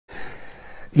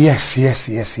Yes, yes,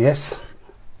 yes, yes.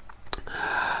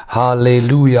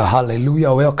 Hallelujah,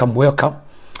 hallelujah. Welcome, welcome.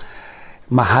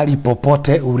 Mahali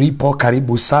popote ulipo,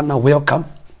 karibu sana. Welcome.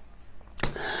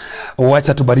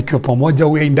 Wacha tubarikiwe pamoja.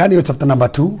 We are in Daniel chapter number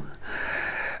 2.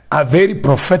 A very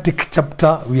prophetic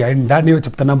chapter. We are in Daniel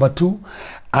chapter number 2.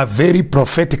 A very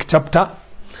prophetic chapter.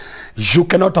 You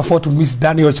cannot afford to miss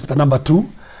Daniel chapter number 2.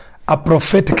 A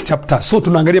prophetic chapter. So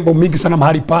tunaangalia mambo mingi sana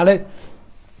mahali pale.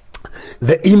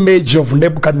 The image of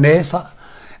Nebuchadnezzar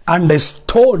and the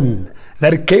stone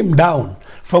that came down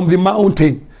from the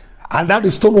mountain, and that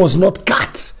the stone was not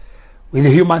cut with a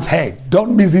human's head.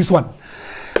 Don't miss this one.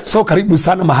 So karibu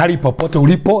sana mahali popote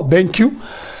ulipo. Thank you.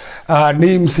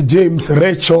 Names James,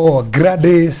 Rachel,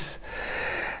 Gladys.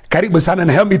 Karibu sana,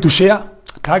 and help me to share.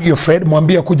 Tag your friend,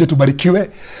 mwambie kuja tubarikiwe.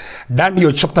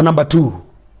 Daniel chapter number 2.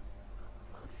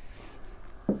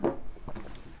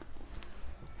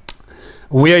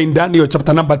 We are in Daniel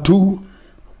chapter number 2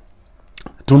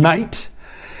 tonight.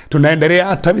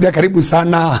 Tunaendelea tabida, karibu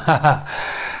sana.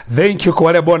 Thank you kwa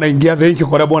wale ambao wanaingia, thank you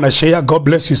kwa wale ambao wanashare. God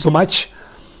bless you so much.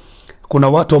 Kuna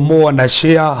watu ambao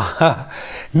wanashare.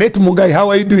 Net Mungai,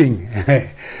 how are you doing?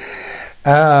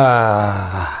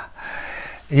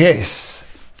 Yes.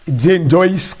 Jane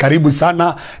Joyce, karibu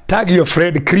sana. Tag your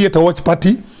friend, create a watch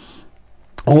party.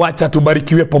 Wacha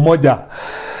tubarikiwe pamoja.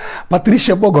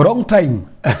 Patricia Bogo, wrong time.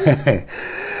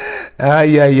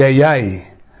 Ay.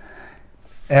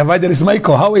 Evangelist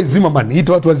Michael, how is Zimmerman?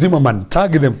 Ito watu wa Zimmerman,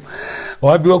 tag them.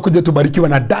 Wabi wakuja tubarikiwa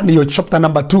na Daniel chapter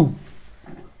number 2.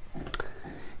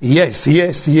 Yes.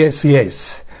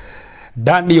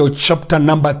 Daniel chapter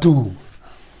number 2.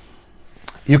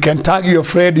 You can tag your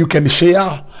friend, you can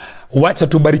share. Wacha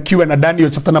tubarikiwa na Daniel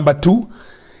chapter number 2.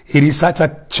 It is such a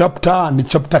chapter, ni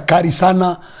chapter kari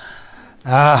sana.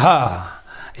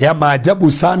 Ya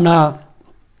maajabu sana.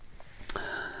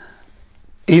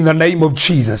 In the name of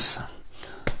Jesus.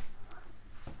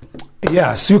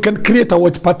 Yes, you can create a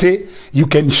watch party, you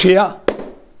can share,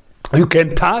 you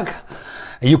can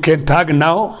tag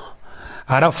now.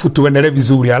 Alafu tuendelee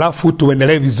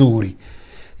vizuri.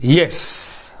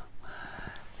 Yes.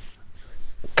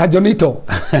 Kajonito.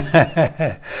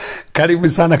 Karibu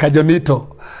sana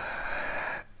Kajonito.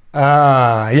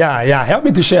 Yeah, help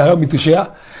me to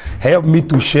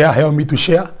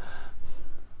share.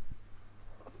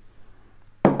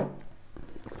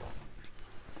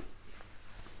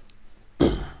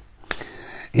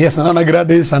 Yes, naona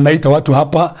Gladys anaita watu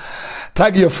hapa.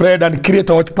 Tag your friend and create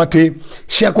a watch party.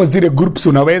 Share kwa zile groups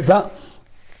unaweza.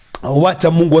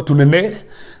 Wacha Mungu atunene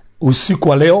usiku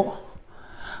wa leo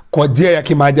kwa njia ya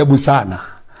kimaajabu sana.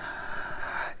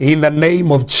 In the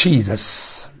name of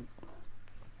Jesus.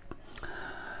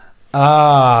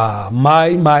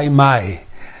 My.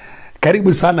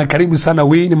 Karibu sana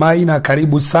Win Maina,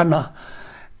 karibu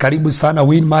sana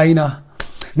Win Maina.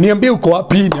 Niambie uko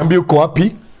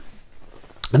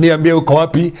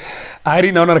wapi?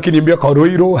 Ari naona lakini niambie kwa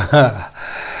Roiro.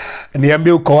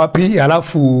 Niambie uko wapi?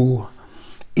 Alafu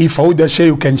if you share,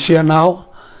 you can share now.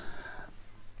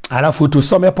 Alafu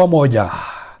tusome pamoja.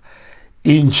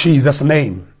 In Jesus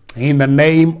name. In the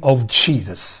name of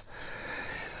Jesus.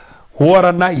 What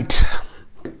a night.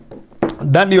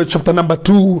 Daniel chapter number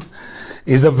 2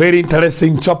 is a very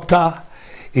interesting chapter.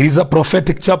 It is a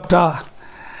prophetic chapter.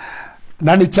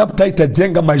 Nani chapter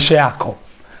itajenga maisha yako.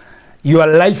 Your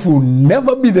life will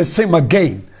never be the same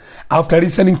again after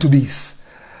listening to this.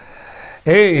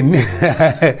 Hey,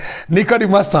 Nikodi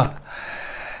Master.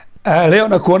 Leo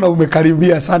nakuona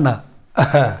umekaribia sana.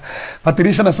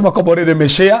 Patricia nasema kwamba already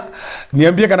umeshare.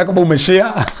 Niambie kana kwamba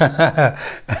umeshare.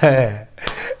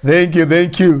 Thank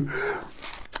you.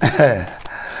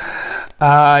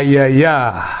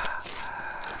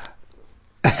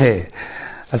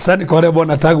 Asante kwa wale ambao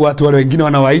wanatag watu wale wengine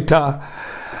wanawaita.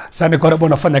 Asante kwa wale ambao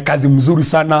wanafanya kazi mzuri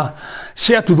sana.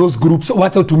 Share to those groups.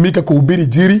 Wacha utumike kuhubiri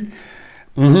jiri.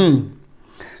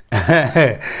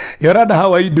 Yorada,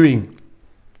 how are you doing?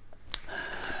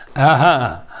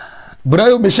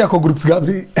 Brayo umeshare kwa groups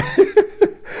gapi?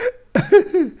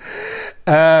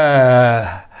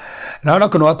 Naona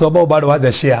kuna watu ambao bado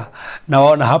hawaja share.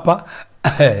 Naona hapa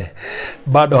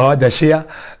bado hawaja share.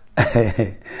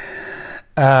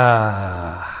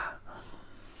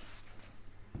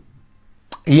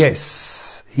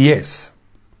 Yes.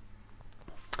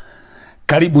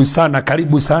 Karibu sana.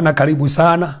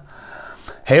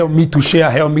 Help me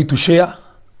to share.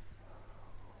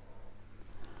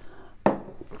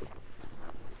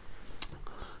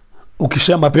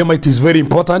 Ukishare mapema, it is very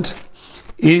important.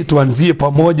 Ili tuanzie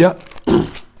pamoja.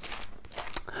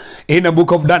 In the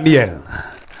book of Daniel.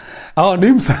 Oh,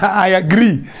 Nims, I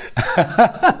agree.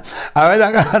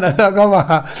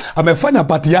 Kama amefanya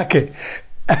pati yake.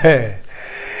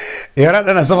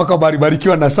 Yarada anasema kwamba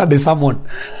alibarikiwa na Sunday sermon.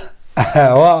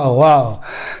 Wow.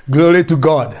 Glory to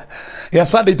God. Ya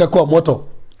Sunday itakuwa moto.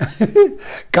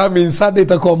 Coming Sunday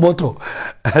itakuwa moto.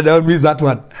 Don't miss that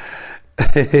one.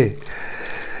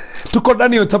 Tuko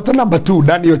Daniel chapter number 2.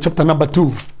 Daniel chapter number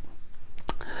 2.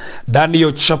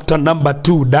 Daniel chapter number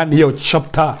 2. Daniel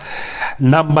chapter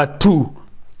number 2.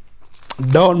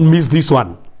 Don't miss this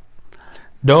one.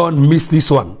 Don't miss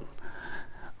this one.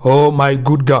 Oh my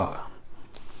good God.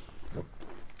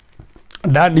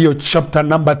 Daniel chapter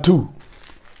number 2.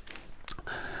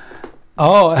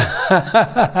 Oh.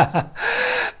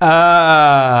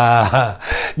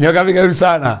 Nyoka mingi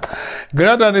sana.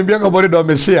 Grata ananiambia kwa bodi ndo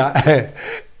ameshare.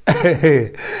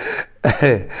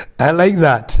 I like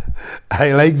that.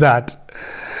 I like that.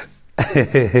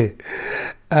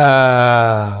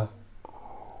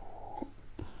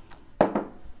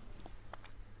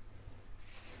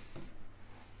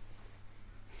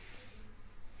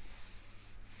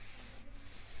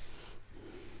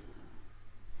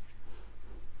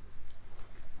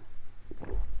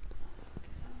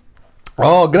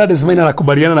 Oh, Gladys Maina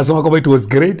nakubaliana, nasema kwamba it was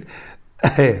great.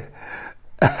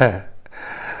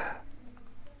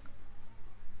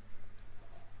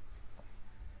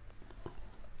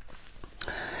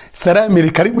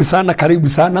 Saramiri, karibu sana, karibu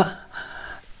sana.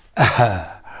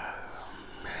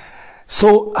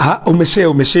 So,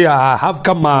 umeshare, I have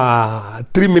kama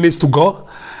 3 minutes to go.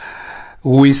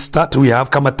 We have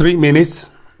kama 3 minutes.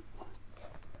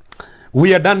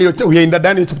 We are in the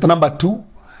Daniel chapter number 2.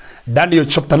 Daniel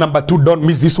chapter number 2, don't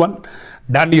miss this one.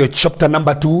 Daniel chapter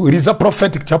number 2, it is a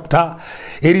prophetic chapter.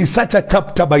 It is such a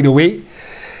chapter, by the way.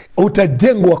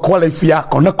 Utajengwa kwa life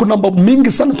yako, na kuna mambo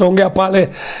mingi sana tutaongea pale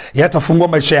yatafungua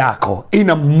maisha yako in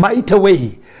a mighty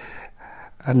way,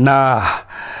 na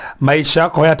maisha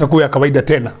yako yatakuwa ya kawaida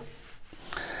tena.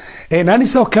 Nani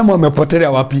sio kama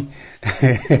umepotelea wapi?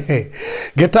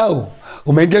 Getau,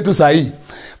 umeingia tu sahi.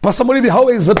 Pastor Murithi, how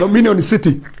is the Dominion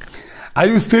City? Are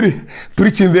you still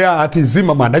preaching there at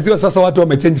Zimmerman? Najua sasa watu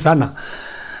wamechange sana.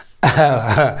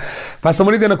 Pastor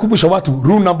Murithi anakumbusha watu,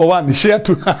 rule number 1, share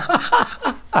to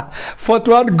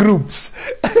 41 groups.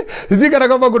 Sijui kana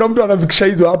kama kuna mtu anafikisha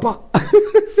hizo hapa.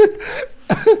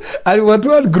 And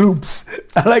 41 groups.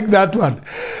 I like that one.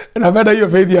 Napenda hiyo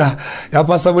faith ya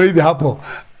Pastor Murithi hapo.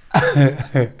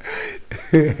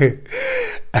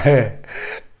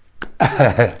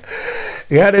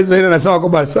 Gladys Maina anasema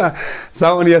kwamba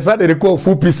sauni ya Sunday ilikuwa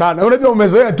fupi sana. Unajua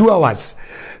umezoea 2 hours.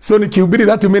 So nikihubiri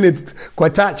 30 minutes kwa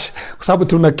church kwa sababu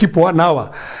tuna keep 1 hour.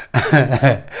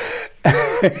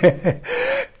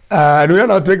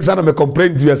 Niona watu wengi sana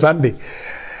wamecomplain juu ya Sunday.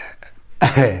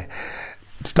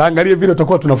 Tutaangalia vile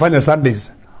tutakuwa tunafanya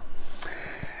Sundays.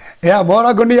 Yeah,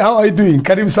 Moragoni, how are you doing?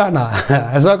 Karibu sana.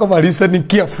 Asante kwa listening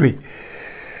carefully.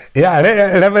 Yeah,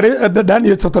 Reverend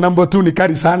Daniel chapter number 2 ni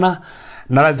kari sana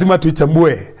na lazima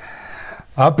tuichambue.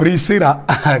 Priscilla,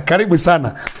 karibu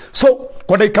sana. So,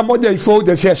 kwa dakika moja, if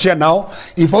hauja share now,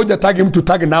 if hauja tag mtu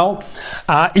tag now,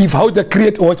 if hauja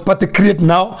create watch party create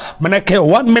now, manake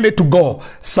 1 minute to go.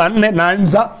 Sunday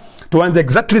naanza, tuanze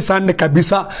exactly Sunday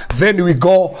kabisa, then we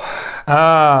go.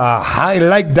 I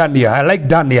like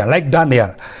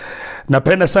Daniel.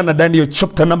 Napenda sana Daniel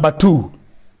chapter number 2.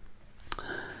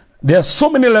 There are so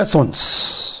many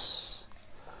lessons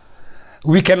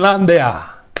we can learn there.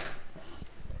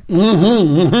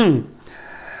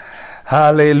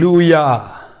 Hallelujah.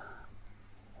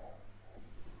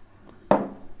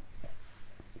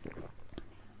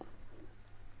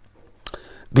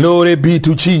 Glory be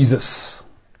to Jesus.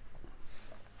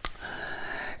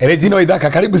 Regina Waidaka,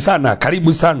 karibu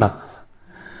sana.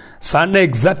 Sana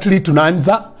exactly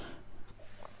tunaanza.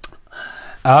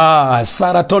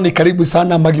 Sarah Tony, karibu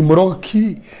sana.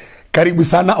 Magimoroki, karibu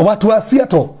sana. Watu wa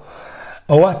Seattle,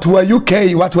 watu wa UK,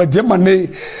 watu wa Germany,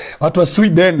 watu wa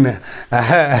Sweden,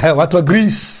 watu wa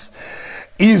Greece,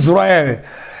 Israel,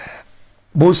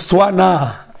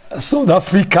 Botswana, South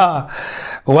Africa,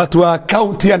 watu wa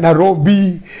county ya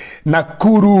Nairobi,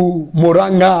 Nakuru,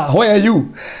 Murang'a, where are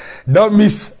you? Don't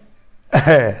miss.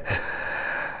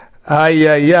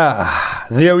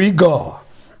 There we go.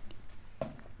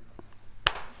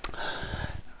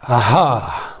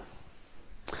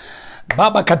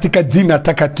 Baba, katika jina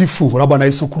takatifu la Bwana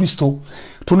Yesu Kristo,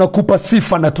 tunakupa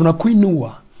sifa na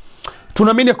tunakuinua.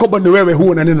 Tunaamini kwamba ni wewe huo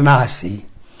unanena nasi.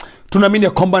 Tunaamini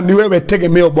kwamba ni wewe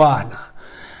tegemeo Bwana.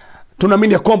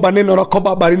 Tunaamini kwamba neno lako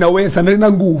Baba linaweza na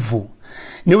lina nguvu.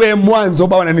 Ni wewe mwanzo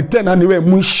Baba na ni tena ni wewe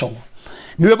mwisho.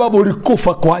 Ni wewe Baba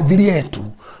ulikufa kwa ajili yetu,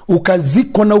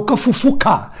 ukazikwa na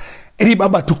ukafufuka ili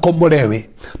Baba tukombolewe.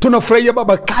 Tunafurahia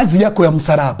Baba kazi yako ya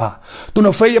msalaba.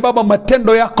 Tunafurahia Baba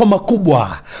matendo yako makubwa.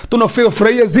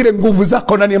 Tunafurahia zile nguvu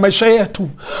zako ndani ya maisha yetu.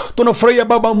 Tunafurahia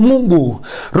Baba Mungu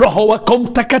Roho wako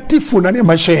Mtakatifu ndani ya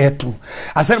maisha yetu.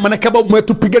 Asante maana Baba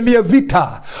umetupigania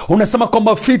vita. Unasema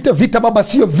kwamba vita Baba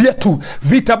sio vyetu,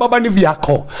 vita Baba ni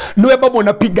vyako. Niwe Baba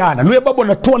unapigana, niwe Baba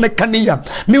unatuonekania,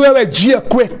 ni wewe njia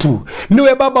kwetu,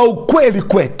 niwe Baba ukweli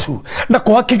kwetu. Na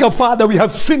kwa hakika Father, we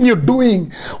have seen you doing,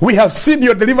 we have seen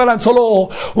your deliverance, O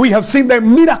Lord. We have seen the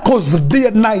miracles day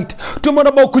and night.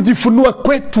 Tumeona Baba kujifunua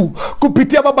kwetu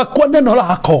kupitia Baba kwa neno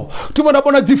lako. Tumeona Baba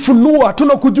unajifunua,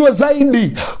 tunakujua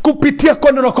zaidi kupitia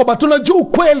kwa neno lako. Tunajua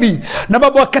ukweli, na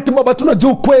Baba wakati Baba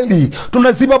tunajua ukweli,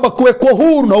 tunazima Baba kuwekwa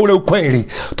huru na ule ukweli.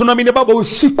 Tunaamini Baba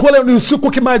usiku leo ni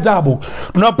usiku kimaajabu.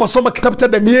 Tunaposoma kitabu cha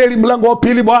Danieli mlango wa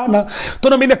 2 Bwana,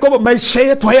 tunaamini kwamba maisha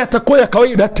yetu hayatakuwa ya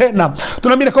kawaida tena.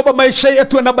 Tunaamini kwamba maisha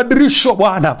yetu yanabadilishwa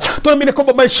Bwana. Tunaamini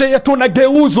kwamba maisha yetu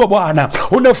yanageuzwa Bwana.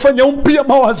 Unafanya mpya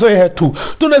mawazo yetu.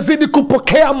 Tunazidi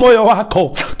kupokea moyo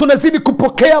wako, tunazidi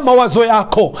kupokea mawazo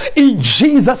yako in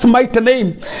Jesus mighty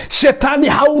name. Shetani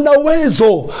hauna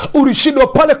uwezo, ulishindwa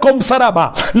pale kwa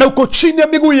msalaba, na uko chini ya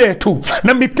miguu yetu,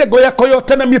 na mitego yako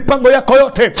yote na mipango yako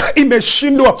yote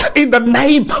imeshindwa in the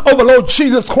name of the Lord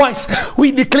Jesus Christ.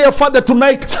 We declare Father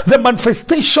tonight the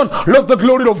manifestation of the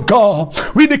glory of God.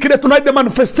 We declare tonight the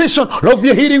manifestation of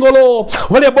the healing, O Lord.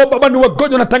 Wale ambao Baba ni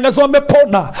wagonjwa natangaza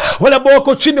wamepona, wale ambao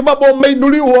wako chini Baba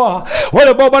wameinuliwa,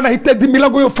 wale ambao wanahitaji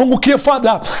milango ifungukie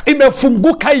Father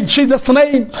imefunguka in Jesus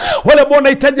name. Wale ambao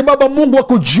wanahitaji Baba Mungu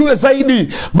wakujue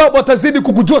zaidi, Baba watazidi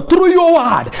kukujua through your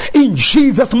word in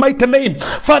Jesus mighty name.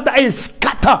 Father, I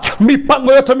scatter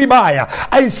mipango yote mibaya,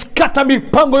 I scatter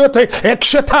mipango yote ya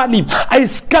shetani, I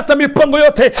scatter mipango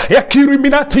yote ya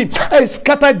Illuminati, I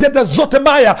scatter agenda zote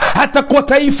mbaya, hata kwa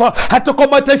taifa, hata kwa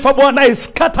mataifa Bwana, I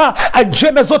scatter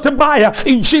agenda zote mbaya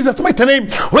in Jesus mighty name.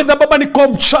 Whether Baba ni kwa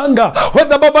mchanga,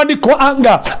 whether Baba ni kwa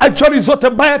anga, ajali zote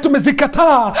mbaya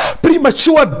tumezikataa.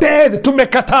 Premature death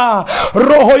tumekataa,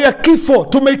 roho ya kifo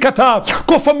tumeikataa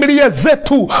kwa familia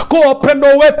zetu, kwa wapendo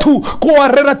wetu, kwa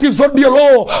relatives of the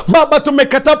Lord. Baba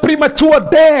tumekataa premature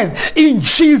death in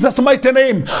Jesus mighty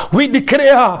name. We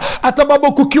declare hata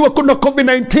Baba kukiwa kuna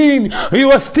COVID-19, you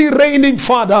are still reigning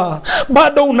Father.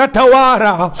 Bado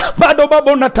unatawala, bado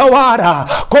Baba unatawala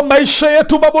kwa maisha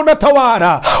yetu, Baba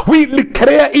unatawala. We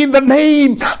declare in the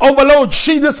name of the Lord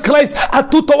Jesus Christ,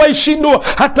 hatutawaishindwa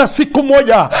hata siku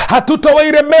moja,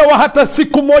 hatutawairemewa hata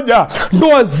siku moja.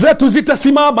 Ndoa zetu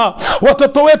zitasimama,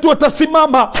 watoto wetu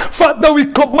watasimama. Father, we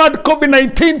command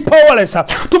COVID-19 powerless.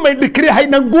 Tumedeclare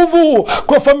haina nguvu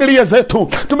kwa familia zetu,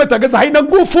 tumetangaza haina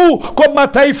nguvu kwa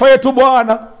mataifa yetu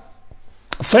Bwana.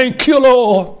 Thank you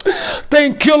Lord,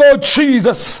 thank you Lord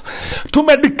Jesus.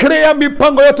 Tumedeclare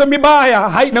mipango yote mibaya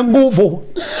haina nguvu,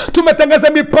 tumetangaza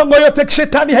mipango yote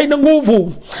shetani haina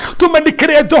nguvu.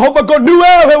 Tumedeclare Jehovah God, ni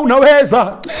wewe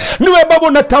unaweza, ni wewe Baba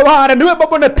unatawala, ni wewe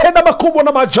Baba unatenda makubwa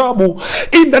na maajabu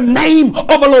in the name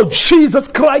of the Lord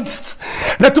Jesus Christ.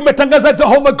 Na tumetangaza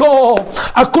Jehovah God,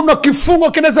 hakuna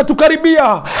kifungo kinaweza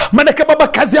tukaribia, maana Baba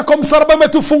kazi yako msalaba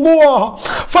umetufungua.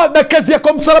 Father, kazi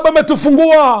yako msalaba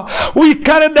umetufungua. We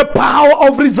carry the power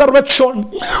of resurrection.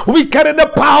 We carry the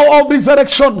power of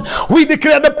resurrection. We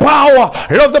declare the power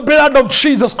of the blood of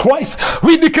Jesus Christ.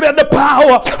 We declare the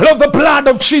power of the blood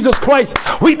of Jesus Christ.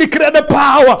 We declare the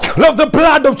power of the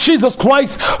blood of Jesus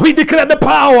Christ. We declare the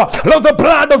power of the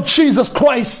blood of Jesus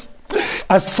Christ.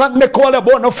 Asante kwa wale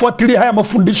ambao wanafuatilia haya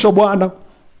mafundisho Bwana.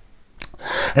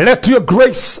 Let your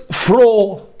grace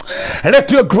flow.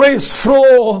 Let your grace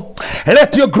flow.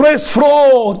 Let your grace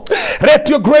flow. Let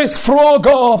your grace flow,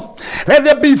 God. Let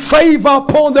there be favor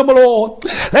upon them, Lord.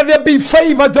 Let there be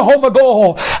favor, Jehovah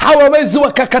God. Hawawezi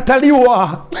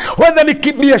wakakataliwa, whether ni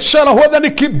kibiashara, whether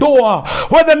ni kidoa,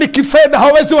 whether ni kifedha,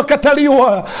 hawawezi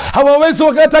wakataliwa, hawawezi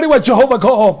wakataliwa Jehovah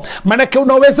God. Manake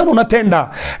unaweza na unatenda,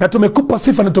 na tumekupa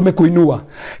sifa na tumekuinua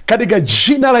katika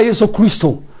jina la Yesu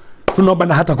Kristo tunaomba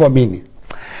na hata kuamini.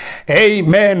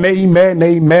 Amen, amen,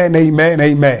 amen, amen,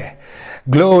 amen.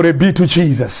 Glory be to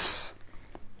Jesus.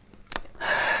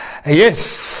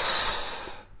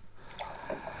 Yes.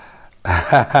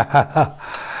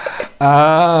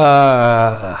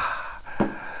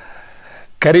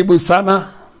 Karibu sana.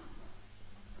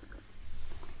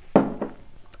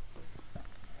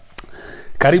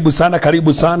 Karibu sana,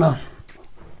 karibu sana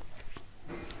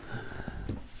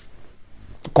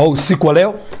kwa usiku wa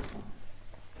leo,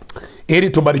 ili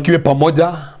tubarikiwe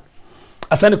pamoja.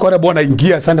 Asante kwa wale Bwana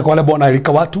ingia, asante kwa wale Bwana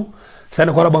alika watu,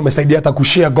 asante kwa wale Bwana umesaidia hata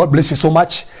kushare. God bless you so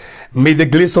much. May the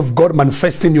grace of God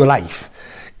manifest in your life.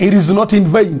 It is not in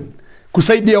vain.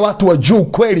 Kusaidia watu wajue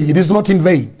kweli, it is not in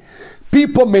vain.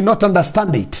 People may not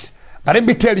understand it, But let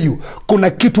me tell you, kuna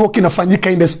kitu kinafanyika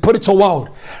in the spiritual world,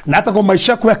 na hata kwa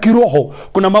maisha yako ya kiroho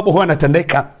kuna mambo huwa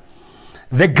yanatendeka.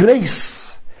 The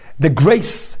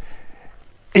grace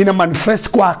ina manifest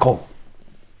kwako,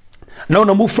 na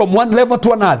una move from one level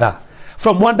to another,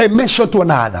 from one dimension to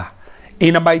another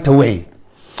in a mighty way.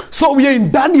 So we are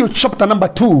in Daniel chapter number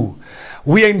 2.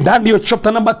 We are in Daniel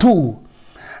chapter number 2.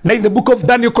 Na in the book of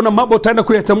Daniel kuna mambo utaenda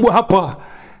kuyatambua hapa,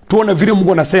 tuone vile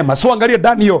Mungu anasema. So angalia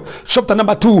Daniel chapter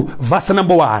number 2 verse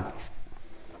number 1.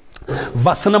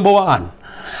 Verse number 1.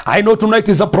 I know tonight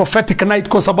is a prophetic night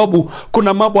kwa sababu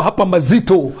kuna mambo hapa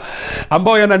mazito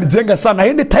ambayo yananijenga sana.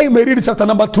 Anytime I read chapter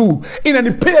number 2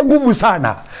 inanipea nguvu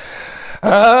sana.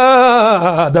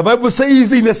 The Bible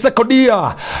says in the second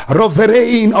year of the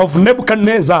reign of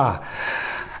Nebuchadnezzar.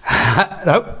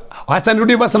 What's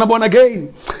the verse number 1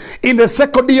 again? In the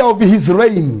second year of his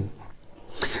reign,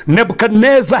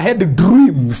 Nebuchadnezzar had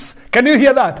dreams. Can you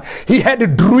hear that? He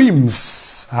had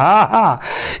dreams.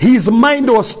 His mind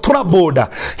was troubled.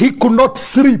 He could not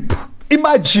sleep.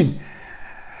 Imagine.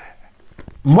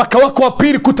 Mwaka wako wa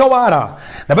pili kutawala.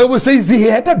 The Bible says he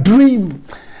had a dream.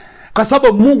 Kwa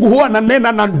sababu Mungu huwa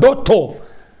ananena na ndoto.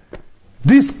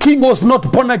 This king was not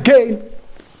born again.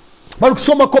 Bali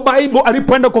kusoma kwa Bible,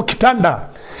 alipoenda kwa kitanda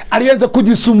alianza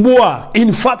kujisumbua.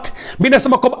 In fact, mimi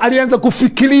nasema kwamba alianza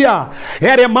kufikiria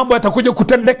yale mambo yatakuja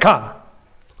kutendeka.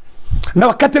 Na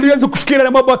wakati alianza kufikiria yale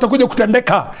mambo yatakuja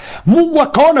kutendeka, Mungu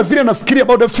akaona vile anafikiria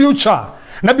about the future.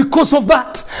 Na because of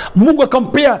that, Mungu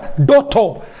akampea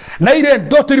ndoto. Na ile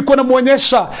ndoto ilikuwa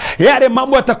inamuonyesha yale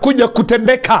mambo yatakuja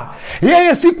kutendeka.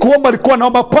 Yeye si kuomba alikuwa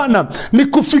anaomba, pana ni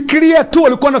kufikiria tu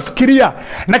alikuwa anafikiria.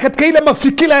 Na katika ile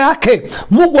mafikira yake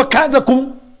Mungu akaanza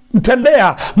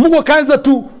kumtendea. Mungu akaanza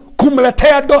tu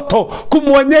kumletea ndoto,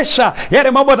 kumuonyesha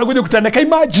yale mambo yatakuja kutendeka.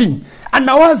 Imagine,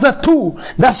 anawaza tu.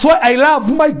 That's why I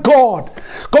love my God.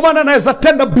 Kwa maana anaweza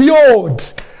tenda beyond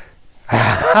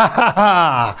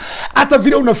hata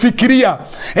vile unafikiria.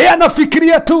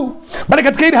 Anafikiria tu. Bali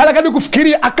katika ile harakati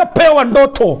kufikiria akapewa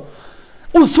ndoto.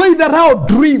 Usiwaidharau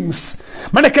dreams.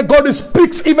 Maana God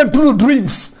speaks even through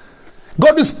dreams.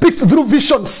 God speaks through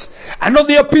visions. I know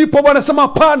there are people wanasema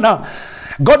hapana,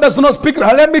 God does not speak.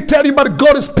 Let me tell you, but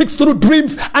God speaks through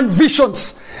dreams and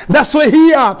visions. That's why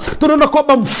here tunaona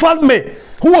kwamba mfalme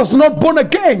who was not born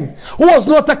again, who was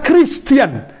not a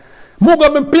Christian, Mungu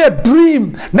amempea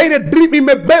dream, na ile dream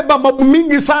imebeba mambo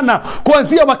mingi sana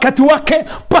kuanzia wakati wake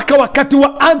mpaka wakati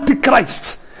wa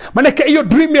Antichrist. Manake hiyo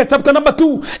dream ya chapter number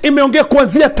 2 imeongea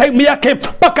kuanzia time yake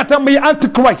mpaka time ya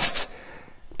Antichrist.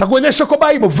 Takuonyesha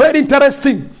kwa Bible, very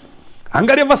interesting.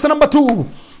 Angalia verse number 2.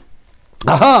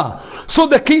 So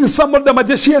the king summoned the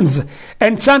magicians,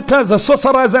 enchanters, the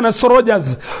sorcerers and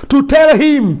astrologers to tell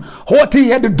him what he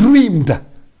had dreamed.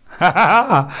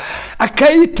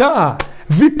 Akaita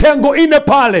vitengo ine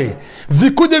pale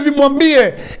vikuje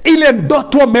vimwambie ile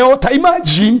ndoto ameota.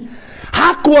 Imagine,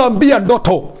 hakuambia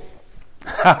ndoto.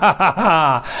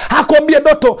 Hakuambia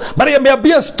ndoto, bali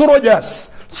ameambia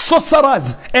astrologers,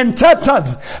 sorcerers,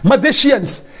 enchanters,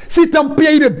 magicians,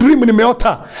 sitampia ile dream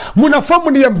nimeota.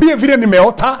 Munafamu niambie vile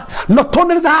nimeota. Not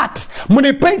only that,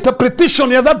 munipe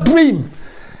interpretation ya that dream.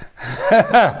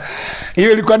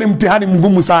 Hiyo ilikuwa ni mtihani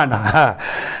mgumu sana.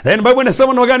 Then Bible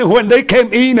inasema na gani, when they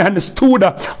came in and stood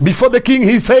before the king,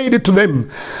 he said to them,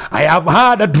 I have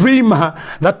had a dream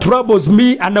that troubles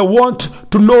me and I want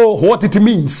to know what it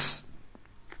means.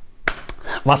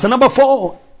 Verse number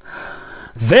 4.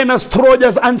 Then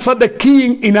astrologers answered the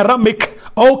king in Aramaic,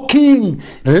 O king,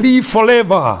 live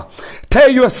forever.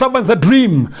 Tell your servants the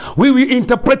dream, we will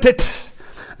interpret it.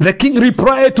 The king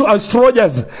replied to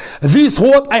astrologers, this is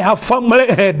what I have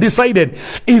firmly decided.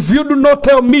 If you do not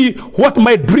tell me what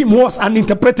my dream was and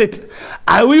interpret it,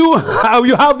 I will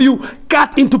have you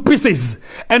cut into pieces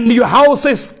and your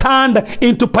houses turned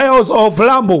into piles of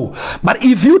lambo. But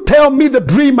if you tell me the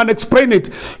dream and explain it,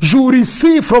 you will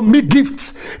receive from me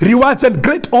gifts, rewards and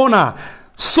great honor.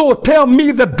 So tell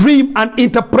me the dream and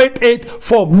interpret it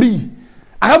for me.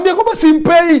 Akaambia kwamba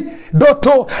simpei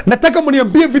ndoto, nataka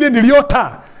mniambie vile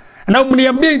niliota na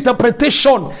mniambie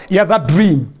interpretation ya that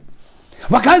dream.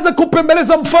 Wakaanza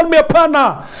kupembeleza mfalme,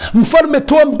 hapana mfalme,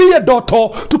 tuambie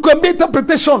ndoto, tukuambie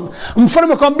interpretation.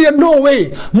 Mfalme akamwambia no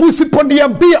way,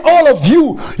 msiponiambia all of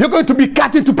you you're going to be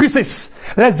cut into pieces.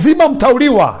 Lazima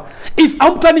mtauliwa if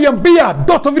amtaniambia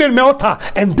ndoto vile nimeota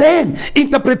and then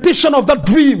interpretation of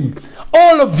that dream,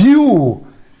 all of you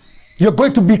you're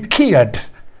going to be killed.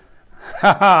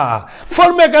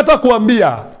 Mfalme akataka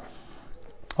kuambia.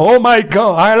 Oh my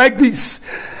God, I like this.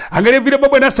 Angalia vile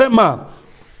Biblia inasema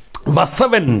verse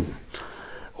 7.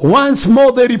 Once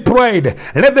more they replied,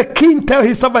 let the king tell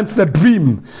his servants the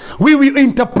dream, we will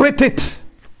interpret it.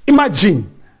 Imagine.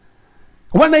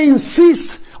 Wana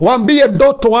insist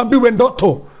waambiwe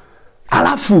ndoto.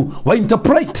 Alafu wa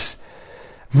interpret.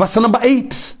 Verse number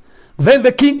 8. Then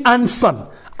the king answered,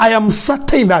 I am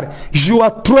certain that you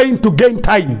are trying to gain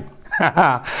time.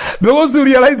 Because you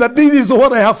realize that this is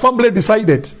what I have firmly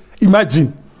decided.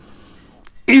 Imagine.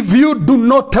 If you do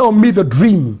not tell me the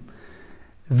dream,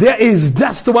 there is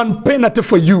just one penalty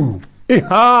for you.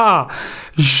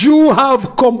 You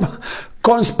have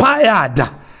conspired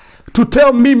to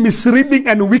tell me misleading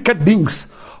and wicked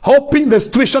things, hoping the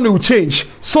situation will change.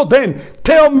 So then,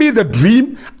 tell me the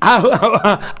dream.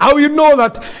 I will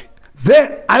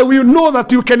know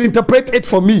that you can interpret it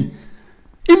for me.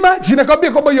 Imagine,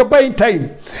 nakwambia kwamba you're buying time.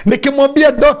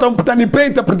 Nikimwambia dota mtanipe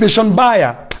interpretation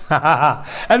baya.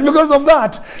 And because of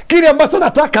that, kile ambacho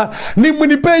nataka ni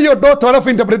mnipe hiyo ndoto alafu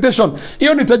interpretation.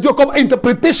 Hiyo nitajua kama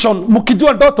interpretation,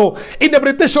 mkijua ndoto,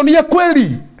 interpretation ya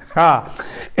kweli.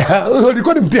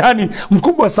 Ulikuwa ni mtihani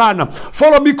mkubwa sana.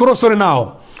 Follow me closely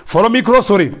now. Follow me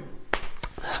closely.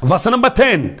 Verse number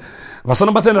 10. Verse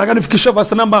number 10, nataka nifikishe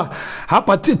verse number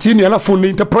hapa chini alafu ni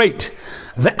interpret.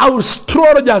 The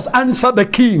astrologers answered the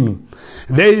king,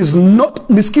 there is not,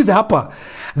 nisikize hapa,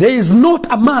 there is not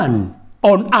a man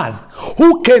on earth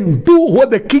who can do what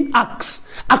the king asks.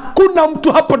 Hakuna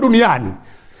mtu hapa duniani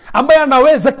ambaye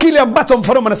anaweza kile ambacho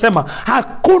mfalme anasema.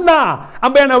 Hakuna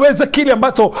ambaye anaweza kile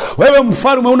ambacho wewe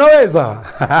mfalme unaweza.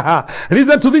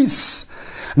 Listen to this.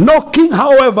 No king,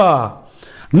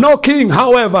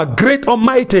 however, great or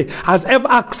mighty, has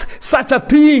ever asked such a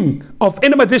thing of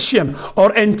any magician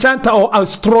or enchanter or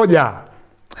astrologer.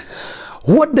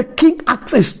 What the king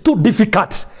asks is too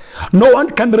difficult. No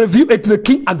one can reveal it to the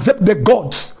king except the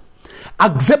gods.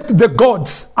 Accept the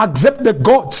gods.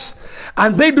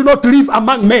 And they do not live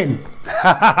among men.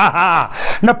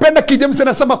 Napenda James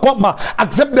anasema kwamba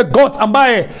accept the gods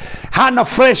ambaye hana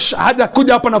fresh, haja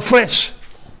kuja hapa na fresh.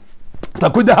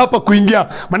 Takuja hapa kuingia,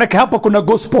 manake hapa kuna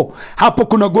gospel. Hapa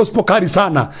kuna gospel kali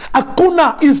sana.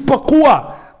 Hakuna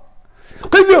isipokuwa.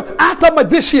 Kwa hivyo hata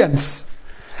magicians,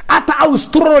 hata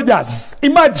astrologers,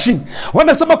 imagine,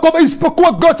 wanasema kwamba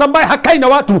isipokuwa God ambaye hakai na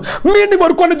watu. Mimi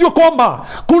walikuwa najua kwamba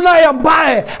kuna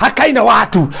ambaye hakai na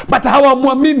watu, but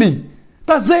hawamwamini.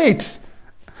 That's it.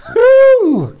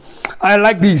 I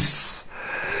like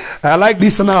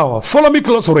this now. Follow me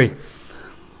closely.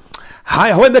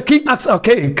 When the king asks,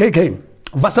 okay.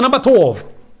 Verse number 12.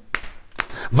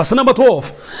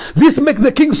 This makes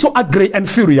the king so angry and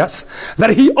furious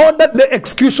that he ordered the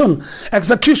execution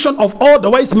of all the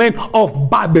wise men of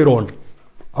Babylon.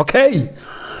 Okay.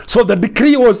 So the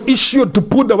decree was issued to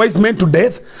put the wise men to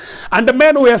death, and the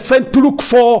men were sent to look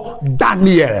for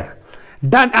Daniel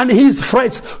and his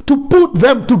friends to put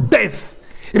them to death.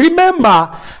 Remember,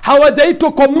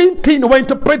 hawajaitwa kwa meeting wa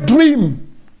interpret dream.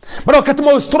 But wakati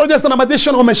astrologers na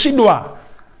magician wameshindwa,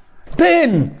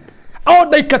 then a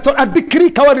decree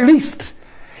kawa released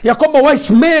ya kwamba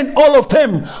wise men all of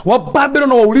them wa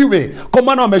Babylon wauliwe kwa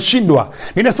maana wameshindwa.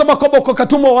 Inasema kwamba uko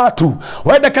katuma watu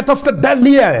waende katafuta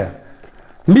Daniel,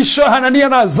 Mishael, Hanania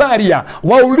na Azaria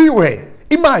wauliwe.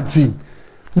 Imagine.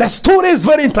 The story is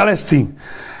very interesting.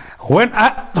 When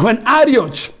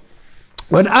Arioch,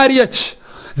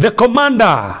 the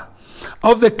commander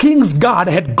of the king's guard,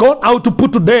 had gone out to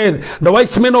put to death the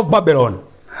wise men of Babylon.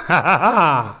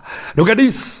 Look at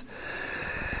this.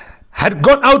 Had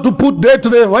gone out to put death to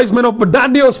the wise men of Babylon.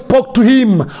 Daniel spoke to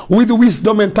him with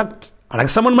wisdom and tact.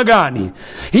 Magani.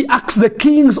 He asked the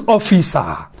king's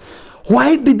officer,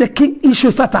 why did the king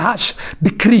issue such a harsh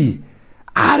decree?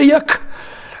 Arioch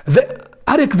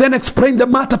then explained the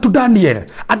matter to Daniel.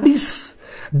 At this,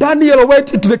 Daniel went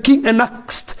to the king and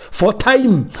asked for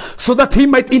time so that he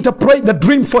might interpret the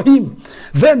dream for him.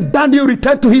 Then Daniel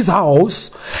returned to his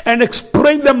house and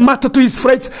explained the matter to his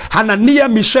friends Hananiah,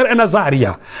 Mishael, and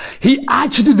Azaria. He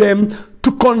urged them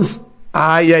to Hebu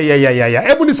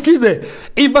nisikize.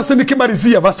 Verse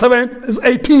nikimalizia, verse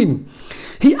 18.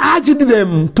 He urged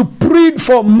them to plead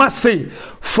for mercy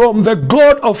from the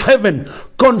God of heaven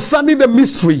concerning the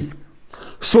mystery,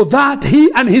 so that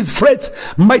he and his friends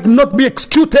might not be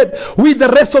executed with the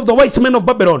rest of the wise men of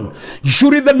Babylon.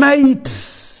 During the night,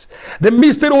 the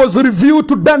mystery was revealed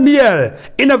to Daniel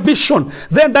in a vision.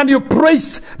 Then Daniel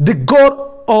praised the God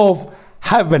of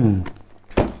heaven.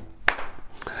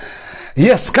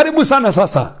 Yes, karibu sana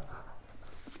sasa.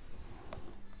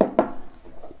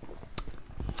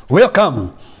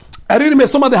 Welcome. I really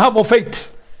nimesoma the half of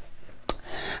faith.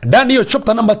 Daniel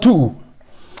chapter number 2.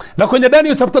 Na kwenye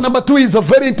Daniel chapter number 2 is a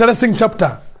very interesting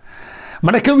chapter.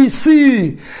 Manake we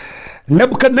see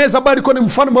Nebuchadnezzar bali kwa ni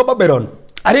mfalme wa Babylon.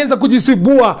 Alianza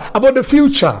kujisibua about the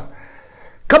future.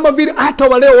 Kama vile hata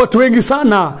waleo watu wengi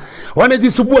sana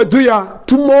wanajisubua juu ya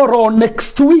tomorrow,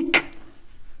 next week,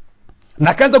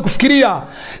 na kaanza kufikiria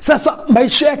sasa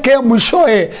maisha yake ya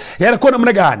mwishoe yanakuwa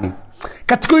namna gani.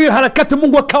 Katika hiyo harakati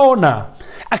Mungu akaona,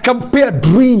 akampea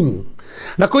dream,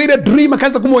 na kwa ile dream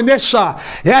akaanza kumuonyesha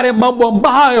yale mambo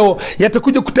ambayo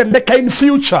yatakuja kutendeka in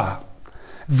future.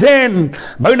 Then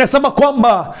Biblia inasema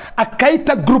kwamba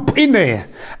akaita group ine,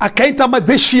 akaita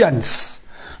magicians.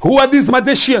 Who are these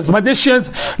magicians?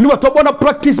 Magicians ni watu ambao wana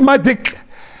practice magic,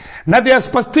 na they are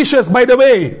superstitious by the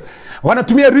way.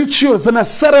 Wanatumia rituals na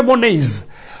ceremonies,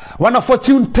 wana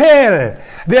fortune tell,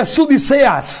 they are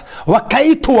soothsayers.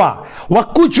 Wakaitwa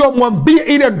wakuja wamwambie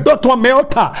ile ndoto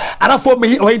wameota, alafu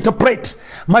wa interpret.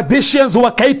 Magicians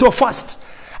wakaitwa first.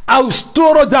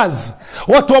 Astrologers,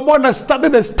 watu ambao wana study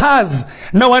the stars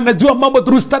na wanajua mambo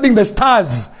through studying the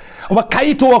stars,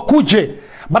 wakaitwa wakuje.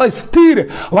 But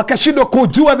still wakashindwa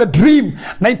kujua the dream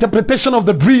na interpretation of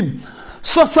the dream.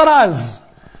 Sorcerers,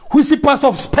 whispers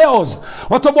of spells,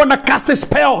 watu ambao wana cast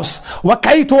spells,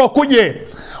 wakaitwa wakuje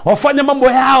wafanya mambo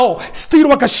yao, still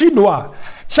wakashindwa.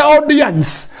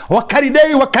 Chaldeans,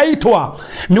 Wakaridai wakaitwa,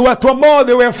 ni watu ambao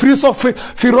they were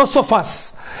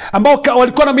philosophers, ambao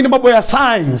walikuwa na mambo ya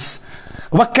science,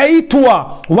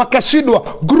 wakaitwa wakashindwa.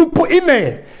 Grupu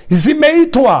ine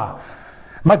zimeitwa: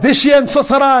 magicians,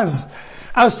 sorcerers,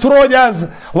 astrologers,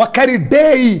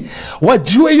 Wakaridai.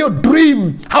 Wajue hiyo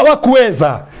dream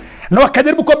hawakuweza, na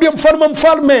wakajaribu kuambia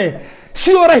mfalme,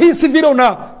 sio rahisi vile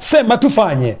unasema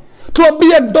tufanye,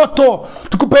 tuambie ndoto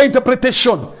tukupe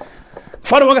interpretation.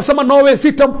 Mfalme akasema nowe,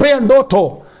 sitampea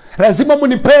ndoto, lazima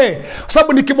munipee,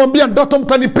 sababu nikimwambia ndoto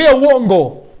mtanipea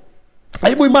uongo.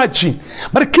 Hebu imagine.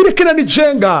 Bali kile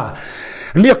kinanijenga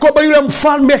ni Yakoba, yule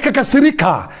mfalme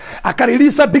akakasirika,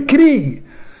 akarelease decree.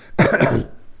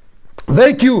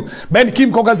 Thank you Ben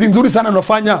Kim kwa kazi nzuri sana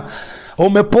unafanya,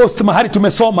 umepost mahali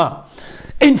tumesoma.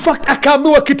 In fact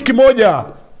akaambiwa kitu kimoja: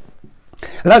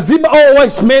 lazima all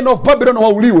wise men of Babylon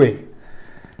wauliwe.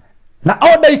 Na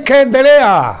order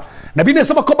ikaendelea. Na Biblia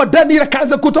inasema kwamba Daniel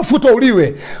akaanza kutafuta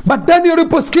uliwe. But Daniel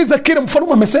aliposikiza kile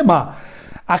mfalme amesema,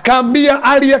 akaambia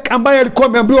Ariak ambaye alikuwa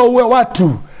ameambiwa uwe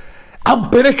watu,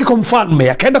 ampeleke kwa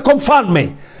mfalme. Akaenda kwa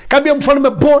mfalme, kaambia mfalme,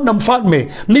 bona mfalme,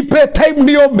 nipe time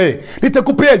niombe,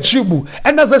 nitakupea jibu.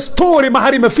 And as a story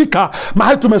mahali imefika,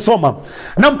 mahali tumesoma,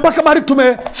 na mpaka mahali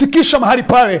tumefikisha mahali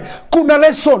pale, kuna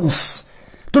lessons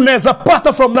tunaweza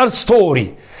pata from that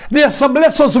story. There are some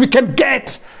lessons we can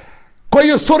get. Kwa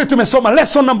hiyo story tumesoma,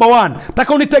 lesson number 1,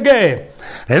 taka unitegee.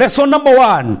 Lesson number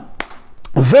 1,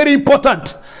 very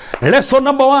important. Lesson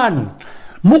number 1,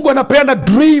 Mungu anapeana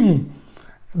dream.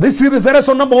 This is the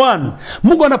lesson number 1.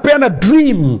 Mungu anapeana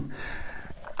dream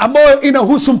ambayo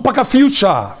inahusu mpaka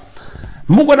future.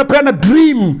 Mungu anapeana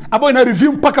dream ambayo ina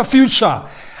review mpaka future.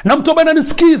 Na mtu ambaye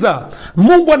ananisikiza,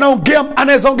 Mungu anaongea,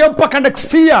 anaweza ongea mpaka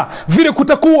next year vile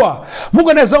kutakuwa.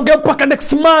 Mungu anaweza ongea mpaka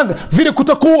next month vile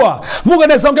kutakuwa. Mungu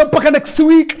anaweza ongea mpaka next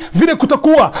week vile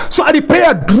kutakuwa. So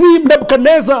alipea dream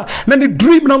Nebuchadnezzar, na ni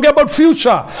dream naongea about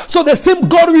future. So the same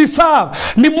God we serve,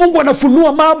 ni Mungu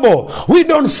anafunua mambo. We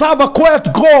don't serve a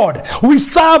quiet God. We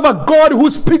serve a God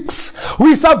who speaks.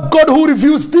 We serve God who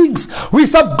reveals things. We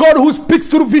serve God who speaks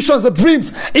through visions and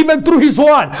dreams, even through his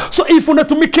word. So if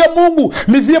unatumikia Mungu,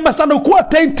 ni vyema sana kuwa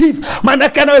attentive.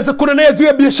 Maana anaweza kunenea juu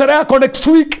ya biashara yako next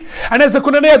week, anaweza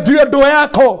kunenea juu ya ndoa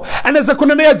yako, anaweza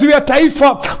kunenea juu ya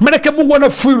taifa. Maana Mungu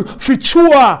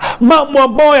anafichua mambo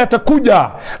ambayo yatakuja.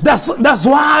 That's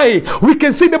why we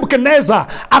can see Nebuchadnezzar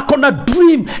akona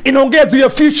dream inaongea juu ya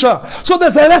future. So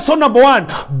there's a lesson number 1.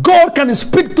 God can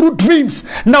speak through dreams,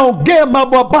 naongea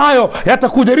mambo ambayo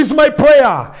yatakuja. This is my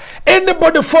prayer.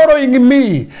 Anybody following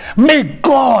me, may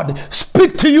God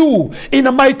speak to you in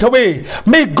a mighty way.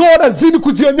 May God azidi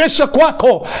kujionyesha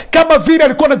kwako kama vile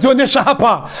alikuwa anajionyesha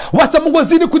hapa. Wacha Mungu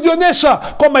azidi kujionyesha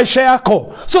kwa maisha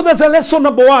yako. So there's a lesson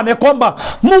number 1, ya kwamba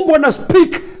Mungu ana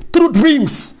speak through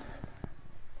dreams.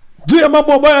 Juu ya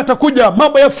mambo ambayo yatakuja,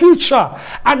 mambo ya future,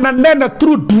 ananena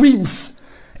through dreams.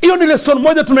 Hiyo ni lesson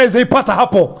moja tunaweza ipata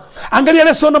hapo. Angalia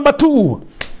lesson number 2.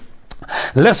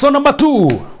 Lesson number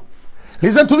 2.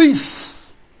 Listen to this.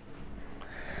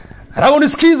 Rago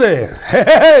nisikize. Hey,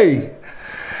 hey, hey.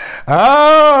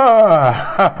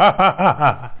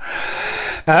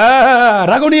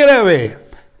 Rago nielewe.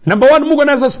 Number 1, Mungu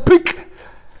anaweza speak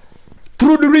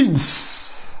through dreams.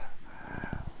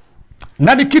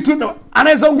 Na ni kitu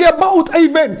anaweza ongea about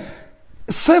even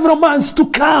several months to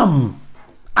come.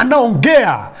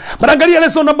 Anaongea. But angalia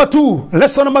lesson number 2.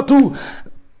 Lesson number 2.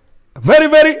 Very,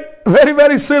 very, very,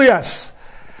 very serious.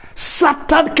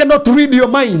 Satan cannot read your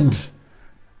mind.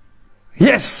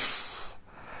 Yes.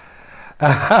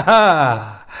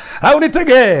 Au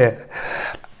nitege.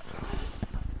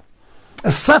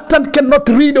 Satan cannot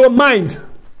read our mind.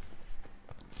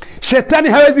 Shetani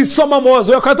hawezi soma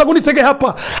mawazo yako. Hata kunitege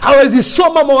hapa, hawezi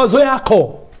soma mawazo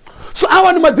yako. So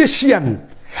hawa ni magician.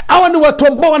 Hawa ni watu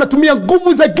ambao wanatumia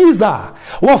nguvu za giza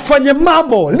wafanye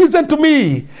mambo. Listen to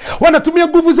me. Wanatumia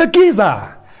nguvu za giza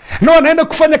na wanaenda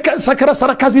kufanya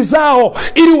kazi zao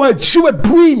ili wajue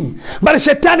dream. Bali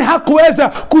shetani hakuweza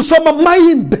kusoma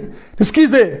mind.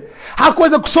 Nisikize,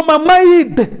 hakuweza kusoma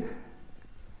mind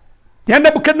ya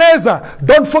Nebuchadnezzar.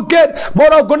 Don't forget,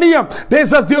 Moragonia, there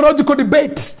is a theological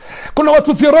debate. Kuna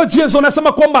watu theologians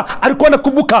wanasema kwamba alikuwa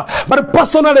anakumbuka, but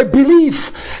personally I believe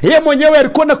yeye mwenyewe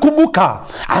alikuwa anakumbuka.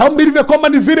 I don't believe kwamba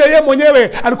ni vile yeye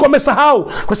mwenyewe alikuwa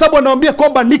amesahau, kwa sababu anawaambia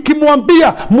kwamba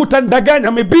nikimwambia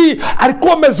mtandanganya. Maybe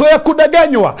alikuwa amezoea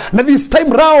kudanganywa, na this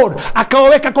time round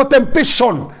akawaweka kwa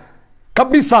temptation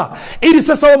kabisa, ili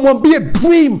sasa wamwambie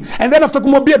dream, and then after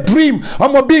kumwambia dream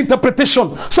wamwambie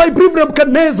interpretation. So I believe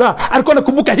Nebuchadnezzar alikuwa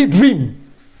anakumbuka hii dream.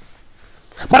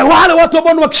 But wale watu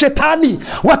ambao ni wa kishetani,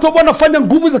 watu ambao wanafanya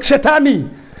nguvu za kishetani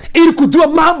ili kujua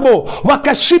mambo,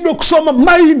 wakashindwa kusoma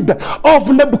mind of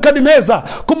Nebuchadnezzar.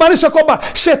 Kumaanisha kwamba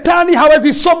shetani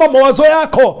hawezi soma mawazo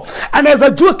yako. Anaweza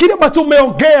jua kile ambacho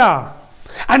umeongea,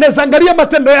 anaweza angalia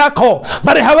matendo yako,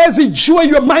 but hawezi jua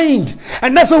your mind.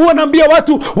 And that's huwa naambia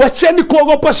watu wacheni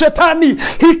kuogopa shetani.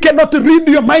 He cannot read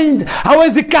your mind.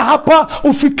 Hawezi kaa hapa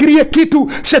ufikirie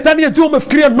kitu shetani ajua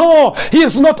umefikiria. No, he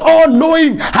is not all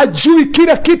knowing. Hajui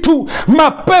kila kitu.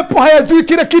 Mapepo hayajui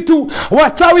kila kitu.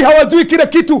 Wachawi hawajui kila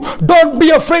kitu. Don't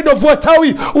be afraid of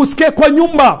wachawi. Usike kwa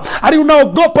nyumba ali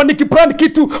unaogopa nikiplan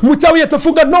kitu mchawi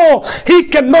atafunga. No, he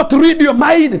cannot read your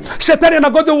mind. Shetani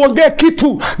anagoja uongee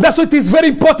kitu. That's what is very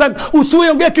important.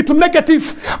 Usiongee kitu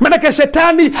negative, maana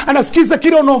shetani anasikiza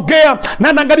kile unaongea na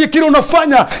anaangalia kile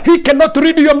unafanya. He cannot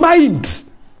read your mind.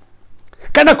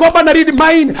 Kana kwamba na read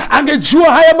mind,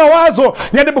 angejua haya mawazo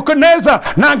ya Nebuchadnezzar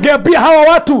na angeambia hawa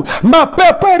watu.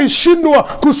 Mapepo yalishindwa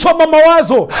kusoma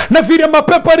mawazo, na vile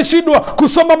mapepo yalishindwa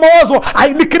kusoma mawazo,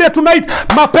 I declare tonight,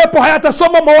 mapepo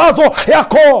hayatasoma mawazo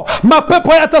yako.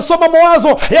 Mapepo hayatasoma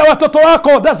mawazo ya watoto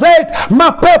wako. That's it.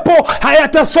 Mapepo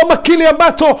hayatasoma kile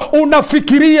ambacho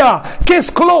unafikiria.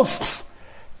 Case closed.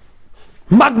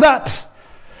 Mark that.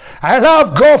 I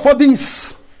love God for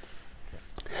this.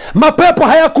 Mapepo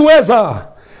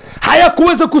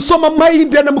hayakuweza kusoma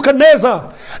mind ya Nebuchadnezzar.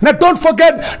 Na don't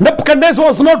forget, Nebuchadnezzar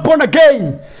was not born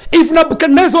again. If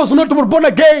Nebuchadnezzar was not born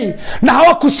again, na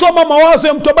hawakusoma mawazo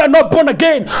ya mtu ambaye not born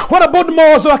again, what about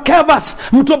mawazo ya Kevas,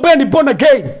 mtu ambaye ni born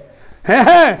again?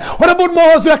 What about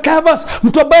mawazo ya Kevas,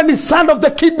 mtu ambaye ni son of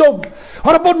the kingdom?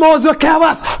 What about mawazo ya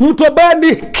Kevas, mtu ambaye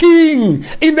ni king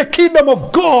in the kingdom of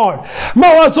God?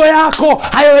 Mawazo yako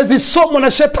hayawezi somwa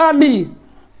na shetani.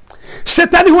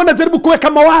 Shetani huwa anajaribu kuweka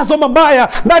mawazo mabaya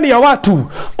ndani ya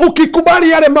watu.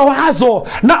 Ukikubali yale mawazo,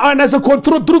 na anaweza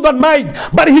control through that mind,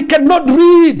 but he cannot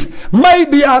read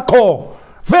mind yako.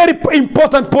 Very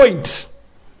important point.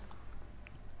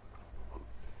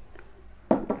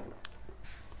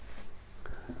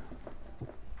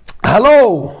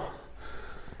 Hello.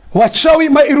 Wachawi,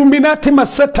 Illuminati,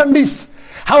 Satanis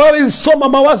hawawezi soma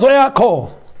mawazo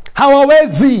yako.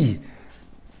 Hawawezi.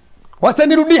 Wacha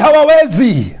nirudi,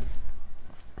 hawawezi.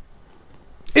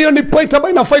 Hiyo ni point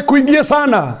ambayo inafai kuingia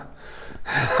sana.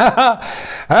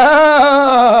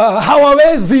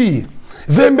 Hawawezi.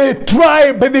 They may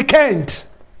try but they can't.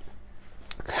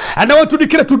 And I want to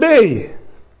declare today,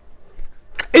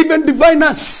 even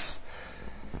diviners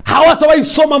hawatawahi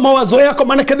soma mawazo yako,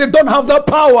 maana they don't have the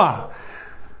power.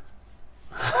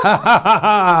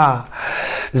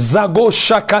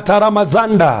 Zagosha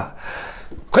kataramazanda.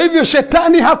 Kwa hivyo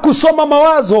shetani hakusoma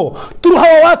mawazo. Through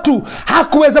hawa watu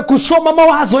hakuweza kusoma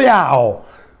mawazo yao.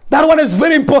 That one is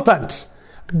very important.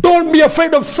 Don't be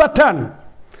afraid of Satan.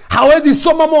 Hawezi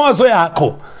soma mawazo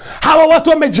yako. Hawa watu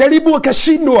wamejaribu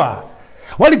wakashindwa.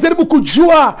 Walijaribu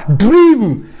kujua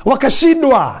dream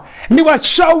wakashindwa. Ni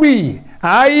wachawi.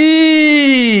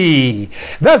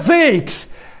 That's it.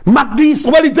 Magis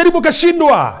walijaribu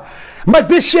wakashindwa.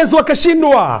 Magicians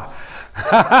wakashindwa.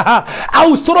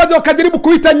 Astrology wakajaribu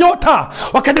kuita nyota,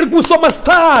 wakajaribu kusoma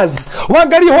stars,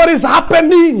 waangalie what is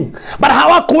happening, but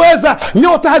hawakuweza.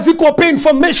 Nyota hazikuwa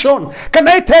information. Can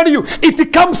I tell you,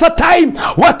 it comes a time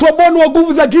watu ambao wa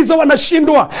nguvu za giza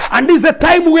wanashindwa, and this is a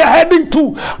time we are heading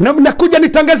to. Na nakuja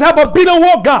nitangaze hapa bila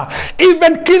woga,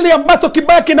 even kile ambacho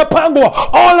kibaya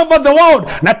kinapangwa all over the world,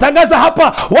 natangaza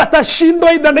hapa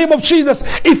watashindwa in the name of Jesus.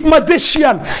 If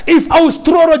magician, if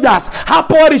astrologers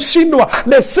hapo walishindwa,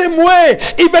 the same way way,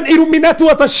 even Illuminati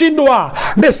watashindwa.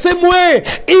 The same way,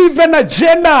 even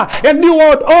agenda and New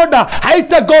World Order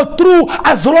haita go through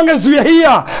as long as we are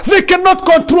here. They cannot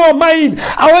control mind.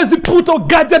 Hawezi put a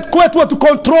gadget kwetu to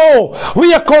control.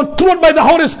 We are controlled by the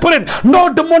Holy Spirit.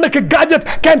 No demonic gadget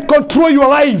can control your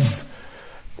life.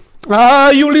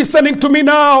 Are you listening to me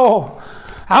now?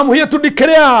 I'm here to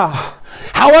declare,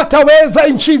 hawataweza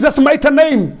in Jesus' mighty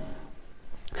name.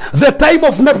 The time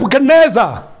of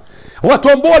Nebuchadnezzar, watu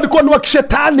ambao walikuwa ni wa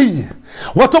kishetani,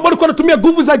 watu ambao walikuwa wanatumia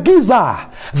nguvu za giza,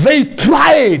 they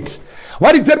tried.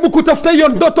 Walijaribu kutafuta hiyo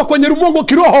ndoto kwenye ulimwengu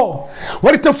kiroho.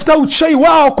 Walitafuta uchawi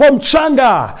wao kwa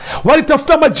mchanga,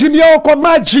 walitafuta majini yao kwa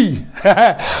maji.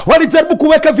 Walijaribu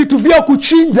kuweka vitu vyao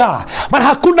kuchinja, but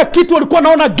hakuna kitu walikuwa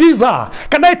naona giza.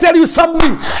 Can I tell you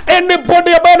something?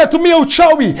 Anybody ambaye anatumia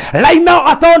uchawi right now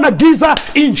ataona giza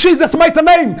in Jesus mighty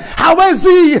name.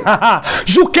 Hawezi.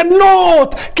 You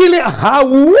cannot kill it.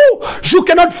 You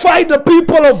cannot fight the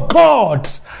people of God.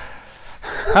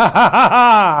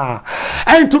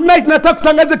 And tonight nataka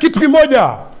kutangaza kitu kimoja,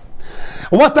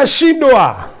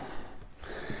 watashindwa.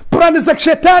 Plani za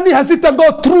shetani hazita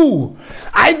go through.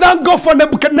 I thank God for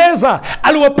Nebuchadnezzar,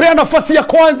 aliwapea nafasi ya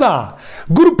kwanza.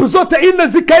 Grupu zote ine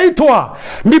zikaitwa,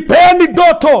 nipeeni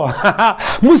ndoto.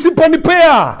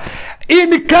 Msiponipea hii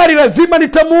ni kari, lazima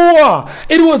nitamuua.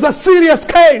 It was a serious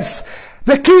case.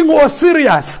 The king was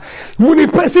serious.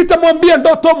 Sitamwambia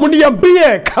ndoto,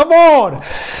 muniambie. Come on.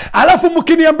 Alafu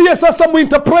mkiniambia sasa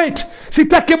muinterpret.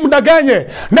 Sitaki mdanganye.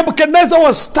 Nebuchadnezzar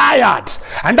was tired.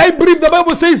 And I believe the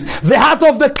Bible says the heart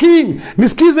of the king.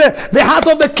 Nisikize, the heart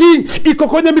of the king iko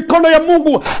kwenye mikono ya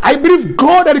Mungu. I believe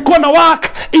God alikuwa na work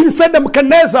inside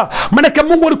Nebuchadnezzar. Maana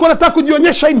Mungu alikuwa anataka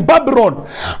kujionyesha in Babylon.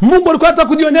 Mungu alikuwa anataka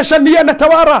kujionyesha ndiye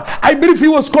anatawala. I believe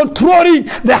he was controlling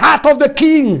the heart of the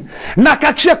king. Na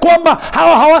akakisha kwamba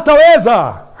hawa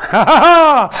hawataweza.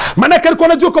 Maana alikuwa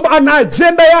anajua kwamba ana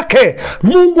agenda yake.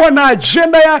 Mungu ana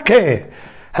agenda yake.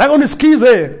 Hapo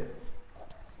nisikize,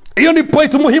 hiyo ni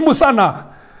point muhimu sana,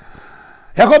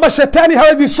 ya kwamba shetani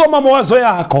hawezi soma mawazo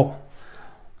yako.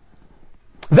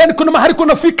 Then kuna mahali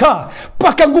kunafika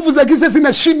paka nguvu za giza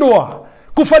zinashindwa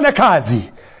kufanya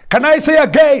kazi. Can I say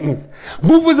again?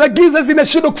 Nguvu za giza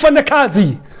zinashindwa kufanya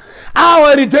kazi.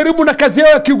 Walijaribu na kazi yao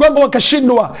ya kiugango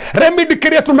wakashindwa. Let me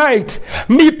declare tonight,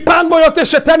 mipango yote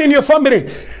shetani in your family,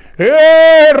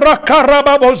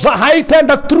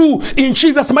 haitaenda through in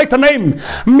Jesus mighty name.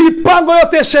 Mipango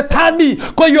yote shetani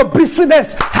kwa your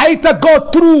business haita go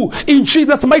through in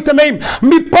Jesus mighty name.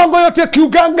 Mipango yote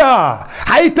kiuganga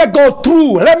haita go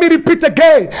through. Let me repeat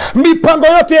again, mipango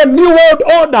yote New World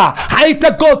Order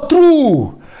haita go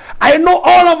through. I know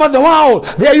all over the world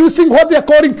they are using what they are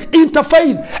calling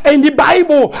interfaith. In the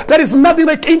Bible there is nothing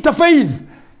like interfaith.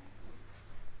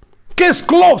 Case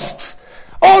closed.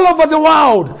 All over the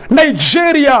world,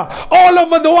 Nigeria, all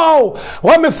over the world,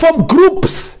 wameform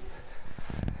groups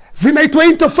zinaitwa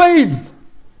interfaith.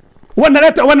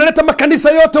 Wanaleta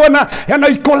makanisa yote, yana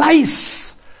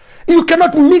equalize. You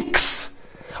cannot mix.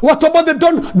 What about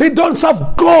they don't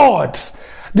serve God.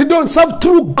 They don't serve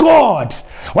true God.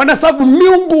 Wana serve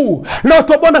miungu. Na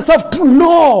watu ambao serve true.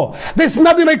 No. There's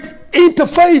nothing like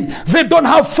interfaith. They don't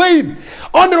have faith.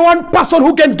 Only one person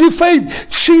who can give faith,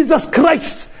 Jesus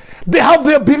Christ. They have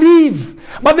their belief,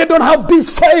 but they don't have this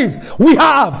faith we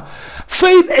have.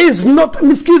 Faith is not,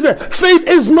 faith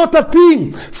is not a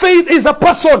thing. Faith is a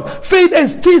person. Faith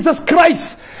is Jesus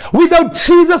Christ. Without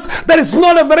Jesus, there is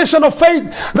no revelation of faith.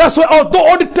 That's why although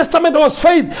Old Testament was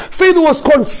faith, faith was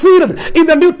concealed in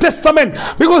the New Testament,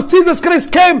 because Jesus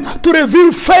Christ came to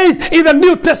reveal faith in the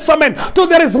New Testament. So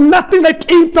there is nothing like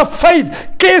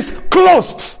interfaith. Case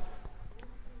closed.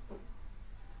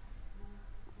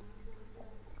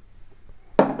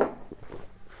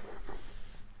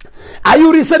 Are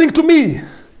you listening to me?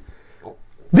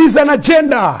 This is an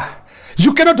agenda.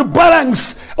 You cannot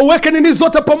balance awakening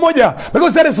zote pamoja,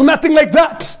 because there is nothing like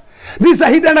that. This is a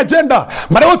hidden agenda.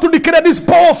 But I want to declare this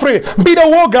powerfully. Bila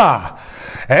woga.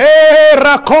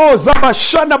 Rakoza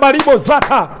mashana baribo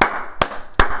zata.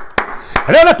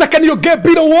 Leo nataka niongee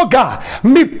bila woga.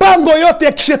 Mipango yote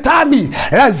ya kishetani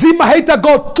lazima haita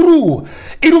go through.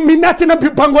 Illuminati na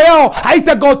mipango yao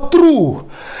haita go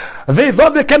through. They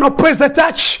thought they can oppress the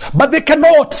church, but they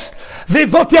cannot. They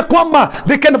thought ya kwamba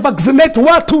they can vaccinate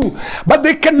watu, but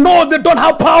they cannot. They don't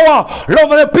have power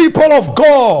over the people of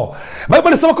God. Bible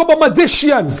inasema kwamba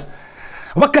magicians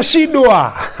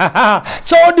wakashindwa.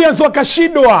 Chaldeans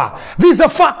wakashindwa. This is a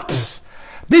fact.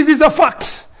 This is a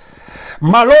fact.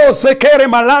 Malo sekere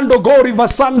malando gori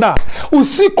vasanda.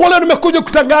 Usiku leo nimekuja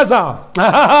kutangaza.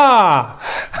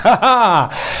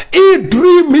 hii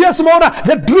dream, yes maona,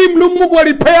 the dream Mungu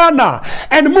alipeana,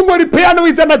 and Mungu alipeana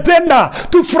with an agenda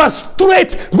to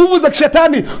frustrate nguvu za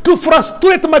shetani, to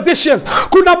frustrate magicians.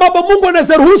 Kuna mambo Mungu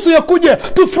anaweza ruhusu yakuje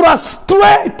to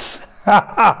frustrate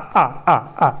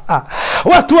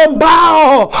watu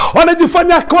ambao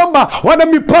wanajifanya kwamba wana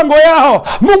mipango yao.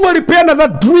 Mungu alipeana the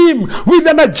dream with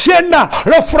an agenda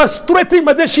of frustrating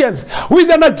magicians,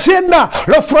 with an agenda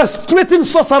of frustrating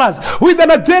sorcerers, with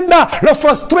an agenda of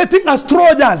frustrating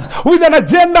astrologers, with an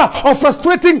agenda of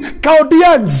frustrating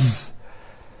Chaldeans.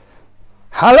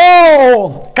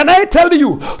 Hello, can I tell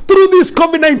you, through this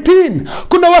COVID-19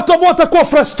 kuna watu ambao watakuwa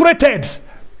frustrated.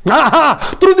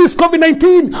 Through this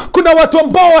COVID-19 kuna watu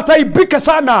ambao wataibika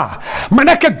sana,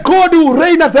 manake God will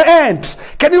reign at the end.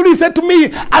 Can you listen to me?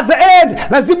 At the end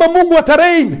lazima Mungu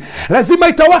atareign, lazima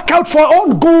ita work out for our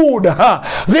own good.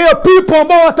 There are people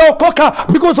ambao wataokoka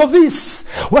because of this,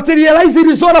 what they realize it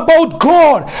is not about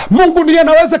God. Mungu ndiye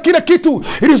anaweza kila kitu.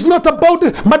 It is not about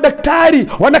madaktari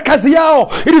wana kazi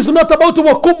yao, it is not about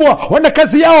wakubwa wana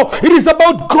kazi yao, it is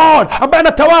about God ambaye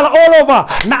anatawala all over,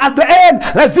 na at the end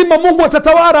lazima Mungu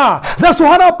atatawala. That's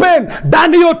what happened.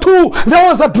 Daniel 2, there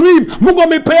was a dream Mungu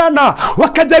amepeana,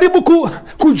 wakajaribu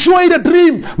kujua ile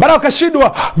dream, mara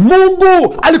wakashindwa.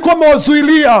 Mungu alikuwa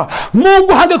amewazuilia,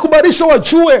 Mungu hangekubalisha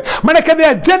wajue, maana the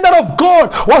agenda of God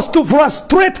was to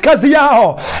frustrate kazi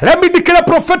yao. Let me declare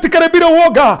prophetically bila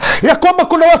uoga ya kwamba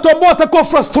kuna watu ambao watakuwa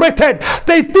frustrated.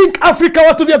 They think Africa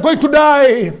watu they are going to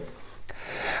die.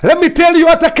 Let me tell you,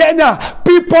 at Kenya,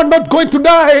 people are not going to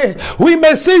die. We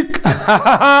may seek.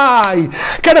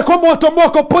 Kana kwamba watu ambao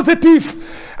wako positive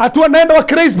atu wanaenda wa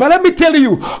crazy, but let me tell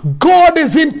you, God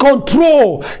is in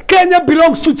control. Kenya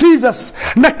belongs to Jesus,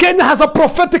 na Kenya has a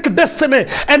prophetic destiny,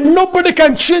 and nobody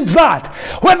can change that.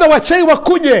 Whether wachai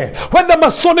wakuje, whether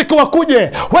masonic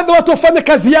wakuje, whether watu wafanye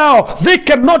kazi yao, they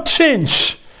cannot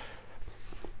change.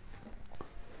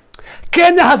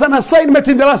 Kenya has an assignment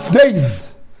in the last days.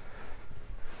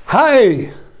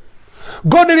 Hi,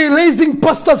 God is releasing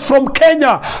pastors from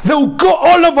Kenya. They will go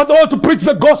all over the world to preach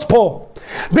the gospel.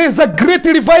 There is a great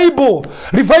revival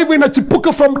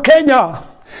inachipuka from Kenya.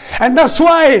 And that's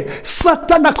why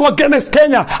Satan ako against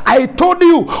Kenya. I told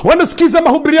you, wanasikiza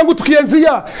mahubiri yangu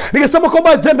tukianzia, nikasema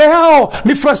kwamba agenda yao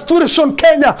ni frustration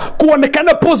Kenya,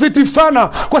 kuonekana positive sana,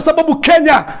 kwa sababu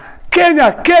Kenya,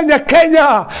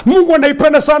 Mungu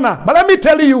anaipenda sana. But let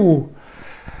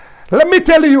me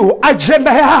tell you,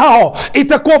 agenda yao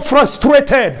itakuwa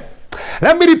frustrated.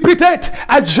 Let me repeat it.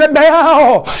 Agenda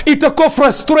yao itakuwa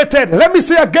frustrated. Let me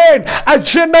say again,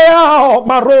 agenda yao,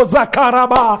 maroza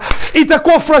karaba,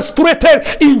 itakuwa frustrated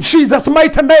in Jesus'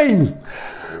 mighty name.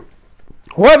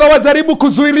 Whether wajaribu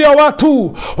kuzuilia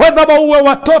watu, whether wauwe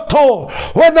watoto,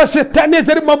 whether shetani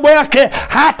ajaribu mambo yake,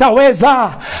 hataweza.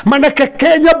 Manake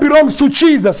Kenya belongs to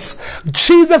Jesus.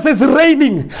 Jesus is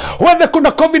reigning. Whether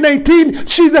kuna COVID-19,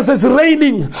 Jesus is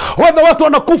reigning. Whether watu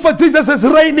wanakufa, Jesus is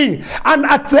reigning. And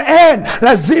at the end,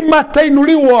 lazima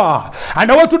tainuliwa.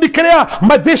 And I want to declare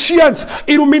magicians,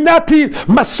 Illuminati,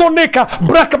 Masonica,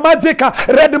 Black Magic,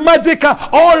 Red Magic,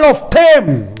 all of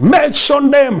them,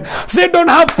 mention them. They don't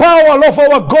have power over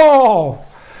our God.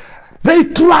 They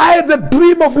tried the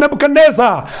dream of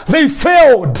Nebuchadnezzar. They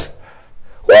failed.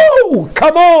 Woo!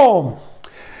 Come on.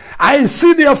 I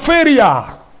see the failure.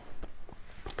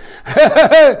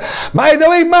 By the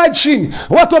way, imagine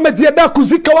watu wamejiandaa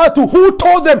kuzika watu. Who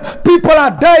told them people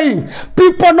are dying?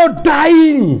 People are not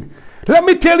dying. Let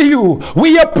me tell you,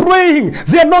 we are praying.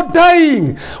 They are not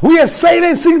dying. We are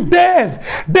silencing death.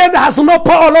 Death has no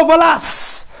power over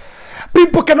us.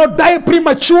 People cannot die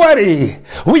prematurely.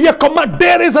 We are command.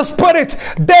 There is a spirit.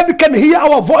 Death can hear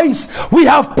our voice. We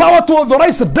have power to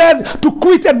authorize death to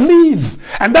quit and leave.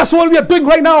 And that's what we are doing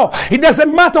right now. It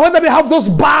doesn't matter whether they have those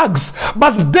bags,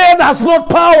 but death has no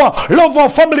power over our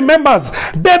family members.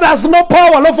 Death has no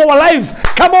power over our lives.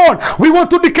 Come on. We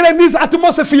want to declare this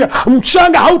atmosphere.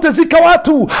 Mchanga hautazika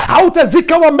watu,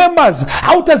 hautazika our members,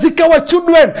 hautazika our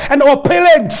children and our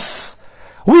parents.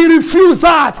 We refuse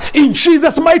that in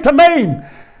Jesus' mighty name.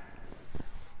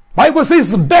 Bible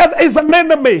says death is an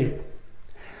enemy.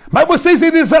 Bible says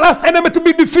it is the last enemy to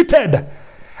be defeated.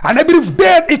 And I believe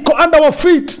death is under our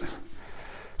feet.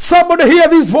 Somebody hear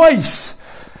this voice.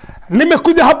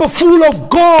 Nimekuja hapa full of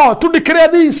God to declare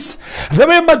this. The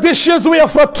way magicians were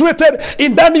frustrated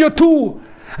in Daniel 2.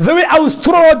 The way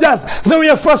astrologers, they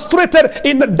were frustrated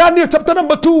in Daniel chapter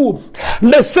number 2.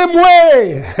 The same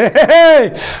way,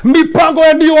 mipango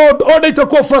ya new order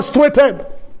itakuwa frustrated.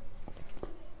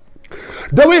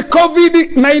 The way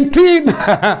COVID-19,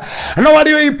 na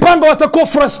walioipanga watakuwa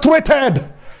frustrated.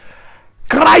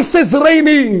 Christ is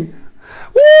reigning.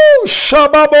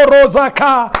 Shababo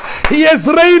rozaka. He is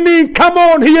reigning. Come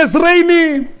on, he is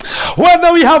reigning.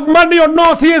 Whether we have money or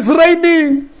not, he is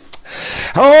reigning.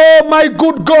 Oh my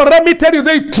good God, let me tell you,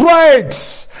 they tried.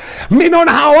 Mimi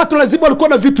naona hawa watu lazima walikuwa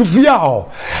na vitu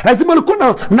vyao, lazima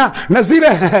walikuwa na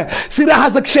zile silaha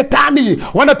za kishetani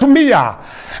wanatumia.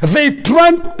 They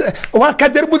tried,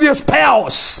 wakajaribu the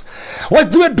spells,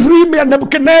 wajue dream ya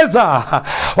Nebukadnezar,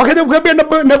 wakajaribu kuambia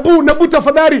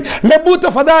Nebu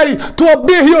tafadhali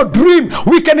tuambie hiyo dream,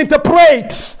 we can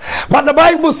interpret. But the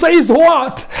Bible says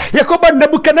what? Yakoba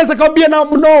Nebukadnezar kaambia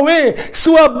no way,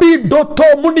 siwabi doto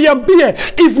muniambie,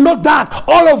 if not that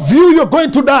all of you you're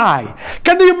going to die.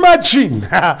 Can you imagine?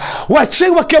 Wache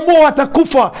wakiamua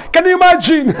watakufa. Can you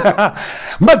imagine?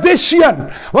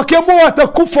 Magician wakiamua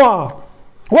watakufa,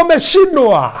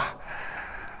 wameshindwa.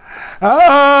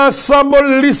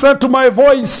 Someone listen to my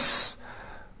voice.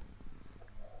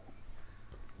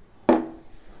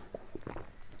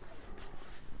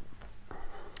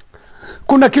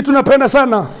 Kuna kitu napenda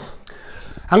sana.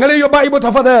 Angalia hiyo Bible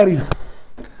tafadhali.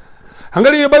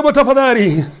 Angalia hiyo Bible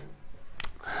tafadhali.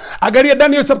 Angalia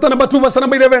Daniel chapter number 2 verse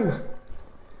number 11.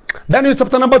 Daniel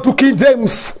chapter number 2, King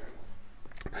James.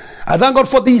 I thank God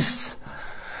for this.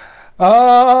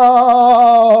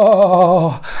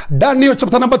 Daniel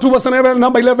chapter number 2 verse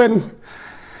number 11.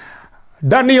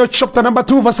 Daniel chapter number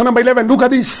 2 verse number 11. Look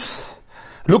at this.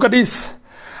 Look at this.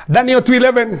 Daniel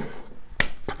 2:11.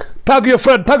 Tag your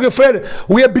friend.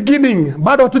 We are beginning.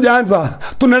 Bado hatujaanza.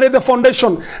 Tunalay the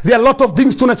foundation. There are a lot of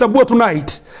things tunachambua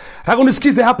tonight.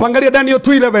 Hakunisikize hapa. Angalia Daniel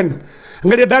 2:11.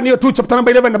 Angalia Daniel 2 chapter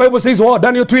number 11. The Bible says, oh,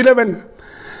 Daniel 2:11.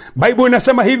 Bible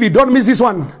inasema hivi, don't miss this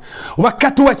one.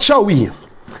 Wakati wachawi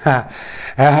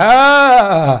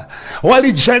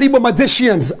walijaribu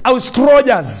magicians,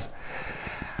 astrologers,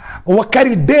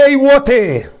 Wakaridai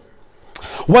wote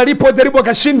walipojaribu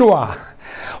wakashindwa.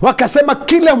 Wakasema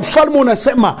kile mfalme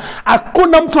unasema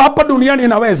hakuna mtu hapa duniani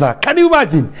anaweza. Can you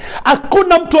imagine?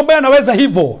 Hakuna mtu ambaye anaweza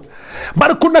hivyo.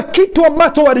 But kuna kitu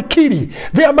ambacho walikiri.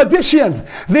 They are magicians,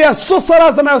 they are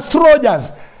sorcerers and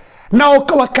astrologers. Na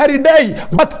wakaridai,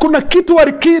 but kuna kitu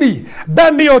walikiri.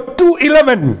 Daniel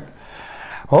 2:11.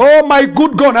 Oh my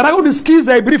good God. Nataka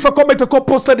unisikize, I believe kama itakuwa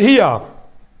posted here.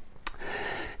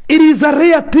 It is a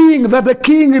rare thing that the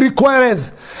king requireth,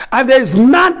 and there is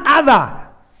none other.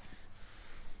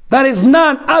 There is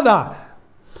none other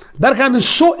that can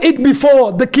show it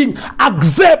before the king.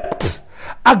 Accept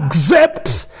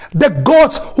the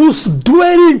gods whose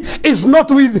dwelling is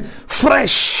not with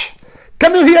flesh.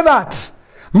 Can you hear that?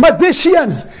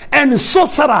 Magicians and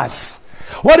sorcerers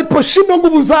waliposhindwa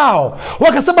nguvu zao,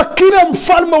 wakasema kila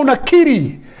mfalme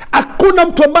unakiri hakuna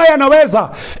mtu ambaye anaweza,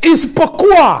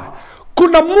 isipokuwa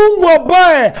kuna Mungu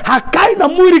ambaye hakai na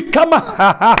mwili kama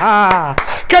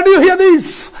Can you hear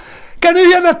this? Can you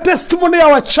hear the testimony ya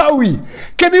wachawi?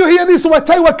 Can you hear this?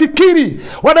 Wachawi wakikiri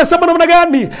wanasema namna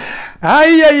gani?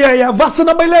 Verse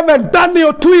number 11,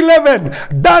 Daniel 2:11.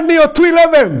 Daniel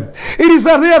 2:11. It is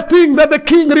a rare thing that the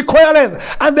king requireth,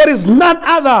 and there is none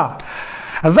other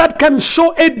that can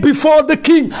show it before the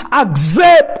king.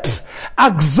 Accept.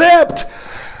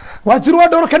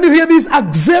 Can you hear this?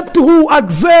 Accept who?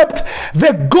 Accept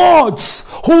the gods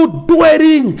who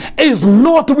dwelling is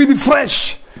not with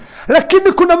flesh.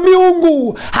 Lakini kuna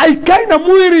miungu haikai na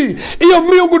mwili. Hiyo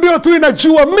miungu ndio tu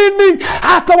inajua. Meaning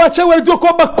hata wachawi walijua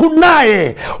kwamba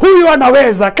kunaye huyu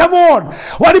anaweza. Come on.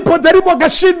 Walipojaribu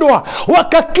wakashindwa,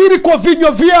 wakakiri kwa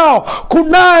vinywa vyao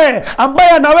kunaye ambaye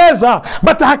anaweza,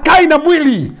 but hakai na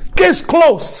mwili. Case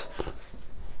closed.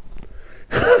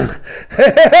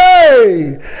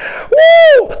 Hey.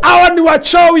 Hawa ni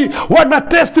wachawi wana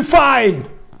testify.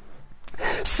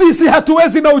 Sisi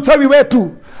hatuwezi na uchawi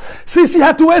wetu. Sisi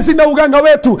hatuwezi na uganga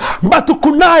wetu, but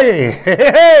kunaye.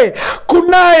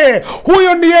 Kunaye.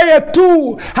 Huyo ni yeye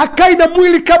tu. Hakai na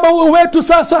mwili kama wetu.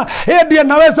 Sasa yeye ndiye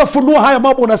anaweza funua haya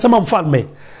mambo unasema mfalme.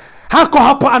 Hako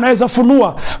hapa anaweza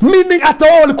funua. Meaning hata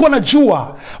wao walikuwa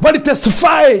najua, wali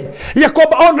testify ya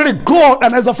kwamba only God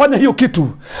anaweza fanya hiyo kitu.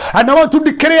 And I want to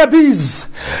declare this,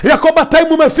 ya kwamba time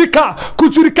umefika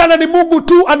kujulikana ni Mungu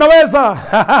tu anaweza.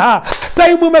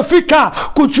 Time umefika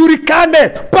kujulikane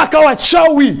paka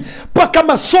wachawi, paka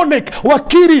masonic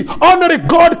wakiri only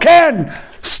God can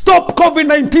stop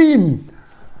COVID-19.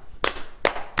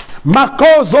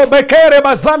 Makozo bekere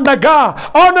bazandaga,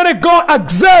 only God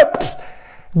accept.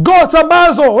 Gods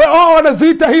ambazo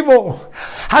wanaziita hivyo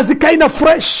hazikai na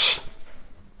fresh.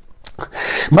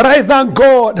 But I thank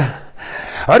God.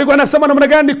 Alikuwa anasema namna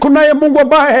gani? Kunaye Mungu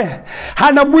ambaye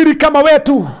hana mwili kama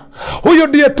wetu. Huyo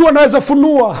ndiye tu anaweza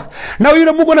funua. Na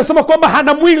yule Mungu anasema kwamba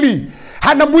hana mwili,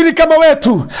 hana mwili kama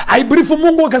wetu. I believe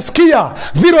Mungu akasikia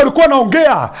vile walikuwa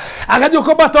naongea, akajua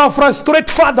kwamba atawa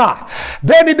frustrate father.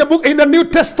 Then in the New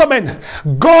Testament,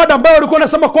 God ambaye walikuwa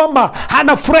nasema kwamba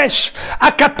hana fresh,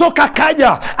 akatoka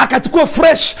akaja, akachukua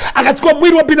fresh, akachukua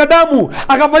mwili wa binadamu,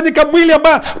 akafanyika mwili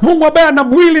ambaye Mungu ambaye ana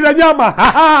mwili na nyama.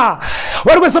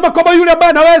 Walikuwa nasema kwamba yule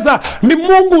ambaye anaweza ni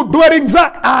Mungu dwelling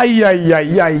zake.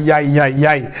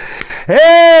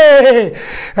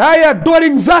 Haya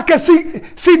dwelling zake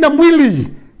si na mwili.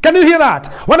 Can you hear that?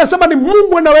 Wanasema ni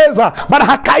Mungu anaweza, bali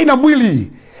hakai na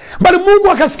mwili. Bali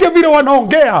Mungu akasikia vile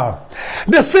wanaongea.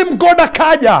 The same God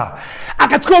akaja,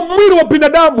 akachukua mwili wa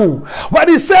binadamu.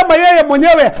 Walisema yeye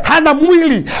mwenyewe hana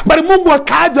mwili, bali Mungu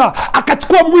akaja,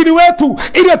 akachukua mwili wetu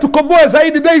ili atukomboe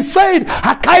zaidi. They said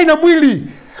hakai na mwili.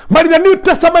 But in the New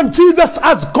Testament, Jesus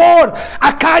as God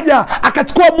akaja,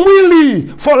 akachukua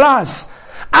mwili for us.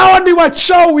 Hawa ni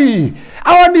wachawi,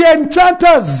 hawa ni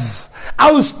enchanters,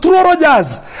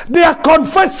 astrologers. They are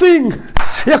confessing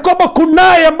ya kwamba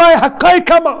kunaye ambaye hakai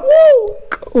kama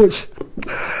gosh.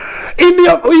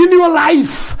 In your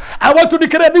life, I want to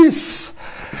declare this.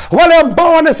 Wale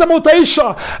ambao wanasema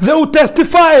utaisha, they will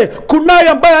testify kunaye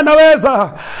ambaye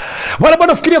anaweza. Wale ambao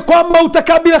nafikiria kwamba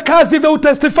utakaa bila kazi, they will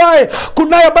testify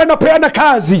kunaye ambaye anapeana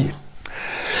kazi.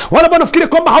 Wale ambao nafikiria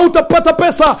kwamba hautapata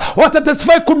pesa,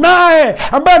 watatestify kunaye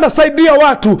ambaye anasaidia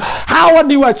watu. Hawa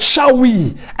ni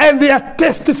wachawi, and they are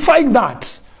testifying that.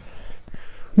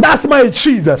 That's my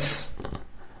Jesus.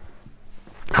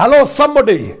 Hello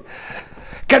somebody.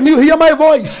 Can you hear my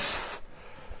voice?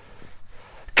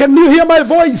 Can you hear my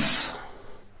voice?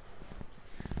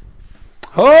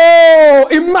 Oh,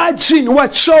 imagine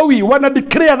wachawi wana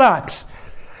declare that.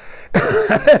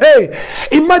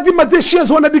 Imagine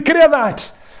magicians wana declare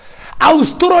that.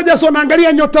 Astrologers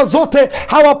wanaangalia nyota zote,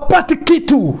 hawapati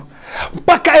kitu.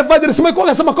 Mpaka evangelist Michael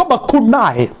akasema kwamba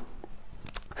kunaye.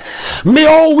 May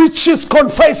all witches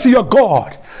confess your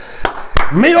God.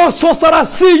 May all sorcerers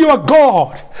see your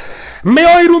God. May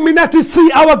all Illuminati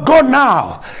see our God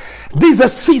now. This is a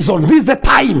season, this is a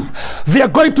time they are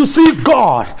going to see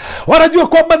God. Wanajua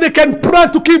kwamba they can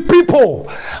plan to kill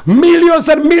people, millions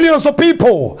and millions of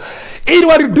people, ili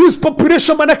wa reduce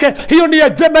population, manake hiyo ni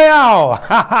agenda yao.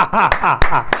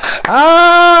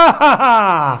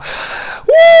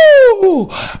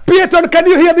 Peter, can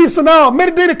you hear this now?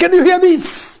 Mary, can you hear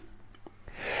this?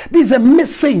 This is a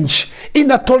message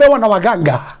inatolewa na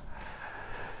waganga.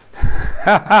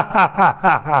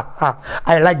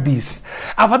 I like this.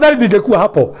 Afadhali ningekuwa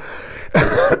hapo.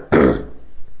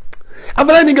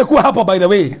 Afadhali ningekuwa hapo, by the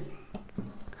way.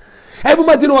 Hebu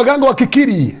majina waganga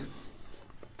wakikiri.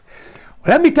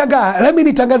 Let me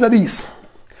nitangaza this.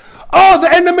 All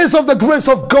the enemies of the grace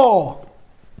of God,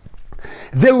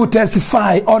 they will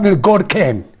testify only God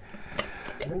can.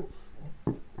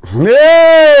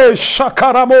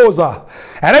 Shakaramoza.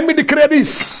 And let me declare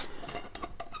this.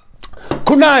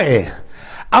 Kunaye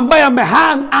ambaye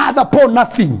amehang other upon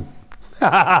nothing.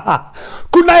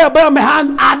 Kunaye ambaye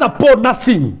amehang other upon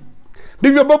nothing.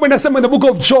 Ndivyo Biblia inasema in the book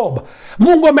of Job.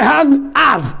 Mungu amehang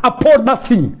earth upon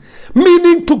nothing.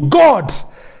 Meaning to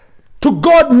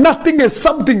God nothing is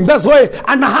something. That's why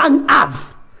anahang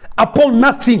earth upon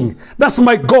nothing. That's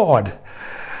my God.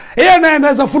 Yeye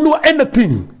anaweza funua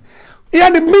anything.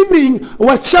 Yani meaning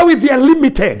wachawi they are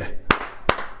limited.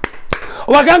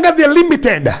 Waganga they are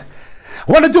limited.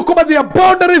 Wanajua kwamba their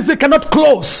boundaries they cannot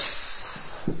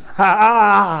close.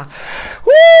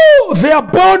 Their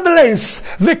boundaries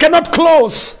they cannot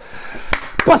close.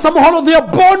 Pastor Moholo, their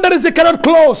boundaries they cannot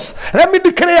close. Let me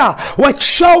declare,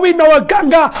 wachawi na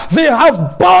waganga, they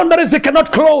have boundaries they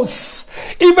cannot close.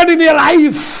 Even in your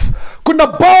life, kuna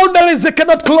boundaries they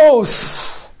cannot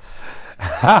close.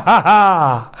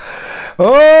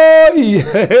 Oh,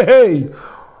 yeah.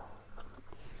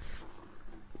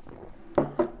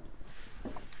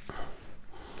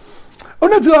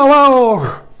 Unajua wao,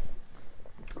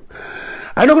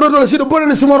 I know kuna tunashinda bwana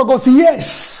ni simorogosi.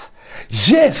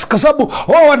 Yes, kwa sababu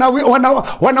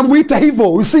wanamuita hivyo.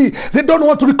 You see, they don't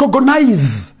want to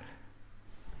recognize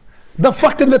the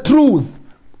fact and the truth.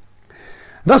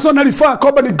 That's why nalifaa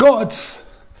kwamba ni God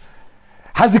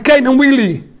hazikai na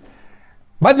mwili,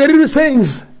 but the real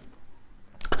sayings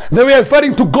they were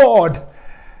referring to God.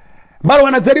 Bado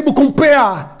wanajaribu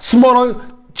kumpea small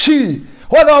g,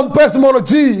 wala wampea small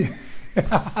g.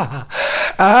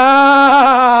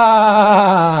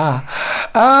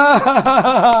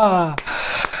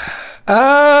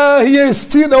 He is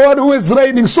still the one who is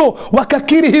reigning. So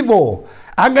wakakiri hivyo.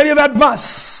 Angalia that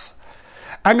verse.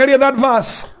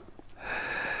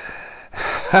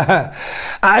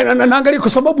 Naangalia kwa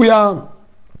sababu ya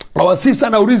wasisa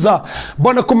nauliza,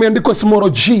 mbona kumeandikwa small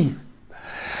g?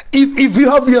 If you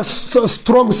have your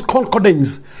strong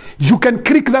concordance, you can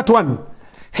click that one,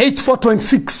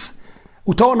 H426.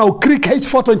 Utaona uklik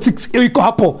H426 iko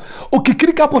hapo.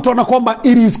 Ukiklik hapo utaona kwamba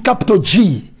it is capital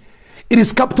G. It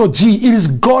is capital G. It is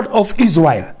God of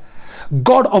Israel.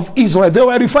 God of Israel. They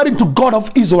were referring to God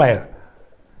of Israel.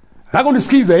 Nako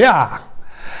nisikize, yeah.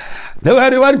 They were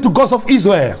referring to God of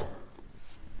Israel.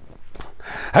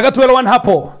 Akatuelewana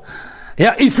hapo.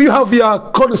 Yeah, if you have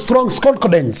your strong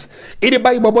concordance, ili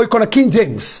Bible boy iko na King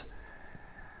James.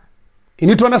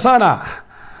 Inituana sana.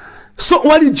 So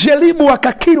walijaribu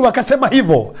wakakiri wakasema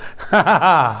hivyo.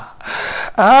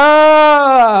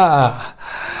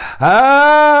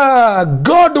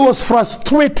 God was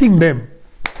frustrating them.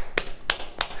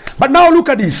 But now look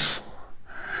at this.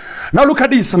 Now look at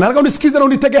this. Nataka unisikize na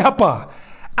unitege hapa.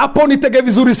 Hapo unitege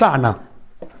vizuri sana.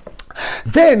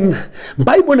 Then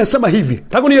Bible inasema hivi.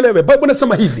 Nataka unielewe. Bible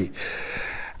inasema hivi.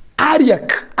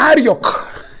 Ariok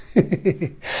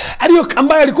Ariok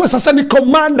ambaye alikuwa sasa ni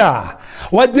komanda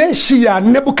wa jeshi ya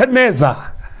Nebukadneza,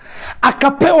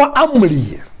 akapewa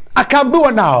amri,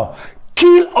 akaambiwa nao,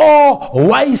 kill all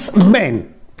wise men.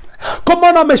 Kwa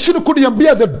maana ameshindwa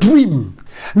kuniambia the dream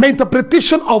na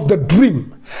interpretation of the dream.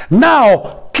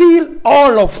 Now kill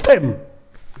all of them.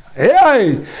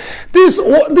 Hey,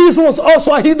 this was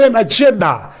also a hidden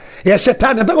agenda ya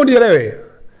shetani. Nataka unielewe.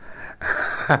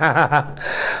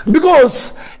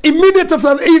 Because immediately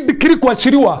after hii decree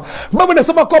kuachiliwa, Baba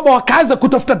nasema kwamba wakaanza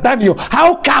kutafuta Daniel.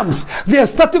 How comes they are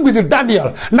starting with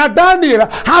Daniel? Na Daniel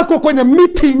hako kwenye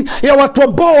meeting ya watu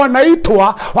ambao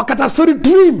wanaitwa wakatafsiri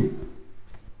dream.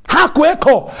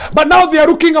 Hakuweko. But now they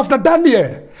are looking after Daniel.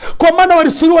 Kwa maana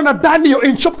walisuluhiwa na Daniel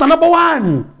in chapter number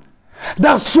 1.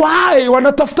 That's why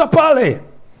wanatafuta pale.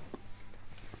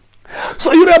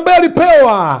 So yule ambaye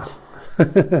alipewa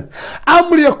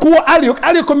amri ya kuwa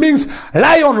Ariok means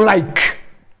lion like.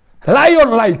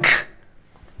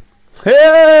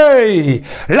 Hey,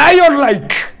 lion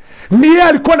like. Ni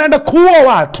alikuwa anaenda kuua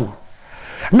watu.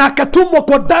 Na akatumwa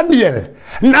kwa Daniel.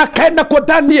 Na akaenda kwa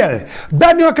Daniel.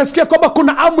 Daniel akasikia kwamba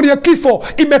kuna amri ya kifo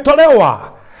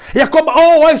imetolewa. Ya kwamba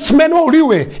all wise men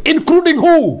wauliwe, including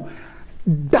who?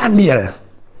 Daniel,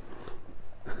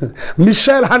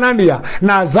 Mishael, Hanania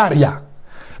na Azaria.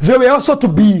 They were also to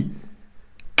be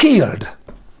killed.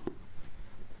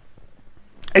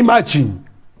 Imagine.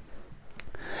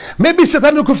 Maybe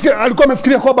shetani alikuwa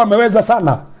amefikiria kwamba ameweza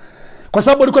sana, kwa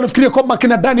sababu alikuwa anafikiria kwamba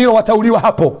kina Daniel watauliwa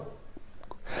hapo,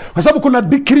 kwa sababu kuna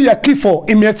decree ya kifo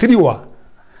imeachiliwa,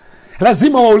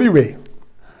 lazima wauliwe.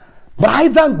 But I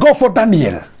thank God for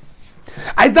Daniel.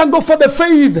 I thank God for the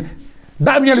faith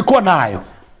Daniel alikuwa nayo.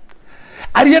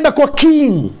 Alienda kwa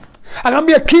king,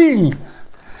 akamwambia king,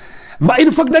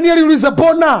 in fact Daniel aliuliza,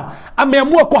 bona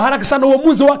ameamua kwa haraka sana,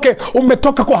 uamuzi wake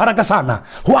umetoka kwa haraka sana.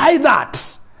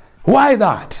 Why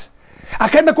that?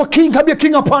 Akaenda kwa king, akamwambia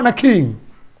king, hapana king,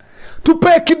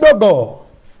 tupe kidogo,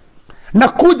 na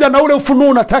kuja na ule ufunuo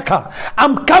unataka.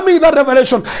 I'm coming with that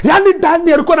revelation. Yani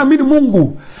Daniel alikuwa anaamini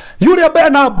Mungu. Yule ambaye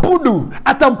anaabudu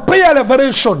atampea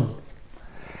revelation.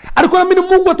 Alikuwa anaamini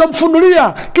Mungu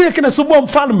atamfunulia kile kinasumbua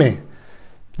mfalme.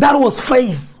 That was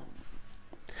faith.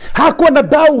 Hakuwa na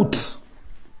doubt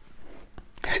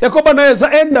ya kwamba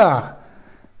naweza enda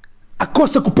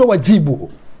akose kupewa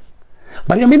jibu,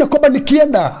 bali amini kwamba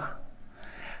nikienda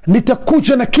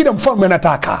nitakuja na kile mfalme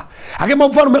anataka. Akema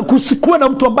mfalme, kusikuwe na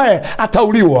mtu ambaye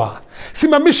atauliwa.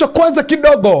 Simamisha kwanza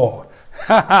kidogo.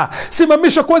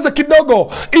 Simamisha kwanza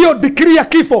kidogo hiyo decree ya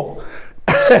kifo.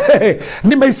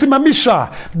 Nimeisimamisha.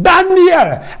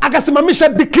 Daniel akasimamisha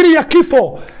decree ya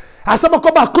kifo, asema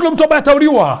kwamba hakuna mtu ambaye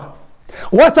atauliwa.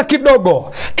 Wacha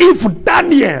kidogo. If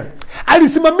Daniel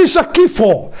alisimamisha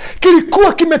kifo,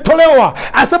 kilikuwa kimetolewa,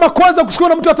 asema kwanza kusikuwa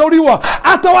na mtu atauliwa,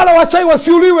 hata wala wachai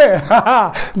wasiuliwe.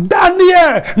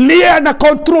 Daniel niye ana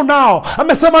control now.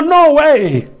 Amesema no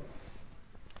way,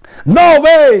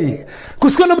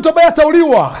 kusikuwa na mtu ambaye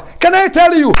atauliwa. Can I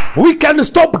tell you, we can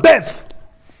stop death.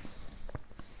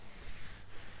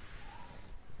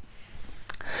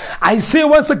 I say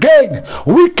once again,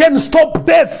 we can stop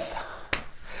death.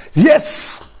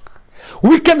 Yes,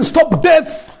 we can stop death.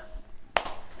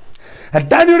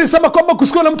 Daniel alisema kwamba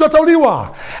kusikuwa na mtu atauliwa,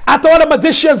 hata wale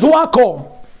magicians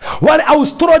wako, wale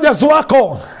astrologers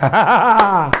wako.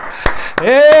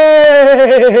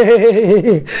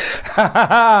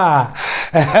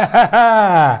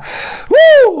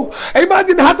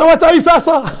 Imagine hata wachawi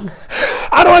sasa.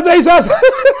 Anawajai sasa.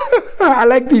 I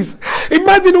like this.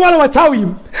 Imagine wale wachawi.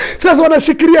 Sasa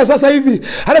wanashikilia sasa hivi.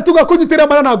 Anatuka kujitira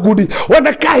maana na gudi.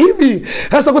 Wanakaa hivi.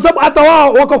 Sasa kwa sababu hata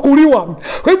wao wakakuliwa.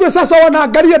 Kwa hivyo sasa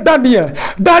wanaangalia Daniel.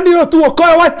 Daniel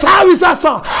tuokoe wachawi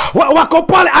sasa. Wako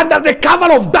pale under the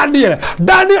cover of Daniel.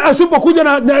 Daniel asipokuja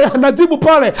na jibu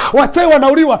pale, wachawi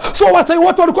wanauliwa. So wachawi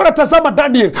wote walikuwa wanatazama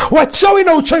Daniel. Wachawi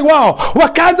na uchawi wao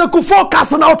wakaanza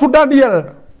kufocus na watu Daniel.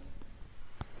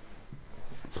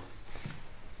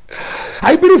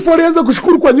 I believe walianza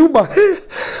kushukuru kwa nyumba.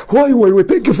 Hey, why,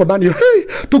 thank you for Daniel. Hey,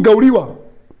 tugauliwa.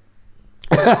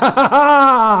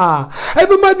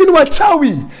 Hebu imagine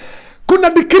wachawi. Kuna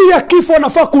decree ya kifo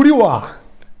wanafaa kuliwa.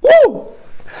 Woo!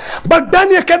 But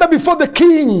Daniel kaenda before the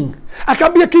king.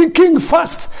 Akaambia king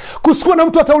first. Kusikuwa na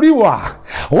mtu atauliwa.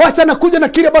 Wacha nakuja na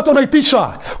kile ambacho unaitisha.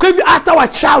 Kwa hivyo hata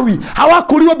wachawi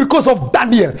hawakuliwa because of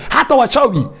Daniel. Hata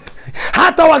wachawi.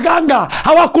 Hata waganga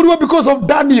hawakuliwa because of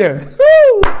Daniel.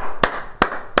 Woo!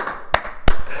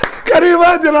 Can you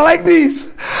imagine? I like this.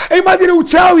 Imagine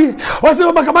uchawi.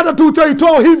 Wasema makamata tu uchawi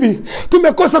tuao hivi.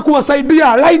 Tumekosa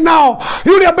kuwasaidia. Right now,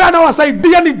 yule ambaye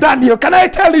anawasaidia ni Daniel. Can I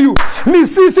tell you? Ni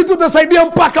sisi tutasaidia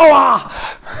mpaka wa.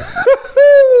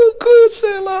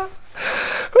 Kushela.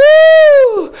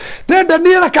 Then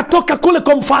Daniel akatoka kule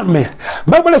kwa mfalme.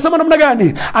 Bible inasema namna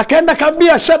gani? Akaenda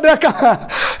kaambia Shadraka,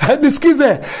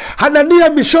 nisikize, Hanania,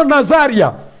 Mishael na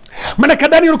Azaria. Maana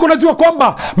Daniel alikuwa anajua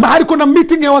kwamba mahali kuna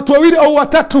meeting ya watu wawili au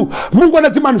watatu, Mungu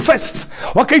anajimanifest.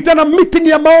 Wakaitana meeting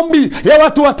ya maombi ya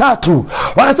watu watatu.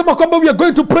 Wanasema kwamba we are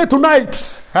going to pray tonight.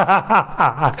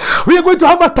 We are going to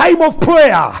have a time of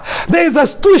prayer. There is a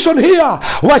situation here.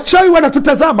 Wachawi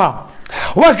wanatutazama.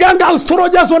 Waganga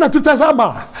astrologers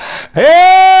wanatutazama.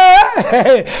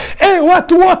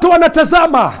 Watu wote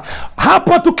wanatazama.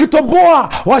 Hapa tukitomboa,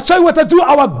 wachawi watajua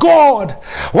our God.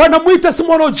 Wanamuita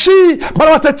Simono G, but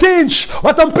watachange.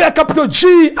 Watampea capital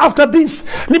G after this.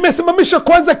 Nimesimamisha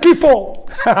kwanza kifo.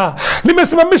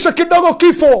 Nimesimamisha kidogo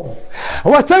kifo.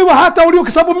 Wachawi hata ulio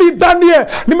kwa sababu mimi Daniel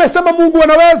nimesema Mungu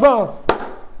anaweza.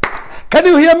 Can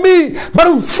you hear me? But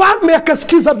mfalme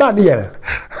akasikiza Daniel.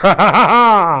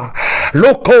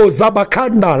 Loko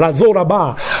zabakanda la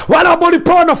zoraba. Wala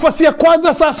walipewa nafasi ya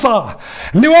kwanza sasa.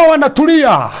 Ni wao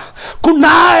wanatulia.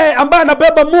 Kunaye ambaye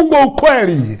anabeba Mungu wa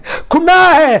ukweli.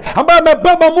 Kunaye ambaye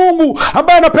anabeba Mungu,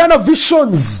 ambaye anapeana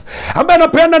visions, ambaye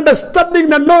anapeana understanding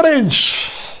na knowledge.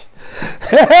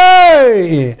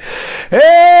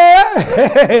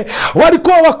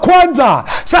 Walikuwa wa kwanza,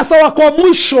 sasa wako wa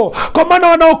mwisho. Kwa maana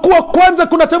wanaokuwa kwanza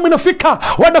kuna time inafika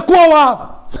wanakuwa wa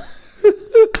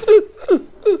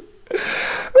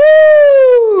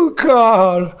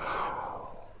God.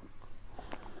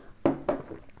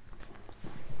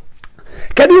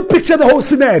 Can you picture the whole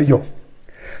scenario?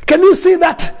 Can you see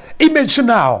that image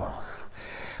now?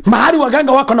 Mahali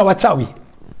waganga wako na wachawi.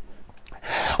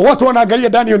 Watu wanaangalia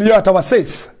Daniel ni atawa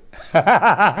safe.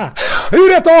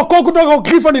 Yule atawakoa kutoka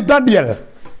kifo ni Daniel.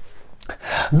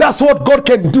 That's what God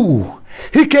can do.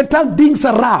 He can turn things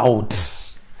around.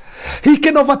 He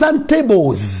can overturn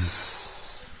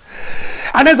tables.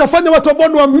 Anaweza fanya watu ambao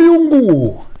wa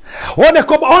miungu waone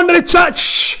kwamba only church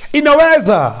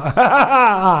inaweza.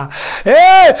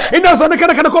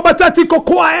 Inaonekana kana kwamba church iko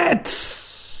quiet.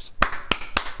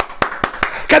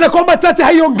 Kana kwamba church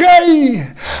haiongei.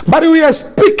 But we are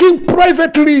speaking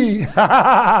privately.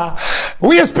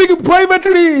 We are speaking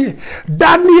privately.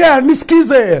 Daniel,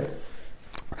 nisikize.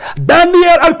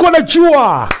 Daniel alikuwa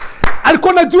anajua.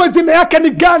 Alikuwa anajua jina yake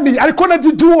ni gani. Alikuwa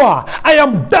anajijua. I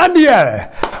am Daniel.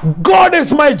 God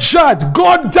is my judge.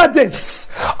 God judges.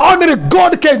 Only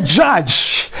God can judge.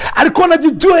 Alikuwa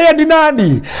anajijua yeye ni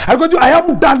nani. Alikuwa anajua I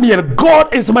am Daniel. God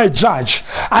is my judge.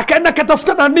 Akaenda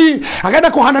katafuta nani?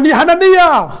 Akaenda kwa Hanania.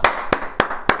 Hanania.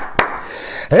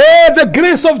 The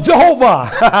grace of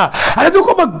Jehovah. Anajua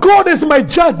kwamba God is my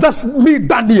judge. That's me,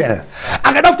 Daniel.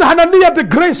 Akatafuta Hanania, the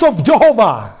grace of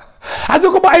Jehovah.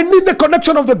 I need the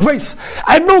connection of the grace.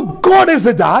 I know God is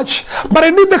the judge, but I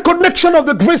need the connection of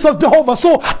the grace of Jehovah.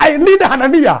 So I need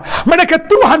Hanania. Manake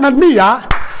through Hanania,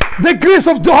 the grace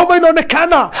of Jehovah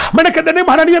inaonekana. Manake the name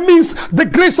Hanania means the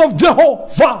grace of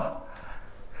Jehovah.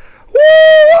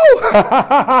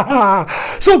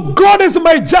 So God is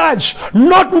my judge,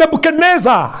 not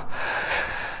Nebuchadnezzar.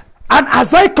 And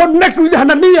as I connect with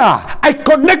Hanania, I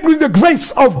connect with the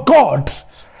grace of God.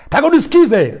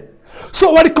 Tagonisikize.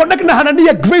 So when you connect na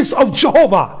Hanania, grace of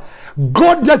Jehovah,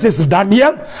 God judges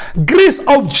Daniel, grace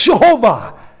of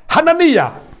Jehovah,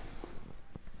 Hanania.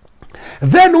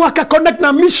 Then waka connect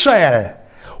na Mishael.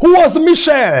 Who was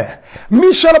Mishael?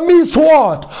 Mishael means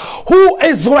what? Who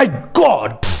is like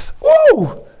God.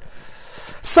 Woo!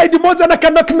 Side moja na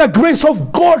connect na grace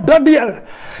of God, Daniel.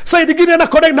 Side ingine ana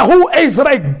connect na who is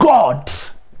like God.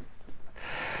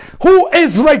 Who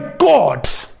is like God.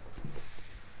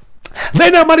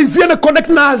 Then amalizia na connect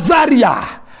na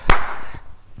Azaria.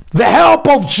 The help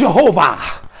of Jehovah.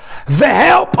 The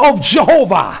help of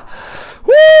Jehovah.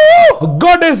 Woo!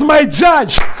 God is my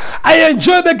judge. I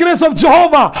enjoy the grace of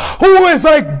Jehovah. Who is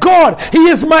like God? He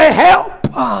is my help.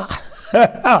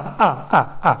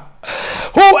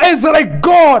 Who is like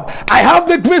God? I have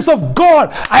the grace of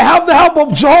God. I have the help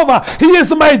of Jehovah. He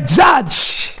is my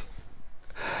judge.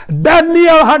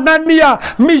 Daniel, Hananiah,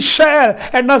 Mishael,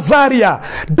 and Azariah.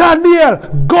 Daniel,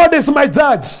 God is my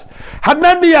judge.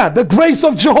 Hananiah, the grace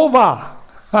of Jehovah.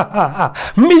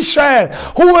 Mishael,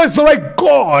 who is like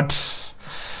God.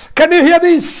 Can you hear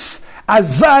this?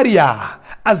 Azariah.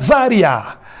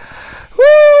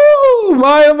 Woo!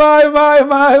 My.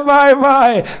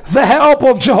 The help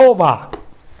of Jehovah.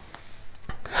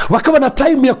 Wakawa na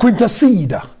time ya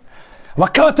kuintercede.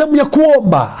 Wakawa time ya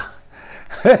kuomba.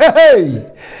 Hey.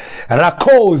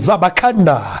 Rako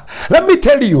Zabakanda. Let me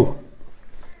tell you.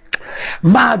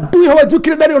 Maadui hawajui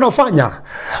kile ndani wanafanya.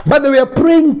 But they were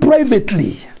praying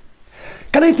privately.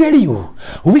 Can I tell you?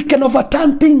 We can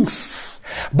overturn things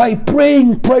by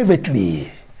praying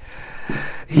privately.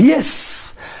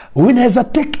 Yes. Unaweza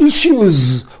take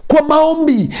issues kwa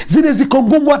maombi zile ziko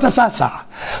ngumu hata sasa.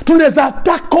 Tunaweza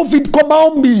attack COVID kwa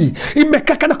maombi.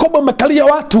 Imekaa kana kwamba umekalia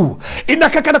watu.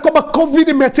 Inakaa kana kwamba COVID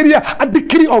imeachilia a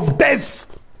decree of death.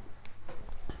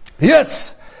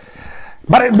 Yes.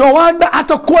 But no wonder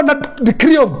atakuwa na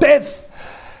decree of death.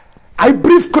 I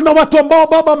brief kuna watu ambao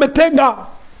baba ametenga.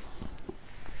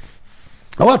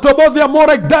 Watu ambao they are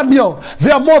more like Daniel.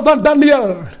 They are more than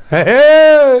Daniel.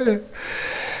 Hey.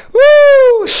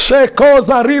 Woo! Sheko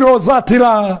Zariro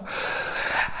Zatila.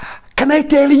 Can I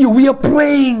tell you, we are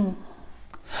praying.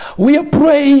 We are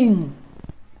praying.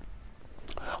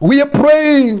 We are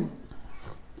praying.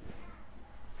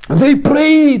 They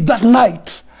prayed that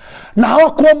night. Na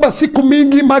hawakuomba siku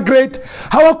mingi, Margaret.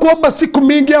 Hawakuomba siku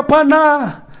mingi,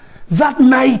 hapana. That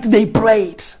night they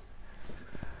prayed.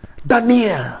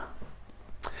 Daniel.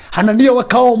 Hanania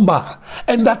wakaomba.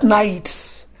 And that night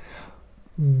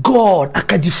God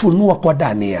akajifunua kwa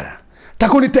Daniel.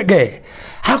 Takunitege.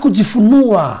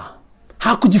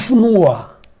 Hakujifunua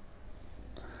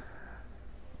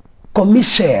kwa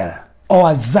Mishael or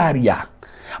Azariah.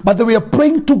 But they were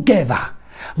praying together.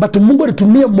 But Mungu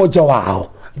alitumia mmoja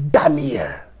wao,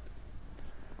 Daniel.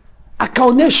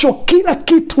 Akaonyeshwa kila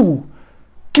kitu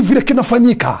kivile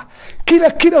kinafanyika.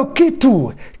 Kila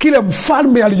kitu kile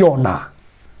mfalme aliona.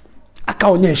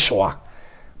 Akaonyeshwa.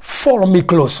 Follow me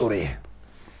closely.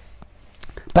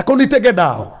 Takunitege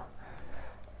now.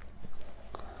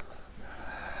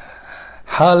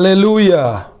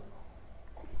 Hallelujah.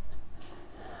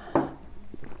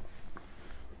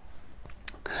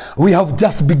 We have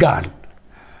just begun.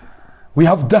 We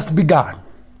have just begun.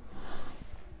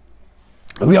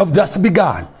 We have just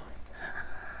begun.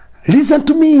 Listen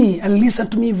to me and listen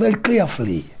to me very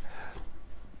carefully.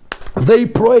 They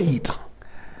prayed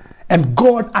and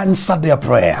God answered their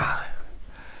prayer.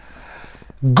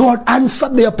 God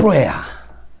answered their prayer.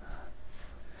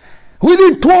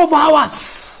 Within 12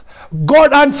 hours,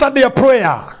 God answered their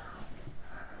prayer.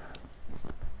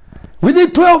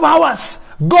 Within 12 hours,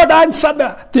 God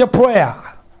answered their prayer.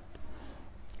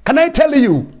 Can I tell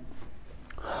you?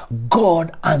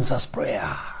 God answers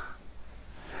prayer.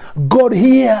 God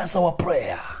hears our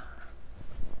prayer.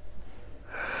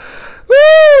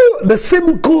 Woo! The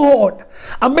same God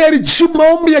ambaye alijibu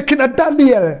maombi ya kina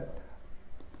Daniel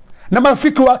na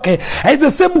marafiki wake is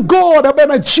the same God ambaye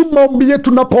anajibu maombi yetu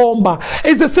tunapoomba.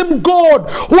 Is the same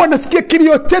God who anasikia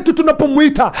kilio chetu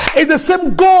tunapomuita. Is the same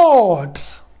God.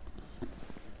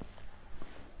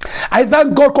 I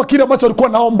thank God kwa kile ambacho walikuwa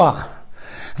naomba.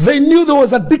 They knew there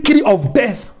was a decree of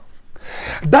death.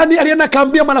 Daniel alienda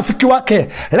kaambia marafiki wake,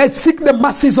 let's seek the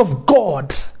mercies of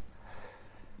God.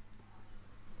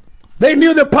 They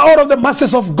knew the power of the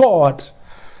mercies of God.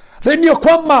 They knew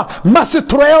kwamba mercy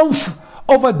triumph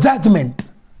over judgment.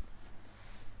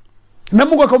 Na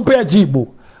Mungu akampea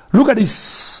jibu. Look at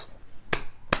this.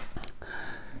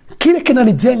 Kile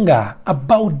kinanijenga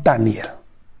about Daniel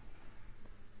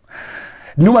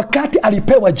ni wakati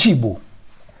alipewa jibu.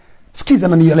 Sikiza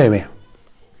na nielewe.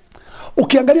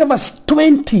 Ukiangalia verse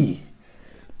 20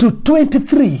 to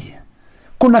 23,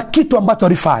 kuna kitu ambacho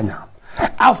alifanya.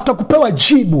 After kupewa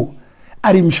jibu,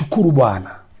 alimshukuru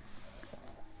Bwana.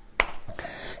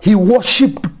 He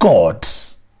worshipped God.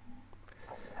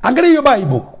 Angalia hiyo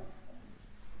Bible.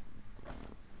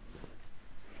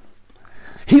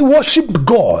 He worshipped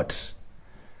God.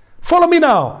 Follow me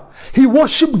now. He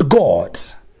worshipped God.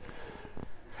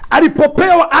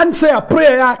 alipopewa answer ya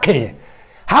prayer yake,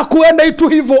 hakuenda itu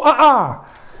hivyo.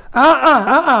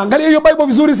 Angalia hiyo Bible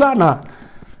vizuri sana.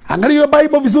 Angalia hiyo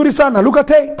Bible vizuri sana. Look at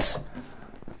it.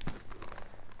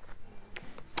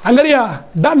 Angalia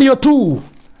Daniel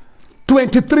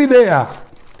 2:23 there.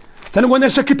 Tani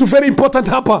kuonyesha kitu very important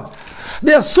hapa.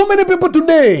 There are so many people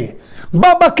today,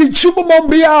 baba kijibu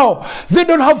maombi yao, they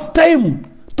don't have time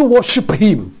to worship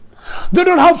him. They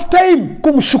don't have time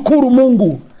kumshukuru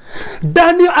Mungu.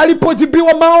 Daniel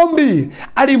alipojibiwa maombi,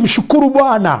 alimshukuru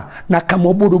Bwana na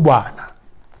kamwabudu Bwana.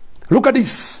 Look at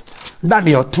this.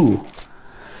 Daniel 2.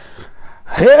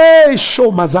 Hey,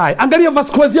 show mazai. Angalia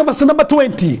verse number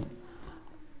 20.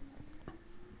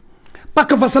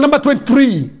 Paka verse number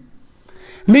 23.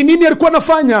 Ni nini alikuwa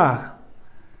anafanya?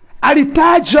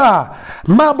 Alitaja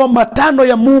mambo matano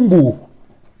ya Mungu.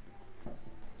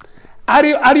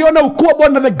 Aliona ukuu wa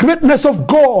Bwana, the greatness of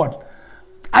God.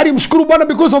 Alimshukuru Bwana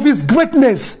because of his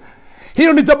greatness.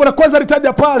 Hiyo ni jambo la kwanza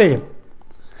alitaja pale.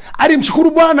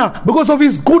 Alimshukuru Bwana because of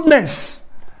his goodness.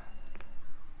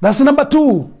 That's number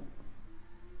 2.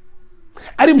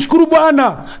 Alimshukuru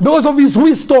Bwana because of his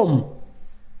wisdom.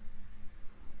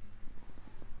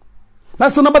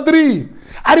 That's number 3.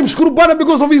 Alimshukuru Bwana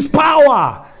because of his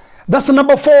power. That's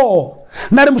number 4.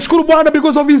 Na alimshukuru Bwana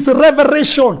because of his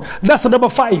revelation. That's number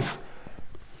 5.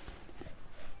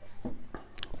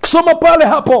 Kusoma pale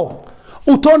hapo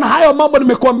utaona hayo mambo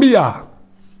nimekuambia.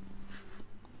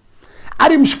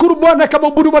 Alimshukuru Bwana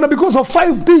akamwabudu Bwana because of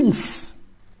 5 things.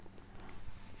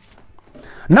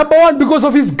 Number 1, because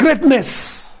of his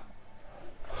greatness.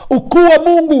 Ukuu wa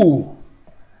Mungu.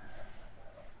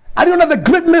 Aliona the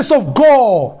greatness of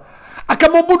God.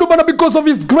 Akamwabudu Bwana because of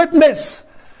his greatness.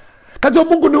 Kaja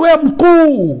Mungu ni wewe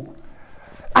mkuu.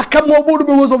 Akamwabudu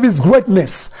because of his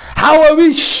greatness. How I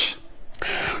wish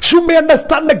you may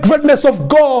understand the greatness of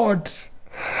God.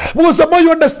 Because the more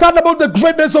you understand about the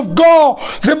greatness of God,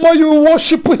 the more you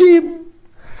worship him.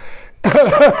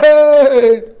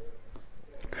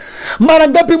 Mara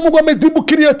ngapi Mungu amejibu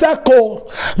kilio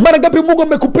chako? Mara ngapi Mungu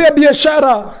amekupea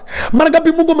biashara? Mara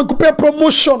ngapi Mungu amekupea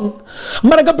promotion?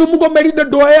 Mara ngapi Mungu amelinda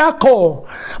ndoa yako?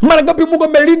 Mara ngapi Mungu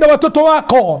amelinda watoto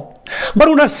wako?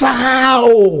 Bado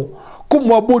unasahau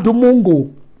kumwabudu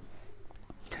Mungu.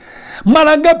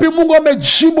 Mara ngapi Mungu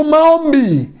amejibu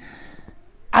maombi,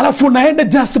 alafu unaenda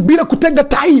just bila kutenga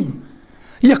time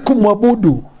ya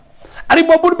kumwabudu.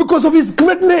 Alimwabudu because of his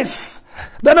greatness.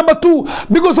 Then number 2,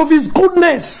 because of his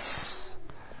goodness.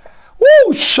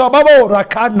 Shababo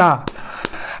rakana.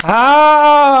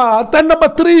 Then number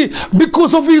 3,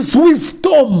 because of his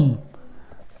wisdom.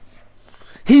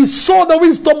 He saw the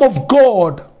wisdom of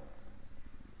God.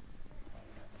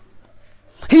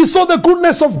 He saw the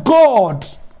goodness of God.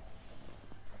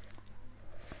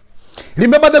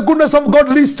 Remember, the goodness of God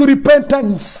leads to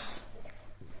repentance.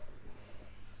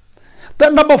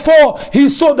 Then number 4, he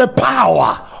saw the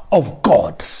power of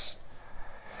God.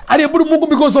 Aliabudu Mungu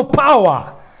because of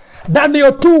power.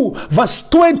 Daniel 2 verse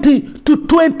 20 to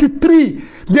 23.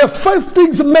 There are 5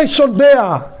 things mentioned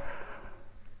there.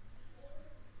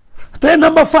 Then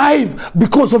number 5,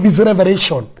 because of his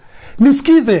revelation.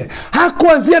 Nisikize,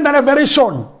 hakuanzia na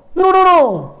revelation.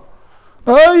 No.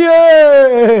 Oh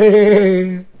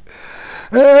yeah.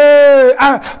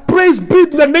 Praise be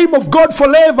to the name of God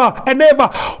forever and ever.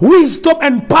 Wisdom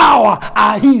and power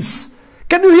are his.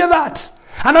 Can you hear that?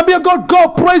 And I mean,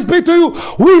 God, praise be to you.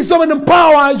 Wisdom and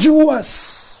power are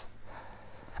yours.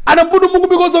 And I'm going to Mungu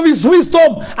because of his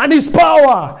wisdom and his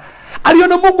power.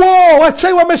 Aliona Mungu,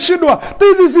 wachai wameshindwa.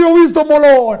 This is your wisdom, O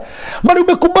Lord. Mani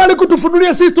umekubali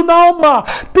kutufunulia sisi tunaomba.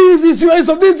 This is your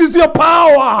wisdom. This is your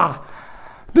power.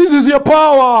 This is your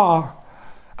power.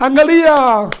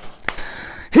 Angalia.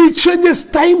 He changes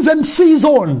times and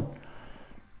season.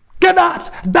 Get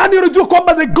that? Daniel unajua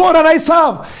kwamba the God that I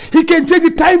serve, he can change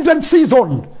the times and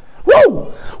season.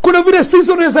 Woo! Kuna vile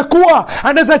season inaweza kuwa,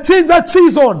 anaweza change that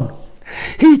season.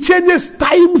 He changes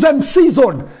times and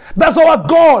season. That's our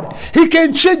God. He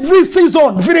can change this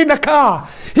season. Vile inakaa.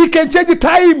 He can change the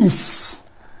times.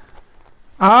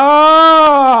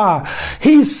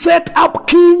 He set up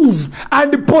kings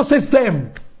and possessed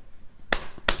them.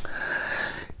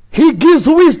 He gives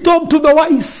wisdom to the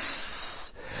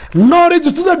wise, knowledge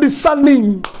to the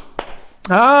discerning.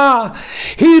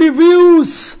 He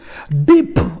reveals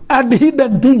deep and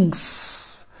hidden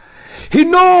things. He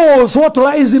knows what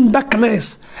lies in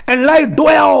darkness, and light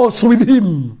dwells with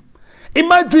him.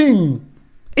 Imagine.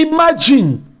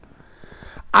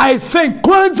 I think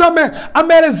kwanza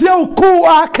ameelezea ukuu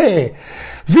wake,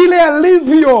 vile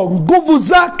alivyo, nguvu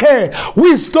zake,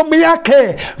 wisdom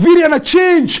yake, vile ana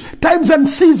change times and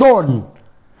season.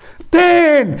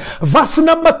 Then verse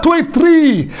number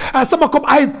 23 asema kwamba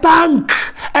I thank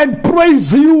and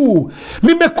praise you.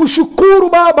 Nimekushukuru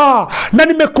Baba na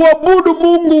nimekuabudu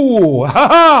Mungu.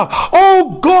 Oh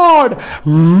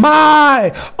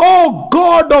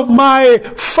God of my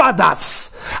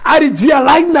fathers. I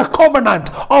realign the covenant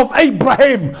of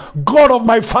Abraham, God of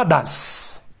my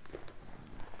fathers.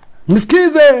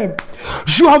 Msikize,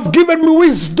 you have given me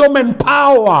wisdom and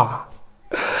power.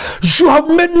 You have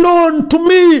made known to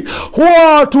me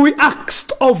what we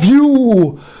asked of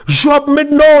you. You have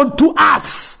made known to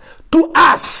us,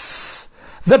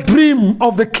 the dream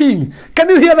of the king. Can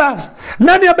you hear that?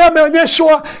 Nani ambaye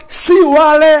ameonyeshwa si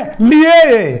wale ni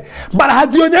yeye. Bali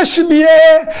hajionyeshi ni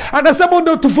yeye. Anasema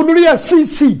ndio tufunulia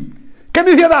sisi. Can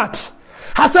you hear that?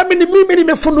 Hasemi ni mimi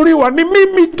nimefunuliwa, ni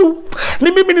mimi tu,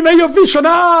 ni mimi nina hiyo vision.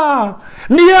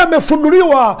 Ni yeye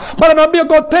amefunuliwa. Bali naambia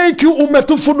God thank you,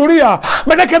 umetufunulia.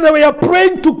 Maana we are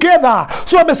praying together.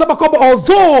 So amesema kwamba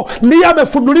although ni yeye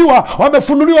amefunuliwa,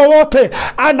 wamefunuliwa wote,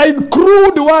 and I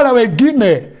include wale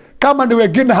wengine. Kama ni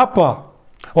wengine hapa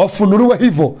wafunuliwe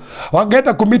hivyo,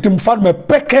 wangeenda kumiti mfalme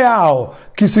peke yao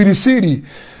kisirisiri,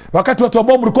 wakati watu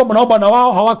ambao mlikuwa mnaomba na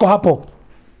wao hawako hapo.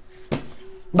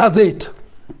 That's it.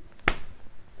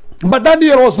 But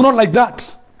Daniel was not like that.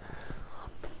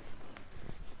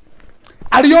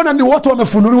 Aliona ni watu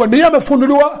wamefunuliwa, ni yeye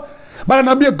amefunuliwa, bali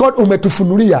naambia God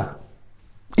umetufunulia.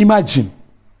 Imagine.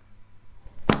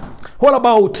 What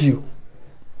about you?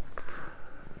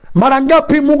 Mara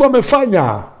ngapi Mungu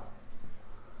amefanya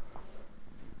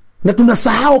na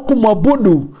tunasahau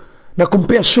kumwabudu na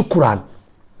kumpea shukrani?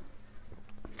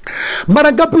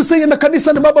 Mara ngapi usije na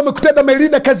kanisa, ni baba amekutenda,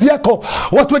 amelinda kazi yako,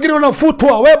 watu wengine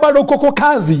wanafutwa, wewe bado uko kwa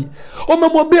kazi.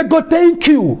 Umemwambia God thank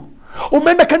you.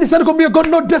 Umeenda kanisani kumwambia God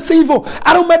not just evil.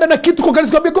 Ara umeenda na kitu kwa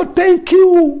kanisa kumwambia God thank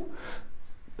you.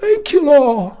 Thank you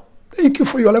Lord. Thank you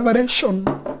for your revelation.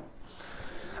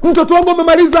 Mtoto wangu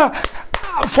amemaliza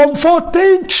form 4,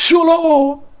 thank you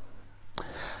Lord.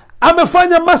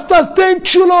 Amefanya masters,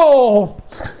 thank you Lord.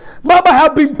 Baba, I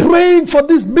have been praying for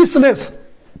this business.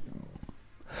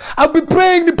 I've been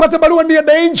praying nipate barua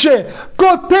niende nje.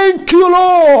 God thank you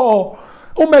Lord.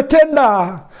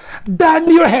 Umetenda.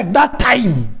 Daniel had that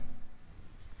time.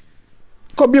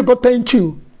 Come God thank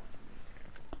you.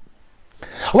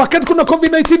 Wakati kuna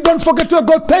COVID-19, don't forget to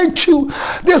God thank you.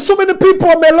 There's so many people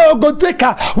wameleo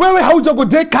godeka. Wewe hauja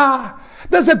godeka.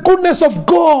 There's a goodness of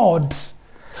God.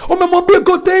 Umemwambia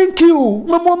God thank you.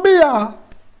 Umemwambia.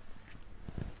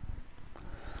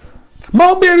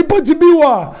 Maombi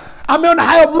yalipojibiwa, ameona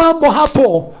hayo mambo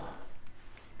hapo.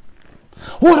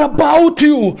 What about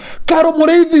you, Karo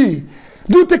Mureithi?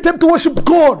 Do you take time to worship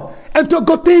God and to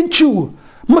God thank you?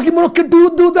 Makimoroke, do you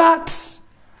do that?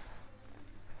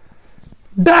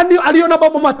 Daniel aliona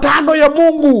mambo matano ya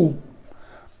Mungu.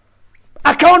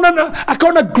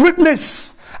 Akaona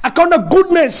greatness, akaona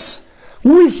goodness,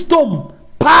 wisdom,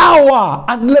 power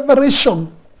and liberation.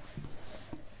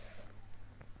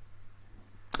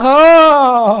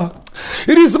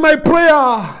 It is my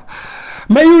prayer.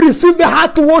 May you receive the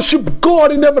heart to worship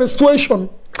God in every situation.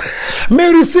 May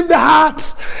you receive the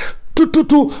heart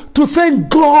to thank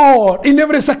God in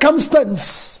every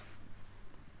circumstance.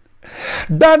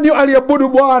 Daniel aliabudu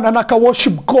Bwana na aka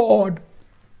worship God.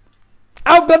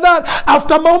 After that,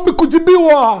 after maombi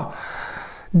kujibiwa,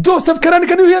 Joseph Karani,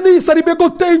 can you hear this? Go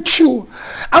thank you.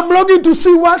 I'm longing to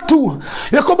see watu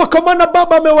yakoba kamana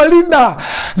baba amewalinda.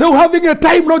 They were having a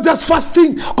time not just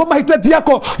fasting kwa mahitaji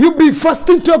yako. You be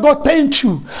fasting to God thank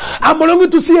you. I'm longing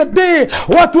to see a day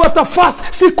watu watafast,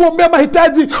 si kuombea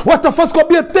mahitaji, watafast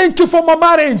kuambia thank you for my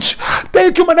marriage.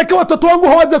 Thank you manake watoto wangu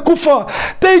hawaja kufa.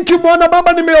 Thank you mwana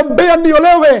baba nimeombea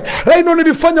niolewe. Leo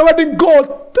nilifanya wedding God.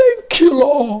 Thank you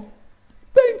Lord.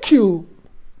 Thank you.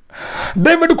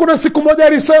 David kuna siku moja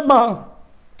alisema,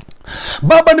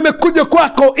 Baba nimekuja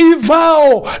kwako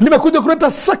ivao, nimekuja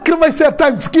kuleta sacrifice ya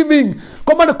thanksgiving,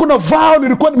 kwa maana kuna vow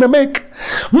nilikuwa nimemake.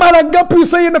 Mara ngapi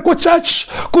usaye kwa church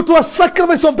kutoa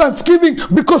sacrifice of thanksgiving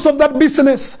because of that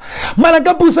business? Mara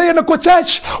ngapi usaye kwa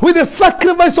church with a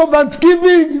sacrifice of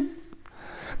thanksgiving?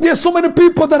 There are so many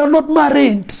people that are not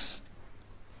married.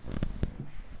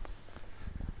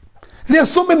 There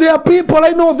are people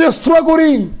I know they're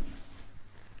struggling.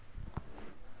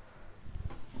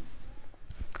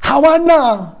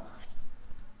 Hawana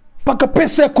paka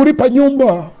pesa ya kulipa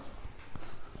nyumba.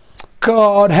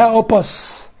 God help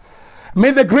us.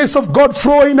 May the grace of God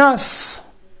flow in us.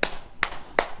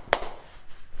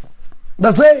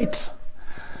 That's it.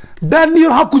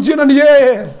 Daniel hakujiona ni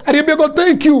yeye. Aliambia God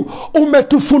thank you.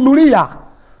 Umetufunulia.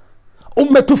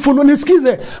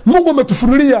 Nisikize. Mungu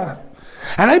umetufunulia.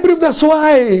 And I believe that's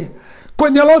why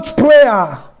kwenye Lord's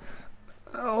Prayer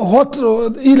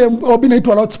ile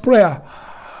inaitwa Lord's Prayer,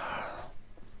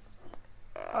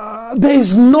 there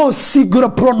is no singular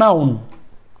pronoun.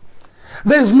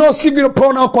 There is no singular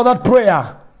pronoun for that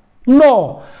prayer.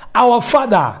 No. Our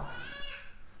Father,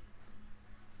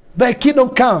 thy kingdom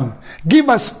come. Give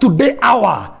us today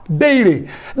our daily.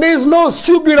 There is no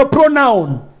singular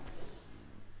pronoun.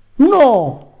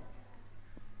 No.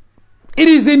 It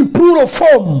is in plural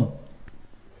form.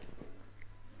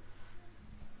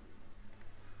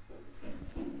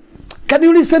 Can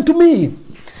you listen to me?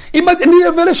 Imagine ni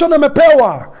revelation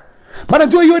amepewa.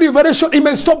 Manajua hiyo revelation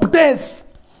imestop death.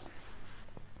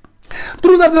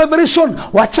 Through that revelation,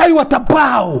 wachawi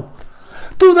watabao.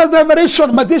 Through that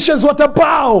revelation, magicians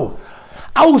watabao.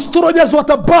 Astrologers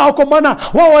watabao kwa maana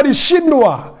wao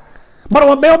walishindwa.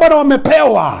 Mara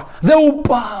wamepewa. They will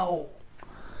bow.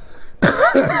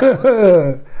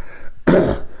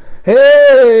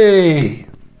 Hey.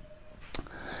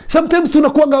 Sometimes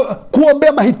tunakuanga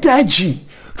kuombea mahitaji,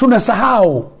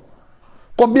 tunasahau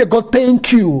kuambia God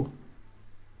thank you.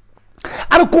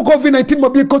 Anakuwa COVID-19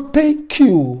 mwambie God thank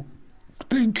you.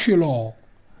 Thank you Lord.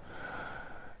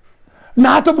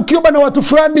 Na hata mkiomba na watu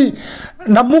fulani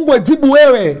na Mungu ajibu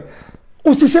wewe,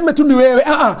 usiseme tu ni wewe.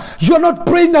 You are not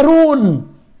praying alone.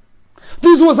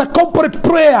 This was a corporate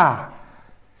prayer.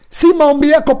 Si maombi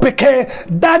yako pekee.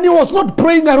 Daniel was not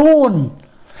praying alone.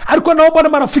 Alikuwa naomba na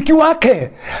marafiki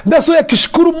wake. That's why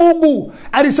akishukuru Mungu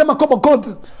alisema kwamba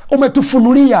God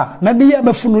umetufunulia na ndiye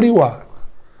amefunuliwa.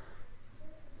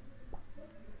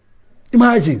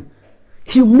 Imagine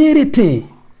humility,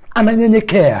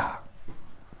 ananyenyekea.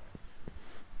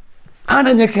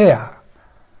 Ananyenyekea.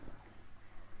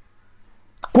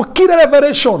 Kwa kila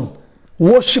revelation,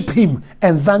 worship him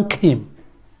and thank him.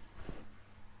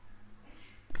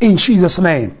 In Jesus'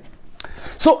 name.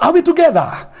 So are we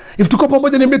together? If tuko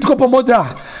pamoja, niambie tuko pamoja.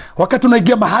 Wakati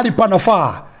tunaingia mahali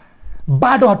panafaa.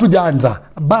 Bado hatujaanza.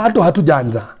 Bado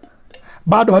hatujaanza.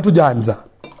 Bado hatujaanza.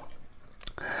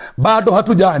 Bado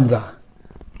hatujaanza.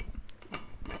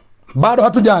 Bado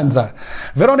hatujaanza.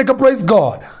 Veronica, praise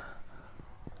God.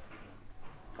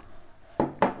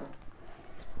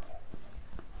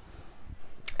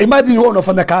 Imagine wewe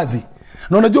unafanya kazi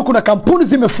na unajua kuna kampuni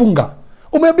zimefunga.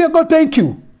 Umeambia God thank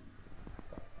you.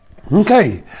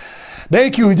 Okay.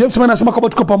 Thank you. James anasema kwamba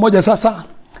tuko pamoja sasa.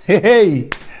 Hey.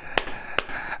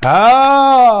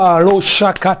 Lo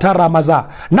shakata ramaza.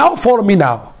 Now follow me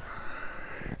now.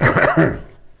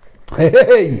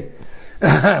 Hey.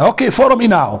 Okay, follow me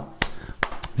now.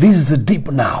 This is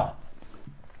deep now.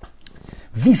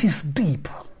 This is deep.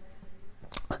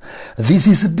 This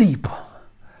is deep.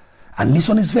 And this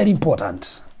one is very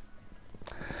important.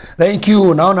 Thank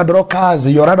you. Naona Dorcas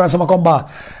Yorado anasema kwamba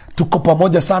tuko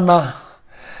pamoja sana.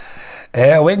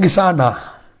 Wengi sana.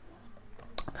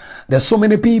 There's so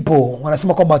many people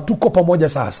wanasema kwamba tuko pamoja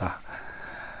sasa.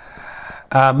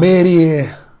 Mary.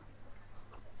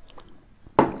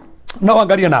 Now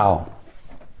angalia now.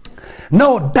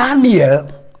 Now Daniel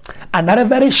ana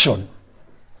revelation.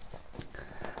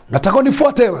 Nataka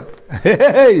nifuate.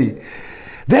 Hey.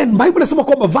 Then Bible inasema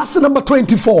kwamba verse number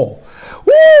 24.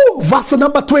 Verse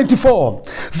number 24.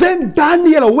 Then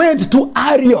Daniel went to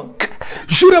Arioch.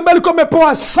 Yule ambaye alikuwa amepewa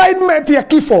assignment ya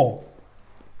kifo.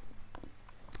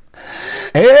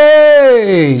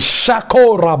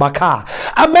 Shakora baka.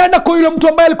 Ameenda kwa yule mtu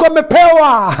ambaye alikuwa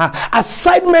amepewa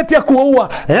assignment ya kuua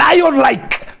lion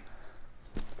like.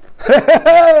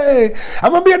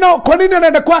 Amwambia nao kwa nini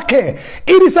anaenda kwake?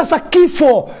 Ili sasa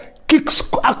kifo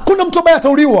hakuna mtu ambaye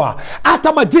atauliwa,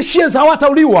 hata magicians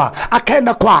hawatauliwa.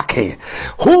 Akaenda kwake,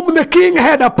 whom the king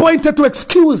had appointed to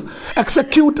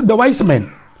execute the wise men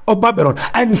of Babylon,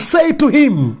 and say to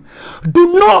him,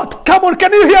 do not, come on,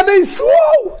 can you hear this?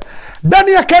 Woo!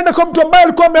 Daniel akaenda kwa mtu ambaye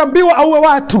alikuwa ameambiwa auwe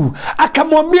watu,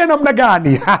 akamwambia namna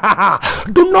gani?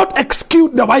 Do not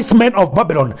execute the wise men of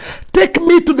Babylon. Take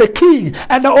me to the king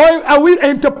and I will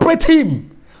interpret him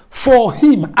for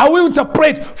him. I will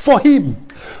interpret for him.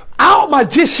 Our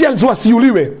magicians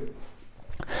wasiuliwe,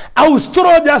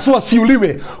 astrologers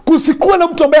wasiuliwe, kusikuwa na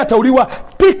mtu ambaye atauliwa.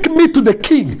 Take me to the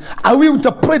king, I will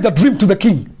interpret the dream to the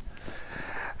king.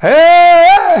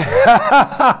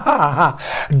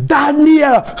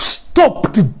 Daniel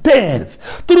stopped death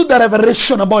through the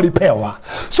revelation about alipewa.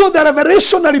 So the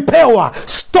revelation alipewa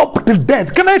stopped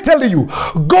death. Can I tell you,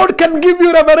 God can give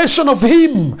you revelation of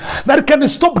him that can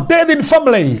stop death in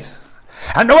families.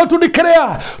 And I want to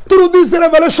declare through this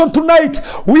revelation tonight,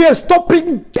 we are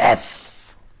stopping death.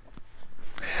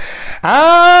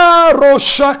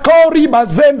 Roshakori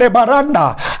bazende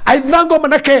baranda. Aidhango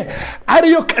manake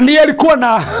Arioch ni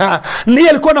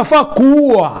alikuwa nafaa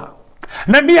kuua.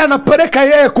 na ndiye anapeleka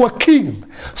yeye kwa king.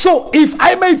 So if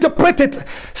I may interpret it,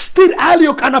 still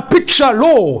Arioch ana picture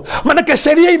law, manake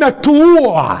sheria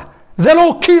inatuua. The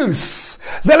law kills,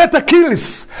 the letter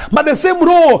kills, but the same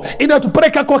law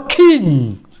inatupeleka kwa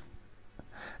king.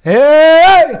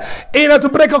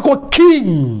 Inatupeleka kwa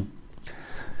king.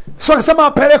 So akasema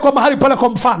apelekwa mahali pale kwa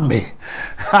mfalme.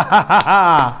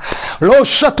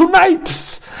 Losha,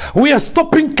 tonight we are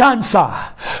stopping cancer,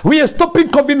 we are stopping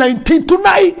COVID-19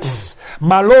 tonight.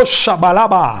 Malosha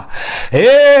balaba.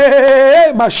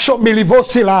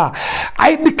 Mashomilivosila.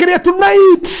 I declare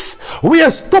tonight we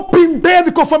are stopping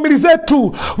death kwa family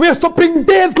zetu. We are stopping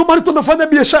death kwa mahali tunafanya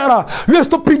biashara. We are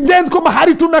stopping death kwa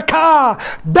mahali tunakaa.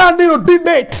 Daniel did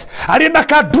it. Alienda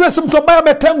ka address mtu ambaye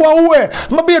ametengwa uwe.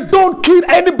 Mwambie don't kill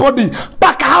anybody.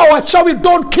 Mpaka hao wachawi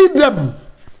don't kill them.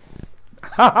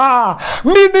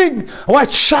 Meaning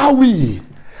wachawi.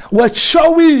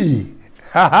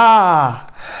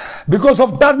 Because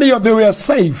of Daniel, they were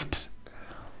saved.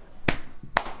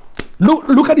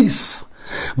 Look at this.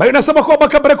 But inasema kwamba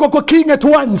kabelekwa kwa king at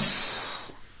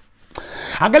once.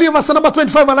 Angalia verse number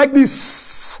 25, I like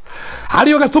this.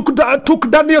 Arioch took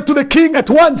Daniel to the king at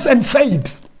once and said,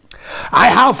 I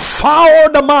have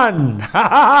found a man.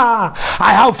 I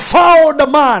have found a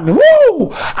man.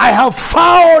 Woo! I have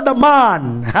found a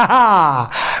man.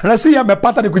 Nasi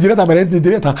amepata ni kujileta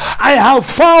ameleta. I have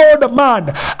found a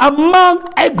man among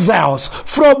exiles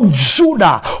from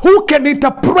Judah who can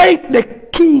interpret the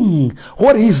king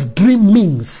what his dream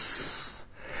means.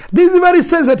 This is very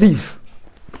sensitive.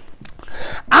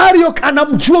 Arioch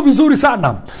anamjua vizuri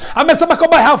sana. Amesema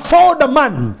kwamba I have found a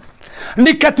man.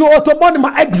 Ni kati wa watu ambao ni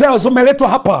ma-exiles umeletwa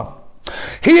hapa.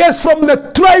 He is from the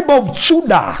tribe of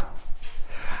Judah.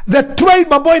 The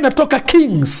tribe ambayo inatoka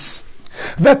kings.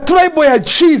 The tribe where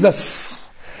Jesus.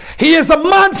 He is a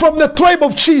man from the tribe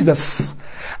of Jesus.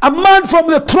 A man from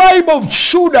the tribe of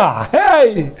Judah.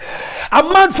 Hey! A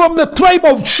man from the tribe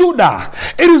of Judah.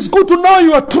 It is good to know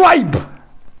your tribe.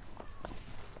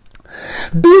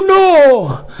 Do you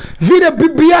know vile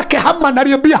bibi yake Haman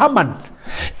aliyobia Haman?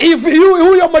 If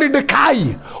huyo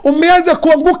Mordekai umeanza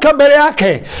kuanguka mbele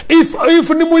yake, if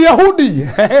ni Myahudi,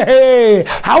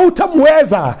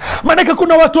 hautamweza. Maana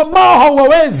kuna watu ambao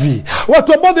hawawezi,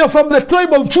 watu ambao they are from the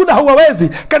tribe of Judah hawawezi.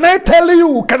 Can I tell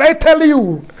you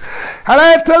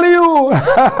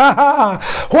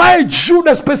why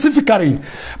Judah specifically?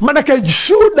 Maana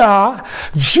Judah,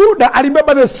 I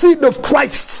remember the seed of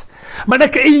Christ. Maana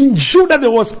in Judah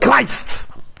there was Christ.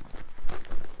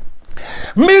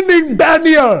 Meaning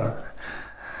Daniel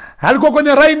alikuwa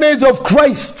kwenye lineage of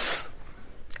Christ.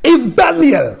 If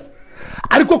Daniel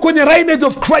alikuwa kwenye lineage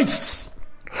of Christ,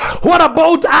 what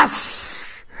about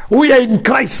us? We are in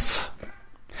Christ.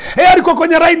 Alikuwa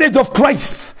kwenye lineage of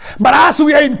Christ, but us,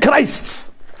 we are in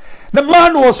Christ. The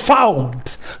man was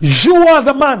found. You are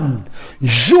the man.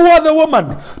 You are the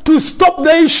woman to stop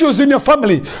the issues in your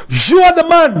family. You are the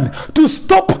man to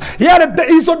stop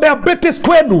hizo diabetes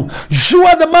kwenu. You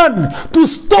are the man to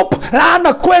stop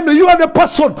laana kwenu. You are the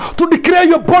person to declare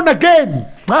you're born again.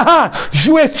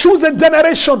 You are a chosen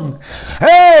generation.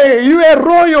 Hey, you are a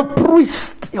royal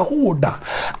priest. Yehuda.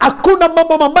 Hakuna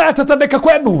mambo mabaya yatatendeka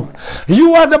kwenu.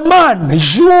 You are the man.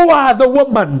 You are the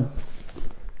woman.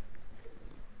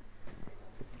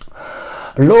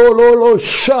 Lo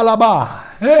shalaba.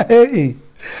 Hey.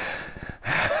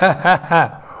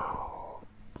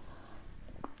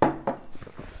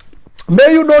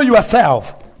 May you know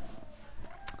yourself.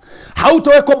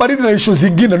 Hautawekwa baridi na issues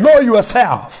zingine. Know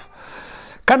yourself.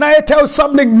 Can I tell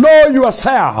something? Know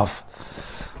yourself.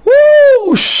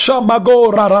 Woo!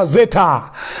 Shamagora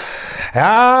razeta.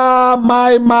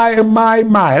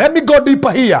 My. Let me go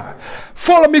deeper here.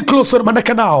 Follow me closer,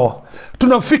 manake nao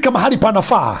tunafika mahali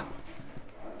panafaa.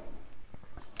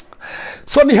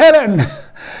 Sonny Helen,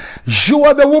 you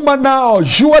are the woman now.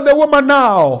 You are the woman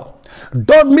now.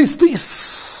 Don't miss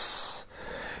this.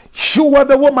 You are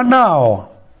the woman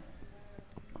now.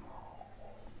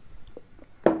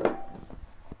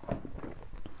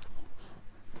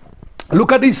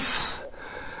 Look at this.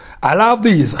 I love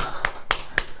this.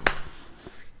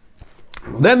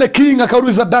 Then the king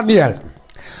akauliza Daniel,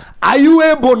 are you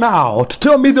able now to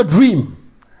tell me the dream?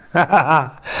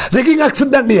 The king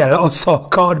asked Daniel, also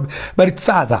called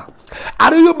Belshazzar,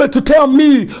 are you able to tell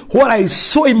me what I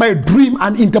saw in my dream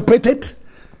and interpreted?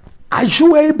 Are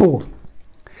you able?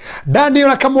 Daniel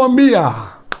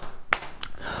akamwambia,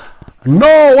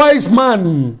 no wise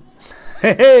man,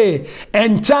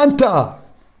 enchanter,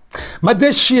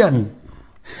 magician,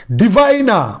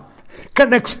 diviner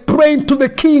can explain to the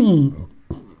king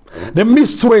the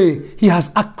mystery he has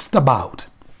asked about.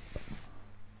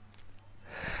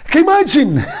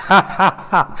 Imagine.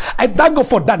 I thank God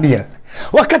for Daniel.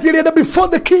 Wakati alienda before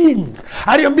the king,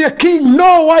 aliambia king,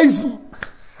 no wise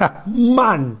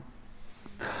man,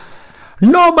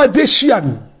 no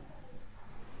magician,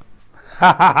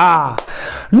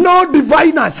 no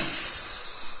diviners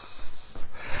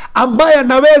ambaye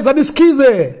anaweza,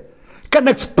 nisikize, can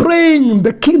explain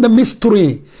the king the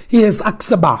mystery he has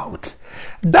asked about.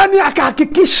 Daniel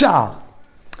akahakikisha,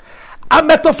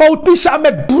 ametofautisha,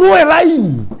 amedraw a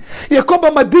line ya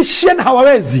kwamba magician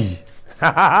hawawezi,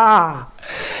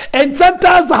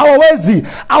 enchanters hawawezi,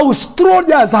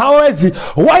 astrologers hawawezi,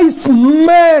 wise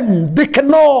men they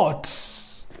cannot.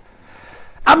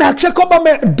 Amehakikisha kwamba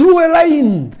amedraw a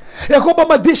line ya kwamba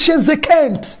magicians they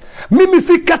can't. Mimi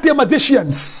si kati ya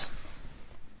magicians.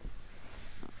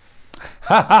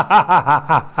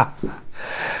 I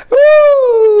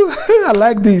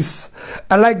like this.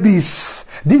 I like this.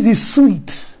 This is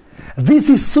sweet. This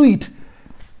is sweet.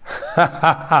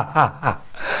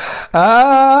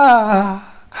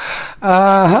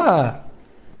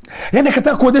 Yani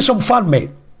kataka kuonyesha mfalme,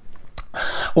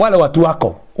 wale watu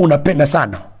wako unapenda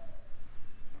sana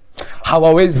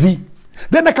hawawezi.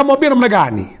 Then akamwambia namna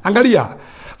gani? Angalia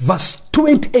verse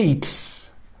 28.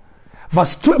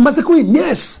 Verse 20, Master Queen,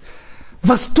 yes.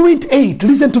 Verse 28,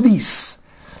 listen to this.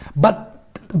 But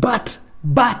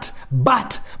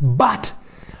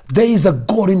there is a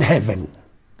God in heaven.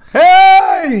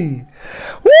 Hey!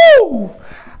 Woo!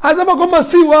 Asema kwamba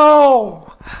si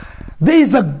wao. There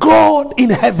is a God in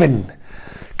heaven.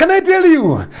 Can I tell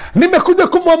you? Nimekuja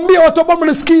kumwambia watu ambao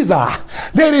mnasikiza.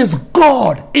 There is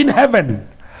God in heaven.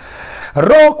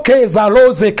 Roke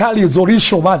zaloze kali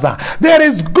zorisho waza. There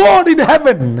is God in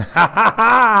heaven.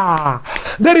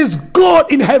 There is God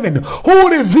in heaven who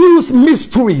reveals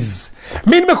mysteries.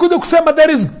 Mimi nimekuja kusema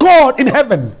there is God in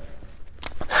heaven.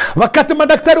 Wakati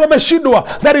madaktari wameshindwa,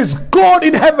 there is God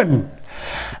in heaven.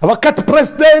 Wakati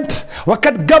president,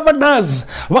 wakati governors,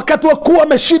 wakati wakuu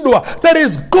wameshindwa, there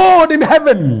is God in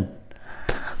heaven.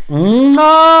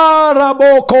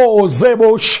 Naraboko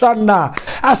zebo shana.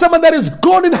 Asema there is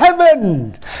God in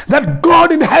heaven. That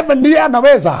God in heaven ndiye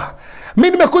anaweza.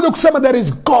 Mimi nimekuja kusema there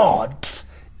is God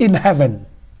in heaven.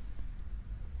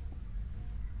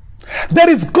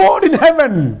 There is God in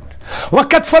heaven.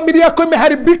 Wakati familia yako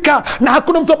imeharibika na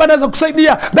hakuna mtu ambaye anaweza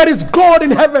kusaidia, there is God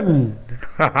in heaven.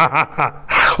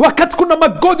 Wakati kuna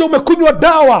magonjwa umekunywa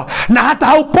dawa na hata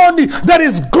hauponi, there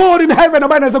is God in heaven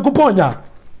ambaye anaweza kuponya.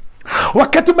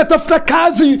 Wakati umetafuta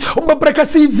kazi, umepeleka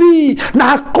CV na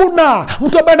hakuna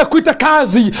mtu ambaye anakuita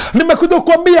kazi, nimekuja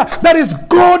kukuambia there is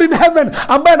God in heaven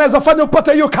ambaye anaweza fanya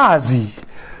upate hiyo kazi.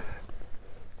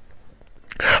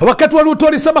 Wakati watu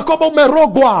walisema kwamba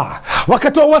umerogwa,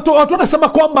 wakati watu wanasema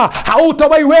kwamba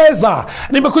hautawaiweza,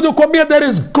 nimekuja kukuambia there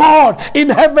is God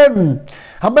in heaven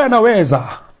ambaye anaweza.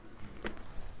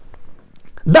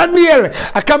 Daniel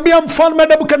akaambia mfalme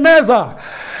Nebukadnezar,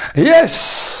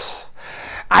 yes,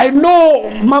 I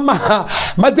know mama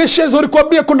magicians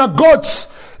walikwambia kuna gods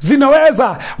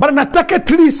zinaweza, but nataka at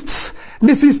least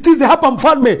nisisitize hapa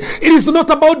mfalme, it is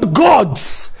not about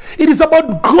gods, it is about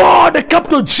God, a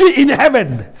capital G in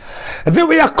heaven. They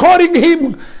were calling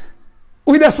him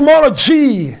with a small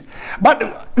g, but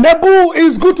Nebu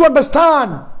is good to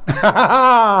understand.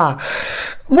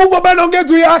 Mungu ambaye anaongea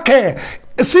juu yake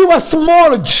si wa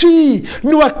small g,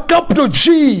 ni wa capital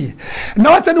G. Na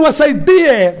wacha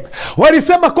niwasaidie,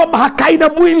 walisema kwamba hakai na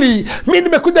mwili. Mimi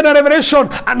nimekuja na revelation,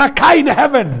 anakaa in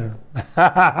heaven.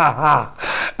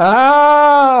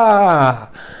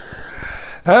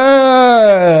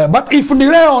 But if ni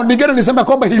leo ningine nisema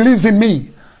kwamba he lives in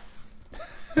me.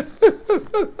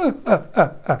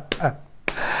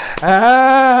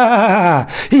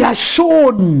 He has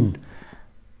shown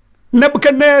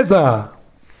Nebuchadnezzar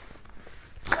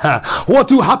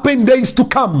what will happen in days to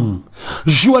come.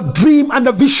 Your dream and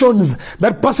the visions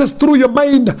that passes through your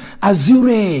mind as you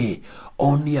lay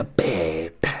on your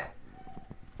bed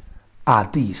are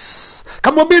these.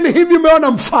 Kamwambini hivi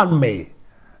umeona mfalme.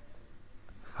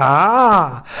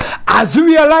 As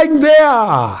we are lying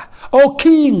there, O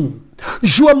king,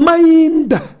 your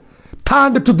mind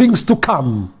turned to things to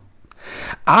come,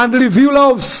 and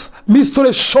revealers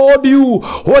mystery showed you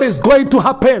what is going to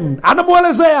happen.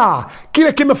 Anamuelezea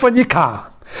kile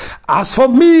kimefanyika. As for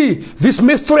me, this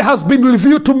mystery has been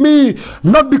revealed to me,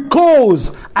 not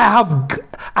because I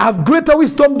have greater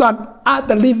wisdom than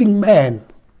other living men,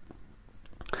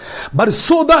 but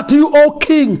so that you, O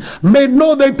king, may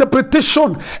know the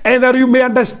interpretation, and that you may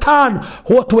understand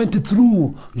what went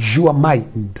through your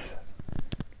mind.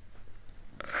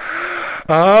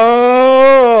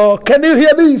 Oh, can you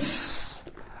hear this?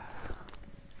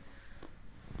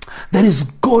 There is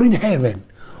God in heaven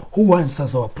who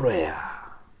answers our prayer.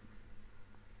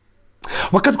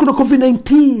 Wakati kuna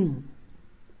COVID-19,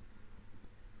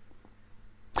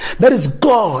 there is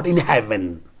God in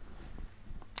heaven.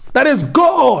 There is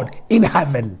God in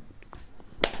heaven.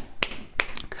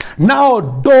 Now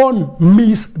don't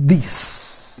miss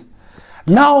this.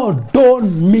 Now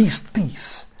don't miss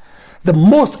this. The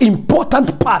most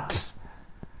important part.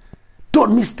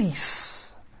 Don't miss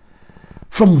this.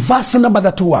 From verse number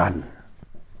 31.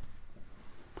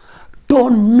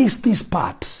 Don't miss this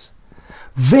part.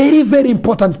 Very, very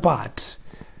important part.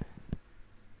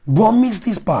 Don't miss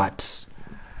this part.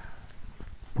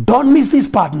 Don't miss this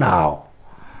part now.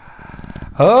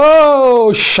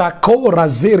 Oh, Shakora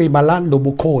Zeri Malando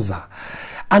Bukoza.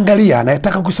 Angalia,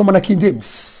 anayetaka kusoma na King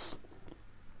James.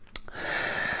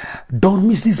 Don't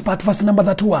miss this part, verse number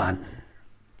 31.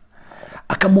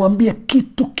 Akamwambia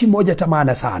kitu kimoja cha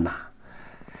maana sana.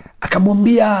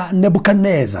 Akamwambia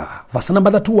Nebukadnezar, verse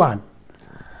number 31.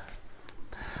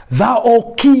 Thou,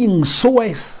 O king,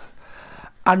 sawest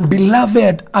and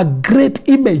beloved a great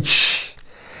image.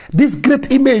 This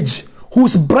great image,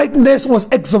 whose brightness was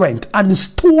excellent, and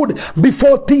stood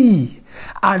before thee,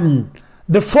 and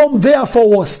the form therefore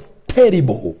was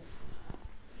terrible.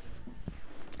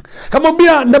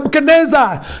 Kamwambia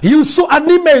Nebuchadnezzar, you saw an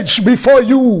image before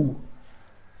you.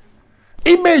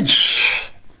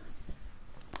 Image.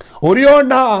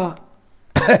 Uliona.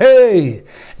 Hey,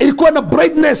 ilikuwa na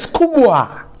brightness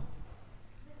kubwa.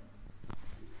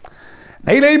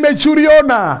 Na ile image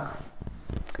uliona.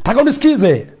 Taka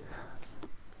unisikize.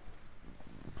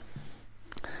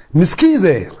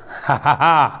 Nisikize.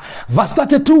 Verse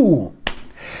 32.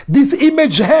 This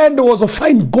image hand was of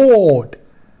fine gold.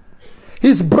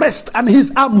 His breast and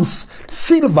his arms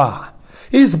silver.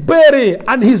 His belly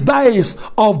and his thighs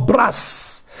of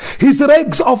brass. His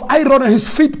legs of iron and his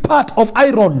feet part of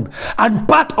iron and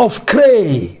part of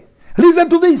clay. Listen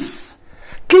to this.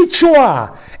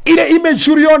 Kichwa, ile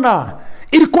image uliona,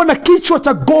 ilikuwa na kichwa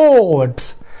cha gold.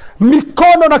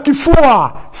 Mikono na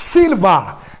kifua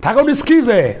silver. Taka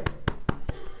unisikize.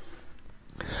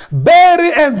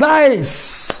 Belly and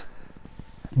thighs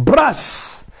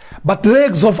brass, but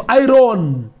legs of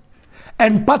iron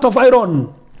and part of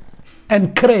iron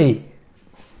and clay.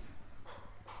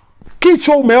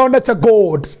 Kichwa umeona cha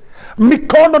gold,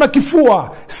 mikono na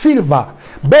kifua silver,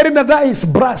 belly na thighs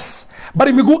brass, but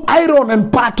miguu iron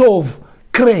and part of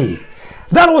clay.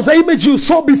 That was the image you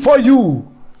saw before you.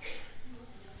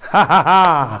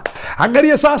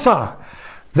 Angalia sasa.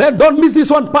 Then don't miss this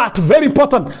one part, very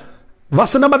important.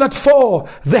 Verse number 34,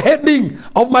 the heading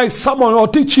of my sermon or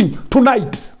teaching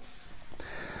tonight.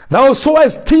 Thou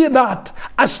sawest that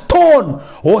a stone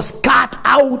was cut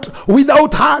out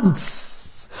without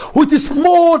hands, which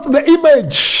smote the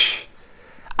image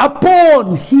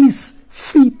upon his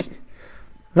feet,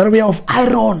 that were of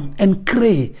iron and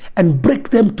clay, and break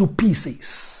them to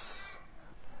pieces.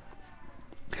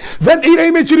 Then ile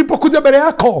image ilipokuja mbele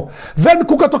yako, then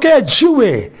kukatokea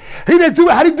jiwe. Ile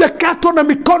jiwe halijakatwa na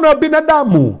mikono ya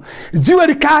binadamu. Jiwe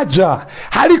likaja,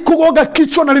 halikugoga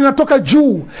kichwa na linatoka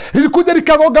juu. Lilikuja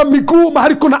likagoga miguu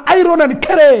mahali kuna iron and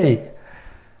clay.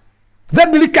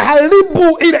 Then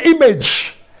likaharibu ile image.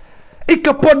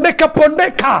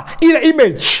 Ikapondeka ile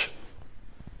image.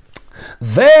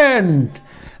 Then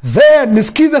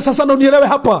nisikize sasa na unielewe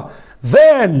hapa.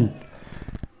 Then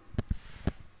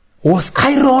was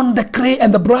iron, the clay,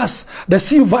 and the brass, the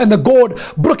silver, and the gold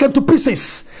broken to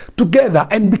pieces together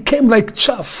and became like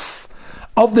chaff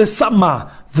of the summer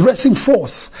threshing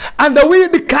force. And the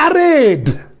wind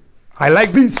carried, I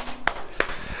like this,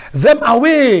 them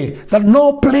away, that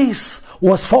no place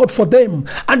was found for them.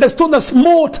 And the stone that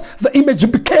smote the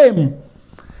image became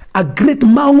a great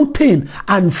mountain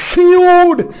and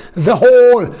filled the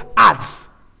whole earth.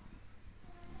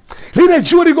 Lile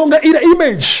jua ligonga ile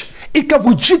image,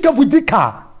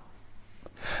 ikavujika.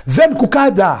 Then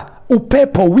kukaja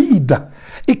upepo, wind,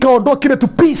 ikaondoa kile tu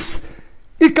piece,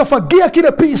 ikafagia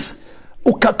kile piece,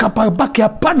 ukakapabaki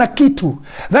hapana kitu.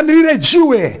 Then lile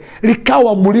jiwe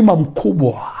likawa mlima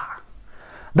mkubwa.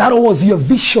 That was your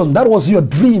vision, that was your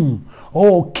dream,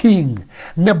 oh King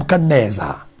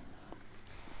Nebuchadnezzar.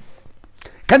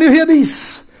 Can you hear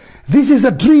this? This is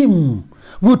a dream.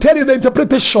 We'll tell you the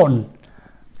interpretation.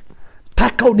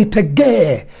 Taka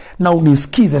unitegee na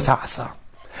unisikize sasa.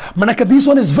 Manake this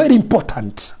one is very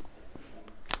important.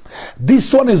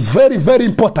 This one is very, very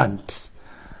important.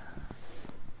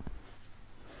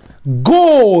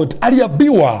 God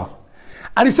aliambiwa,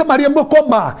 aliambiwa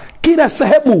kwamba kila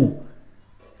sehemu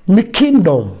ni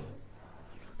kingdom.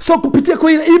 So kupitia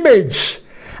kwa ile image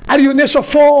alionyesha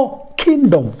 4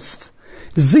 kingdoms.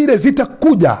 Zile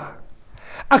zitakuja.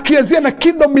 akianzia na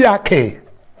kingdom yake.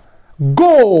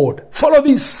 God, follow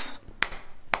this.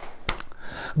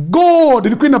 God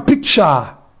ilikuwa ina picture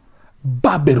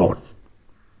Babylon.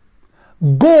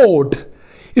 God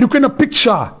ilikuwa ina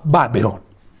picture Babylon.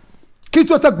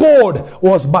 Kitu cha God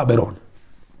was Babylon.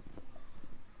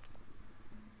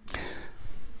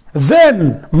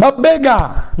 Then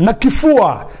mabega na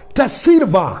kifua cha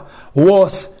silver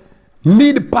was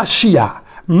Mid-Persia,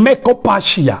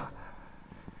 Medo-Persia.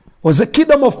 Was the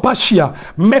kingdom of Persia,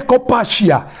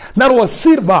 Medo-Persia. That was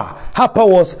silver, hapa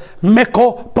was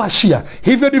Medo-Persia.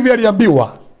 Hivyo ndivyo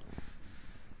aliambiwa.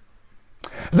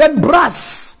 Then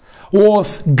brass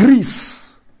was Greece.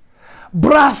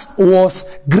 Brass was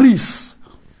Greece.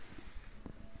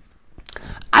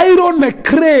 Iron and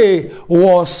clay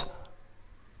was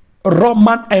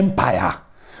Roman Empire.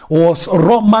 Was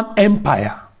Roman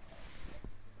Empire.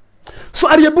 So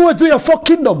aliambiwa juu ya 4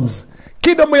 kingdoms.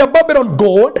 Kingdom ya Babylon,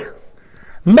 gold.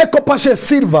 Medo-Persia,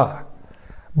 silver.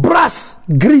 Brass,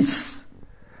 Greece.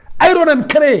 Iron and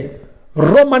clay,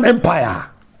 Roman Empire.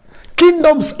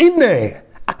 Kingdoms ine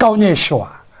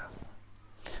akaonyeshwa.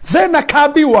 Then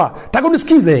akaambiwa,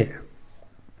 takunisikize.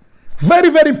 Very,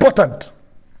 very important.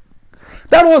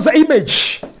 That was the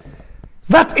image.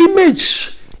 That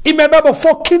image imebeba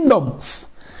 4 kingdoms.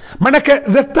 Manake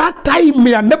the third time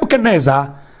ya Nebuchadnezzar,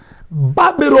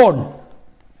 Babylon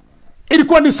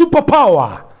ilikuwa ni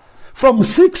superpower. From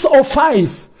 605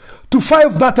 to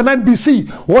 539 BC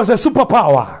was a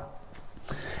superpower.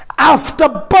 After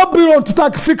Babylon,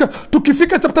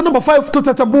 tukifika chapter number 5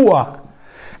 tutachambua.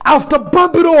 After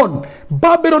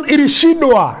Babylon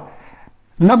ilishindwa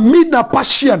na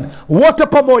Medo-Persian wote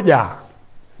pamoja.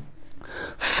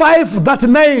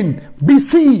 539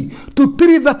 BC to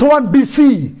 331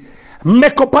 BC,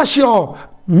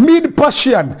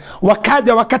 Mid-Persian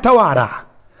wakaja wakatawara.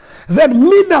 Then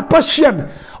Medo-Persian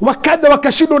wakaja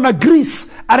wakashindwa na Greece,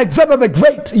 Alexander the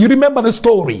Great. You remember the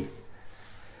story.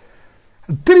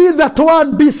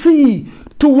 331 BC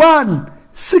to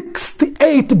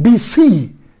 168 BC.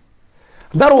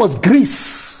 That was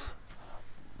Greece.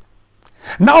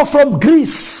 Now from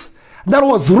Greece, that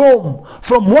was Rome.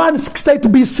 From 168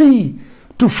 BC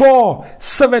to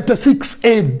 476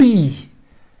 AD.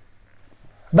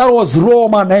 That was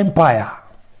Roman Empire.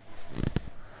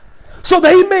 So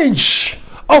the image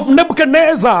of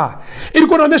Nebuchadnezzar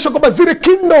ilikuwa inaonyesha kwamba zile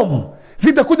kingdom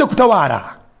zitakuja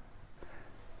kutawala.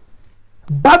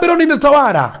 Babylon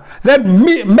inatawala, then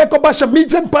Medo-Persia,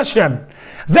 Median Persian,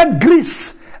 then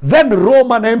Greece, then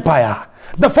Roman Empire.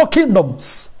 The 4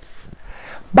 kingdoms.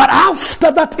 But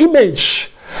after that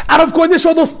image,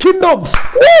 anakuonyeshwa those kingdoms,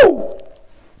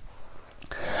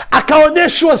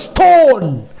 akaonyeshwa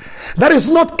stone that is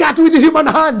not cut with human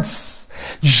hands.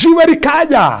 Jiwe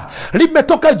likaja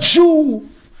limetoka juu,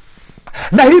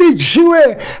 na hili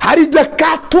jiwe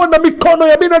halijakatwa na mikono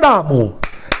ya binadamu,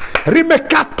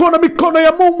 limekatwa na mikono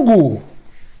ya Mungu.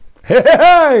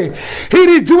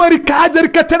 Hili jiwe likaja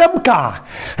likateremka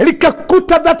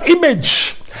likakuta that image,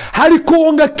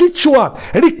 halikuonga kichwa,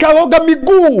 likaonga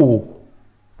miguu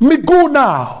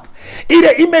nao.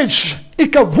 Ile image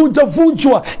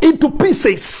ikavunjwa into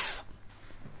pieces.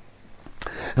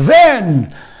 Then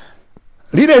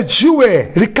lile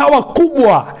jiwe likawa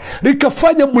kubwa,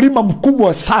 likafanya mlima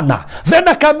mkubwa sana. Then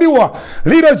akaambiwa,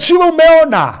 lile jiwe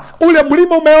umeona, ule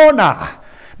mlima umeona,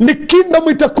 ni kingdom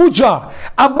itakuja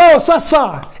ambao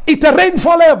sasa ita reign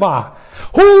forever.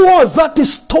 Who was that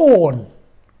stone?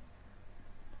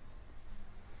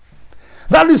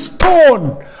 That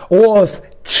stone was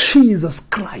Jesus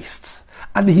Christ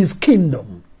and his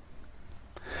kingdom.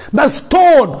 That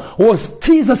stone was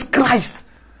Jesus Christ.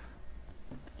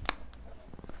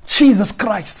 Jesus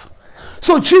Christ.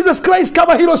 So Jesus Christ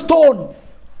kama hilo stone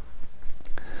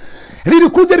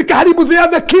lilikuja likaharibu the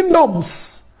other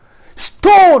kingdoms.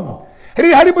 Stone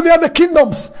liliharibu the other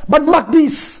kingdoms. But mark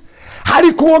this,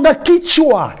 halikuonga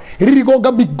kichwa,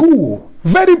 liligonga miguu.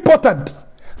 Very important.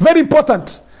 Very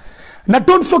important. Na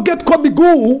don't forget, kwa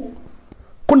miguu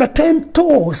kuna 10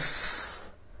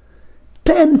 toes.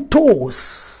 10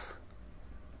 toes.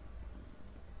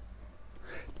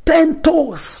 10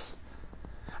 toes.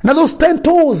 Now those 10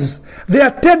 toes, they are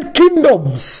 10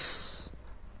 kingdoms.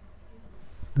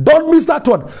 Don't miss that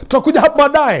one. Tutakuja hapo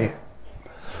baadaye.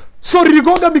 So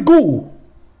liligonga miguu,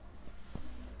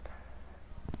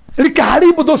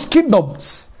 likaharibu those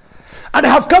kingdoms. And I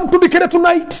have come to declare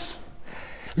tonight,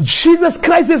 Jesus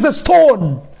Christ is a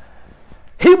stone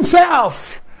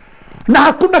himself,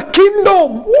 na hakuna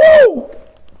kingdom,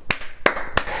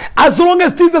 as long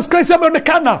as Jesus Christ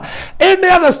ameonekana, any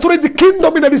other storage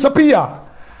kingdom ina disappear.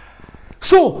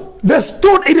 So the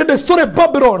stone in the story of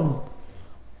Babylon,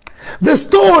 The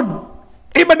stone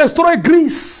imedestroy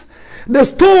Greece. The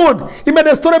stone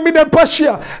imedestroy Median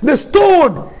Persia. The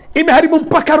stone imeharibu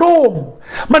mpaka Rome.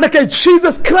 Manake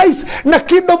Jesus Christ na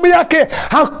kingdom yake,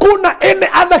 hakuna any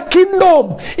other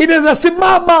kingdom inaweza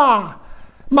simama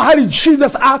mahali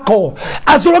Jesus ako.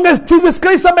 As long as Jesus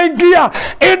Christ ameingia,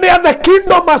 any other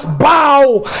kingdom must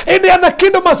bow, any other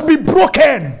kingdom must be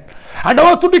broken. And I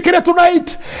want to declare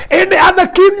tonight, any other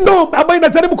kingdom ambayo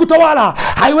inajaribu kutawala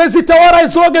haiwezi tawala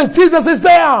as long as Jesus is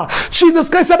there. Jesus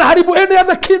Christ anaharibu any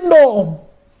other kingdom.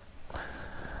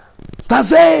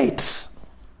 That's it.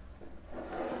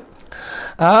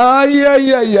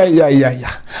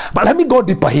 But let me go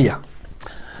deeper here.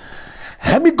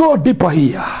 Let me go deeper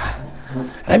here.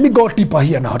 Let me go deeper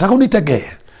here now. Taka unitegee.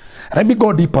 Let me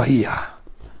go deeper here.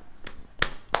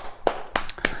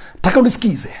 Taka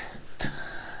unisikize.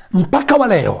 Mpaka wa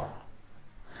leo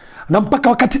na mpaka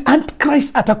wakati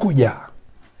Antichrist atakuja,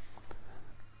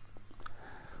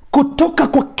 kutoka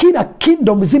kwa kila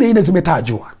kingdom zile ine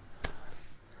zimetajwa,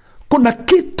 kuna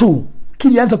kitu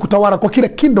kilianza kutawala kwa kila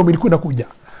kingdom ilikuwa inakuja.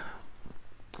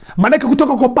 Maana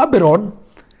kutoka kwa Babylon,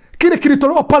 kile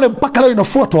kilitolewa pale mpaka leo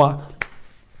inafuatwa,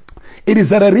 it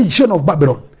is a region of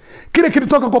Babylon. Kile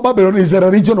kilitoka kwa Babylon is a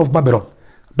region of Babylon.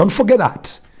 Don't forget that.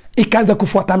 Ikaanza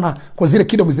kufuatana kwa zile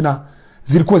kingdom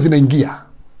zilikuwa zinaingia.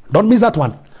 Don't miss that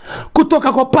one.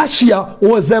 Kutoka kwa Persia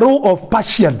was the rule of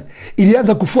Persian.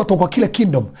 Ilianza kufuatwa kwa kila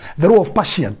kingdom, the rule of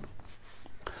Persian.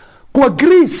 Kwa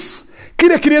Greece,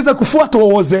 kile kilianza kufuatwa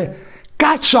was the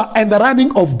culture and the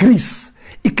running of Greece.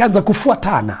 Ikaanza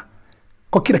kufuatana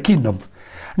kwa kila kingdom.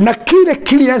 Na kile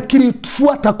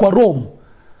kilifuata kwa Rome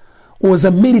was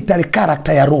a military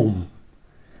character ya Rome.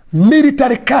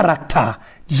 Military character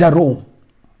ya Rome.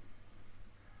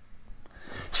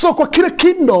 So kwa kila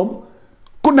kingdom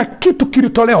kuna kitu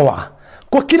kilitolewa.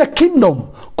 Kwa kila kingdom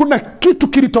kuna kitu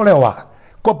kilitolewa.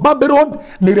 Kwa Babylon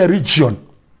ni religion.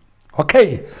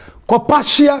 Okay. Kwa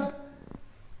Persia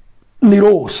ni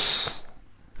laws.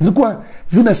 Zilikuwa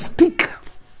zina stick.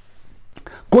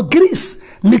 Kwa Greece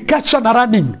ni culture na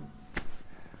running.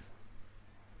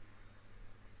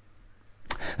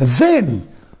 Then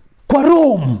kwa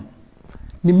Rome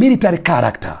ni military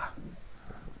character.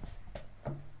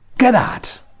 Get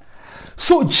that?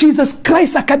 So Jesus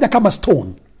Christ akaja kama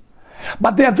stone.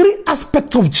 But there are three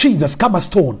aspects of Jesus kama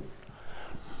stone.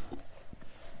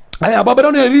 Aya,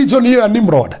 Babylon ni religion hiyo ya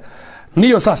Nimrod.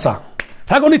 Niyo sasa.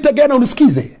 Tako nitegena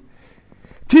unisikize.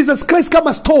 Jesus Christ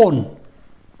kama stone.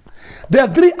 There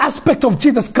are three aspects of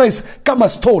Jesus Christ kama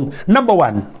stone. Number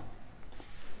one.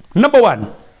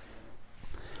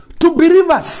 To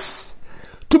believers.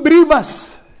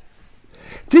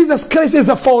 Jesus Christ is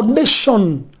a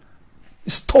foundation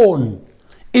stone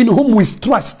in whom we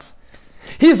trust.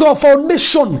 He is our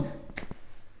foundation.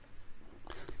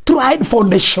 Tried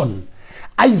foundation.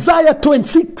 Isaiah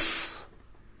 26.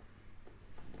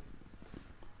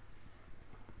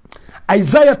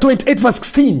 Isaiah 28 verse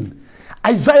 16.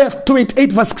 Isaiah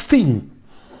 28 verse 16.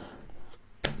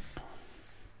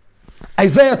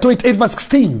 Isaiah 28 verse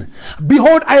 16.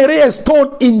 Behold, I lay a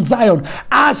stone in Zion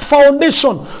as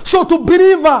foundation. So to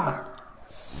believers,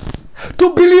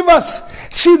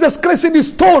 Jesus Christ in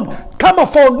his stone kama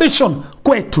foundation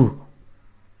kwetu.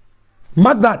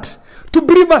 Mark that. To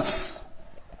believers,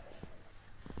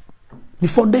 the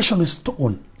foundation is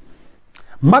stone.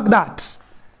 Mark that.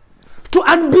 To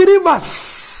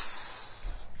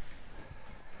unbelievers,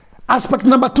 aspect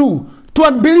number 2. To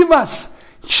unbelievers,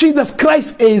 Jesus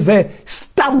Christ is a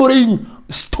stubborn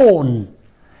stone.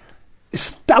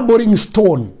 Stubborn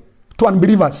stone. To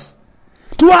unbelievers.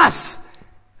 To us,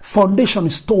 foundation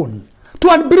stone. To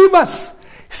unbelievers,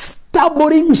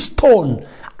 stubborn stone.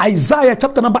 Isaiah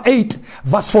chapter number 8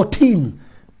 verse 14.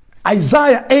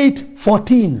 Isaiah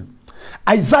 8:14.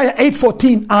 Isaiah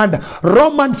 8:14 and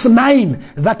Romans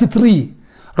 9:33.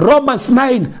 Romans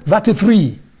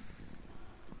 9:33.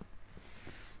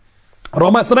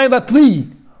 Romans 9:3.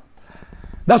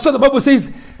 That's what the Bible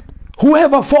says.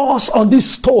 Whoever falls on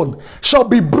this stone shall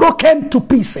be broken to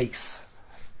pieces.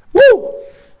 Woo!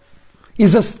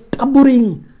 Is a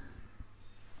stubborn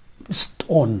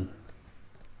stone.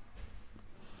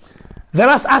 The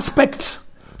last aspect,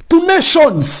 to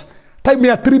nations, time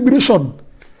of tribulation.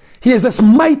 He is a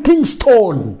smiting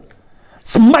stone.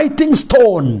 Smiting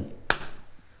stone.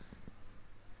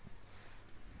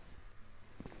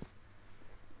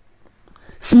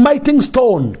 Smiting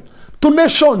stone. To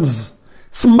nations,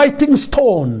 smiting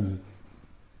stone.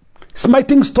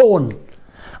 Smiting stone.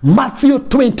 Matthew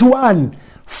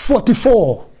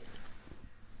 21:44.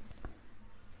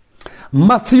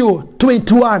 Matthew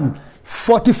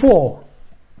 21:44.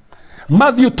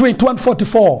 Matthew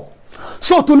 21:44.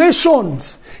 So to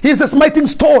nations, he is a smiting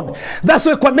stone. That's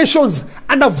why kwa nations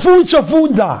anavunja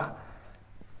vunda.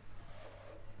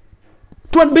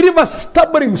 To unbelievers,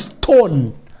 stubborn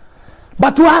stone.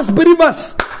 But to us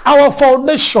believers, our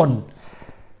foundation.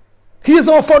 He is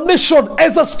our foundation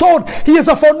as a stone. He is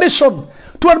a foundation.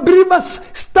 To unbelievers,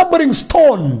 stubborn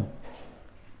stone.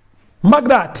 Mark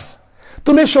that.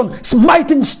 To nation,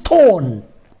 smiting stone.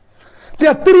 There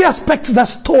are three aspects that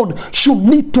stone should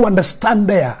need to understand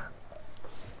there.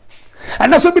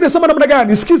 And that's what we nasema namna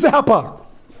gani. Sikize hapa.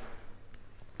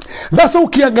 That's why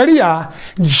ukiangalia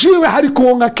jiwe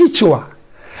halikuonga kichwa.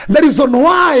 The reason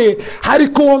why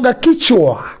halikuonga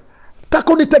kichwa,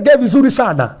 tako nitegea vizuri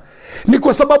sana, ni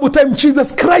kwa sababu time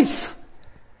Jesus Christ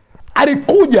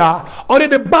alikuja,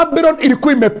 already Babylon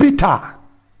ilikuwa imepita.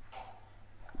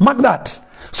 Mark that.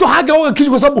 So hageonga kichwa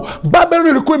kwa sababu Babylon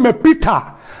ilikuwa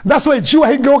imepita. That's why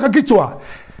jiwe hingeonga kichwa.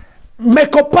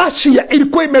 Mekopatia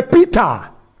ilikuwa imepita.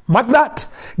 Mark that.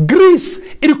 Greece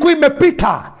ilikuwa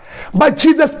imepita. But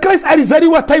Jesus Christ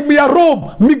alizaliwa time ya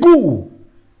Rome miguu.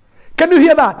 Can you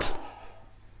hear that?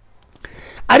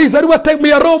 Alizaliwa time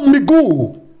ya Rome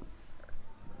miguu.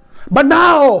 But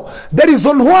now there is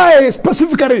on why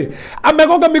specifically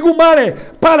amegonga miguu male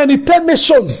pale ni 10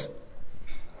 nations.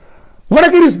 When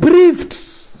it is briefed,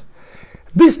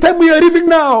 this time we are living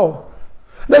now,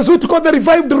 that's what we call the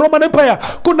revived Roman Empire.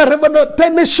 Kuna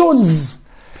 10 nations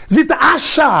zita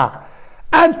asha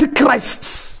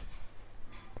Antichrist.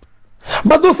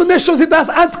 But those nations it has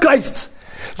Antichrist.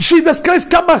 Jesus Christ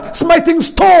kama smiting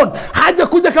stone. Haja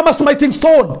kuja kama smiting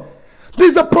stone.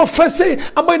 This is a prophecy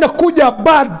ambayo inakuja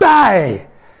baadaye.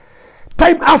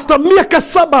 Time after miaka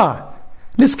 7.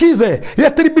 Nisikize,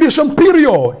 ya tribulation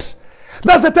period.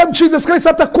 That's the time Jesus Christ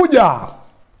atakuja.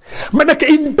 Manake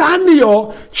in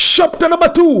Daniel chapter number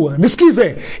 2.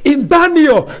 Nisikize, in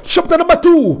Daniel chapter number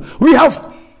 2 we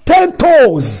have 10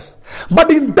 toes.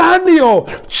 But in Daniel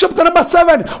chapter number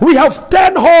 7 we have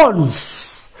 10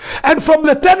 horns. And from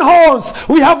the 10 horns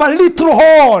we have a little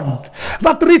horn.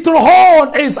 That little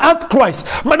horn is Antichrist.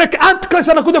 Manake Antichrist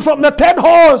anakuja from the 10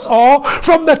 horns or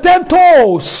from the 10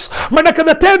 toes. Manake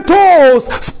the 10 toes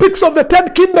speaks of the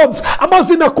 10 kingdoms ambazo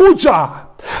zinakuja.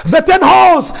 The 10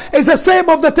 horns is the same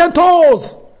of the 10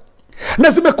 toes. Na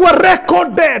zimekuwa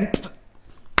recorded.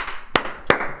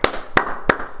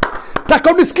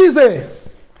 Taka unisikize.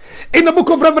 In the book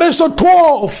of Revelation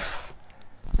 12.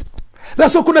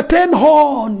 That's why kuna 10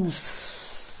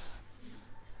 horns.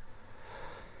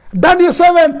 Daniel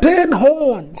 7, 10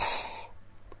 horns.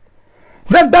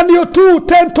 Then Daniel 2,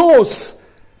 10 toes.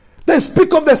 They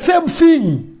speak of the same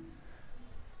thing.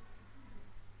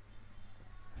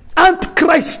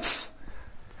 Antichrist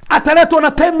ataletwa na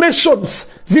 10 nations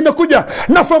zimekuja.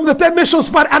 Na from the 10 nations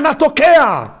pale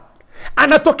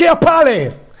anatokea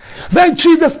pale. Then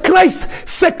Jesus Christ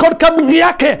second coming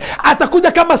yake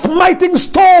atakuja kama smiting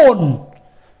stone.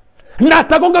 Na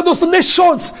atagonga those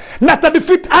nations. Na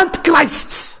atadefeat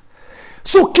Antichrist.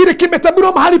 So kile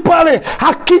kimetabiriwa mahali pale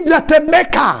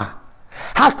hakijatendeka.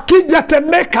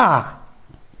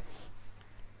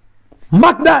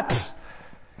 Mark that.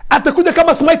 Atakuja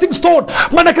kama smiting stone.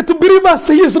 Manake to believers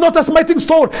he is not a smiting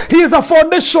stone. He is a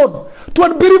foundation. To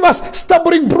unbelievers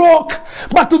stubborn block.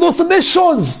 But to those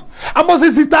nations ambazo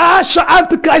zitaasha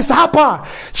Antichrist hapa,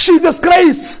 Jesus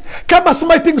Christ kama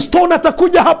smiting stone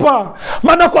atakuja hapa.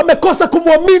 Manake wamekosa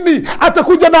kumwamini,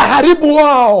 atakuja na haribu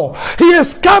wao. He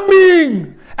is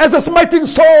coming as a smiting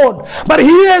stone, but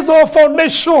he is our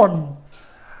foundation.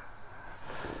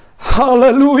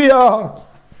 Hallelujah.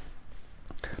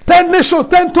 10 nations,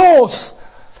 10 toes,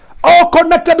 all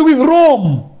connected with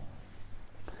Rome.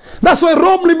 That's why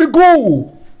Rome ni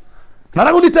miguu.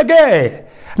 Nataka unitegee.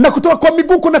 Na kutoka kwa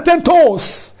miguu kuna 10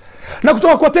 toes. Na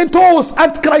kutoka kwa 10 toes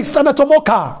Antichrist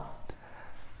anatomoka.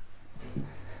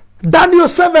 Daniel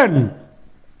 7.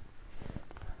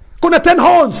 Kuna 10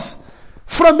 horns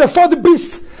from the fourth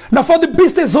beast. Na fourth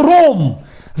beast is Rome.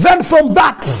 Then from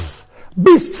that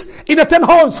beast in the 10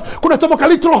 horns kuna tomoka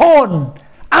little horn.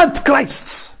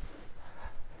 Antichrist.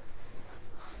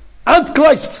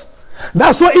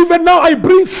 That's why even now I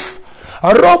brief.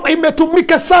 Rome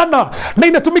imetumika sana. Na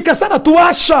inatumika sana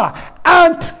tuasha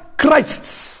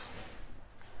Antichrist.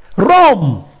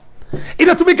 Rome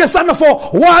inatumika sana for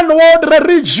one world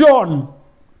religion.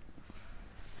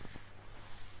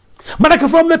 Manake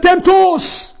from the 10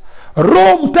 toes,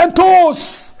 Rome 10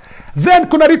 toes, then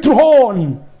kuna little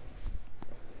horn.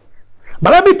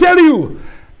 But let me tell you,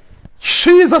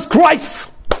 Jesus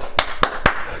Christ,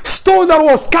 stone that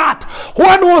was cut,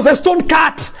 one was a stone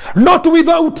cut, not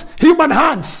without human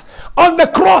hands. On the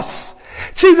cross,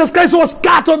 Jesus Christ was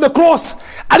cut on the cross.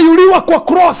 Aliuliwa kwa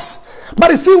cross.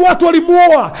 bali si watu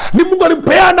walimuoa, ni Mungu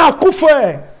alimpeana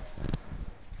akufe.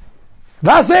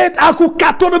 That's it.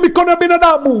 Hakukatwa na mikono ya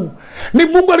binadamu, ni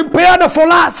Mungu alimpeana for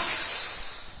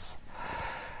us.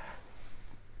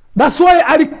 That's why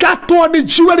alikatwa, ni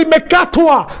jiwe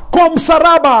limekatwa kwa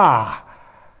msalaba.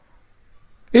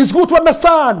 It's good to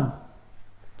understand.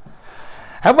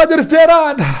 Evangelist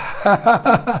Gerard.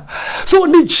 So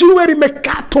ni jiwe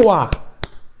limekatwa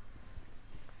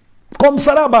kwa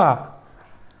msalaba,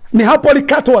 ni hapo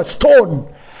alikatwa stone.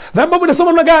 Dhambabu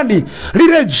nasoma na gani?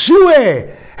 Lile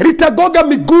jiwe litagoga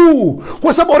miguu,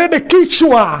 kwa sababu already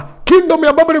kichwa kingdom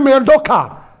ya Babeli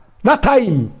imeondoka that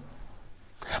time.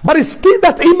 But it's still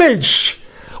that image.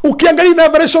 Ukiangalia na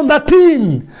Revelation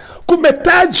 13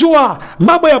 kumetajwa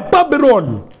mambo ya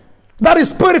Babylon. That is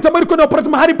spirit ambayo iko inaoperate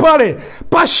mahali pale.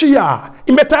 Persia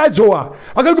imetajwa.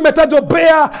 Wakati kumetajwa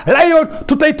bear, lion,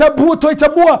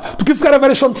 tutaitabua tukifika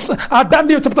Revelation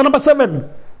Daniel chapter number 7.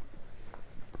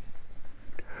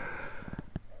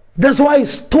 That's why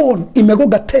stone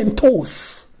imegoga 10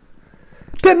 toes.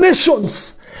 10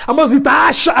 nations ambazo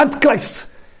zitaasha Antichrist,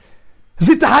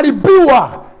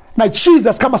 zitaharibiwa na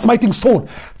Jesus kama smiting stone.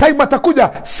 Time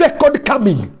atakuja second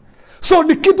coming. So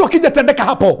ni kitu akijatendeka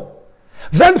hapo.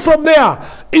 Then from there,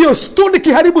 iyo stone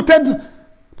ikiharibu 10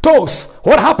 toes,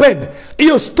 what happened?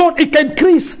 Iyo stone ika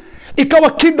increase,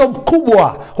 ikawa kingdom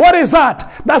kubwa. What is that?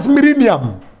 That's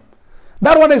millennium.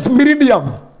 That one is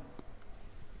millennium.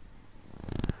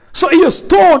 So hiyo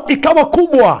stone ikawa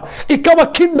kubwa, ikawa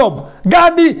kingdom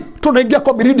gani? Tunaingia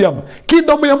kwa millennium.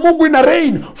 Kingdom ya Mungu ina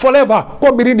reign forever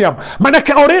kwa millennium.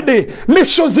 Manake already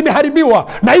nations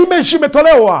zimeharibiwa na image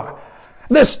imetolewa.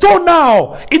 The stone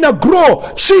now ina grow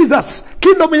Jesus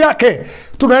kingdom yake,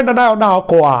 tunaenda nayo nao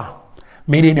kwa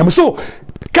millennium. So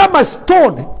kama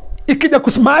stone ikija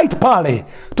kusmite pale,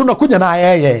 tunakuja na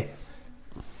yeye.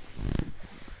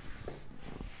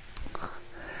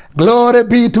 Glory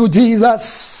be to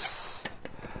Jesus.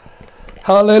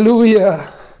 Hallelujah.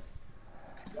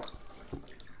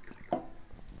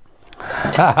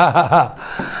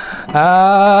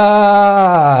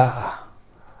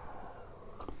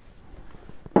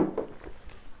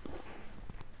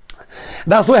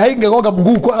 That's why haingegonga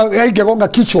mguu, haingegonga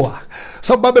kichwa.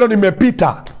 So Babylon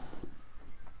imepita,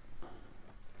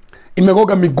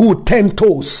 imegonga miguu 10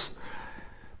 toes.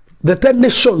 The 10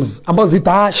 nations ambazo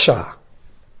zitaasha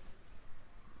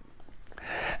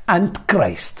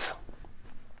Antichrist.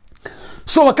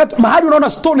 So wakati mahali unaona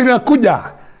stone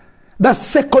linakuja, the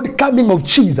second coming of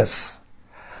Jesus.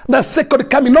 The second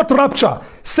coming, not rapture,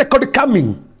 second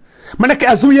coming. Manake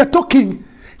as we are talking,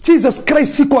 Jesus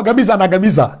Christ si kuangamiza,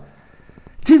 anagamiza.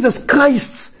 Jesus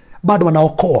Christ bado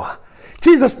anaokoa.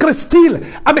 Jesus Christ still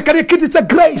amekalia kiti cha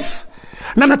grace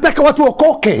na nataka watu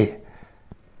waokoke.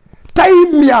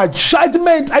 Time ya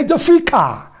judgment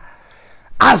haijafika.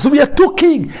 As we are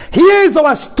talking, here is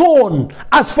our stone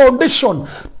as foundation.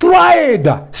 Tried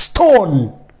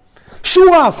stone.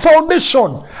 Sure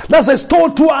foundation. That's a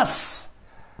stone to us.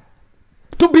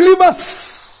 To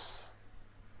believers.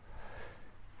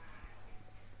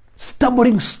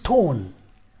 Stumbling stone.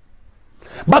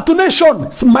 But to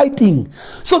nation, smiting.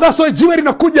 So that's why jiwe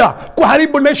linakuja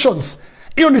kuharibu nations.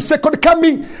 Hiyo ni second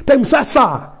coming. Time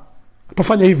sasa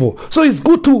tufanya hivyo. So it's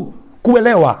good to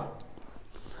kuelewa.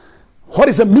 What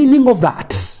is the meaning of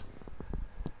that?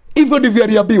 Hivyo ndivyo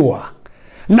aliambiwa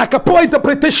na kapewa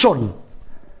interpretation.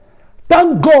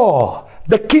 Thank God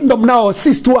the kingdom now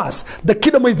sees to us. The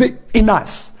kingdom is in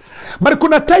us. But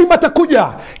kuna time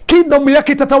atakuja kingdom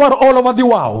yake itatawala all over the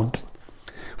world.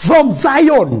 From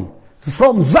Zion.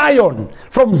 From Zion.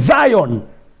 From Zion.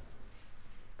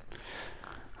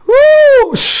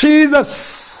 Woo!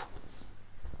 Jesus.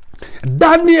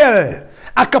 Daniel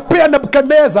akapea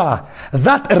Nebuchadnezzar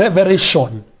that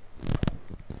revelation.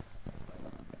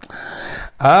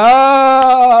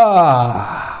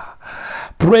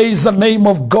 Praise the name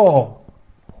of God.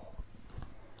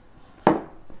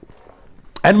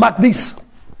 And mark this.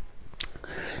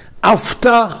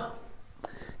 After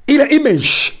ile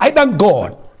image, I thank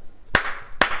God.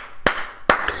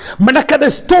 Manaka the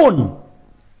stone,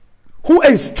 who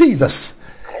is Jesus,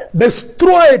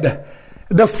 destroyed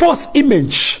the false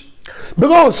image.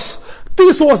 Because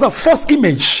this was a false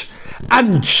image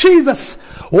and Jesus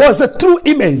was a true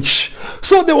image.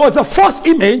 So there was a false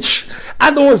image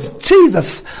and there was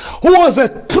Jesus, who was a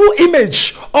true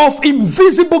image of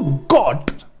invisible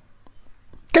God.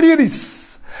 Can you hear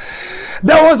this?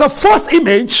 There was a false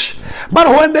image, but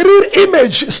when the real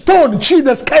image, stone,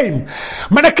 Jesus came,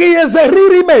 manake he is a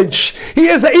real image. He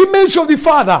is the image of the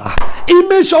Father.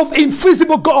 image of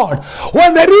invisible God.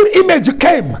 When the real image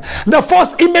came, the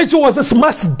false image was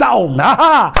smashed down.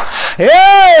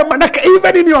 Hey,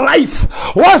 even in your life,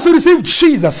 once you receive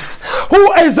Jesus,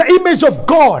 who is the image of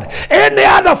God, any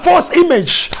other false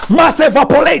image must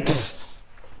evaporate.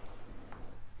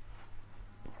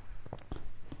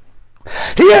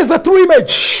 Here is a true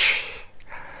image.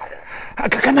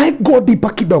 Can I go deeper,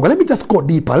 kidogo? Let me just go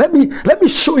deeper. Let me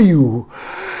show you.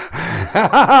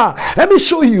 Let me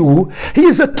show you. He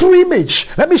is a true image.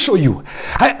 Let me show you.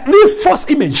 This first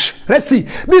image. Let's see.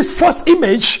 This first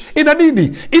image in a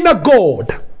nini, in a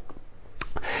gold,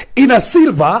 in a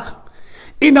silver,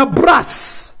 in a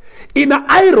brass, in a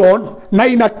iron, na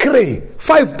in a clay.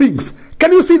 5 things.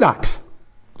 Can you see that?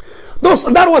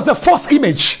 That was the first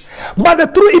image. But the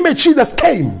true image Jesus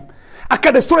came. I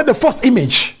can destroy the first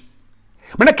image.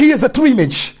 Manake he is a true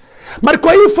image. But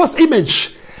kwa hii first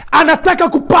image, anataka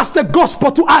kupass the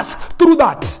gospel to us through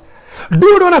that.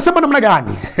 Dude wanasema namna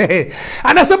gani?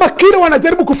 Anasema kile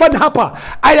wanajaribu kufanya hapa,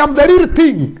 I am the real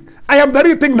thing. I am the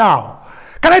real thing now.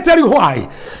 Can I tell you why?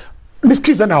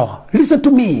 Nisikize now. Listen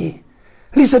to me.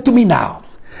 Listen to me now.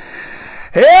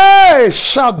 Hey,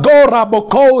 shagora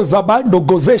bokoza bando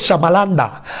gozesha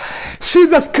malanda.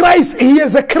 Jesus Christ, he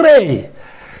is a clay.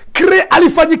 Clay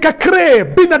alifanyika clay,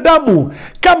 binadamu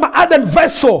kama Adam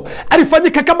vessel,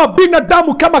 alifanyika kama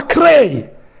binadamu kama clay.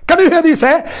 Can you hear this?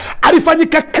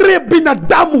 Alifanyika clay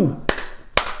binadamu.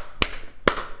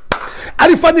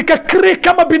 Alifanyika clay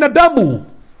kama binadamu.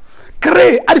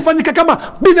 Clay alifanyika kama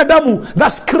binadamu.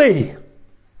 That's clay.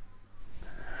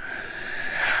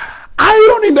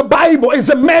 Iron in the Bible is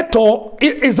a metal.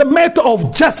 It is a metal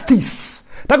of justice.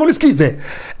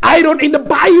 Iron in the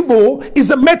Bible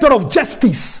is a matter of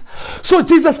justice. So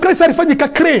Jesus Christ alifanyika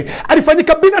clay,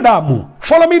 alifanyika binadamu.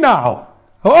 Follow me now.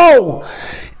 Oh,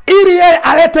 ili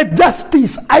alete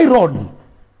justice, iron.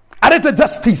 Alete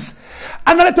justice.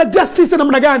 Analeta justice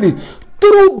namna gani?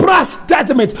 Through brass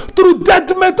judgment. Through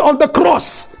judgment on the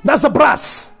cross. That's the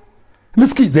brass.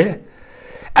 Nisikize.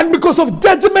 And because of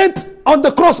judgment on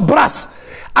the cross brass,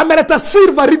 ameleta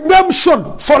silver,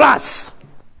 redemption for us.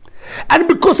 And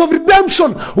because of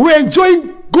redemption, we're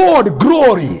enjoying God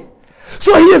glory.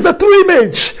 So he is a true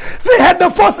image. They had the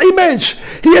first image.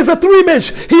 He is a true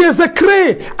image. He is a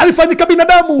clay. Alifanyika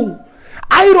binadamu.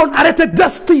 Iron alete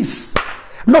justice.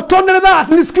 Not only that,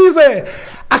 nisikize,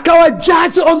 akawa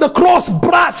judge on the cross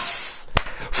brass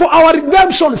for our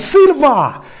redemption,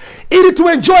 silver, ili to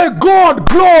enjoy God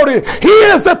glory. He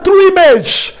is a true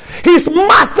image. His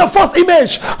master first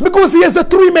image, because he is a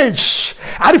true image.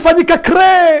 Alifanyika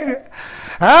clay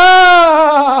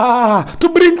to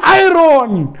bring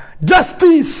iron,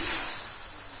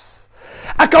 justice.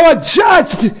 Akawa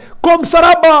judged kwa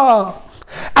msalaba,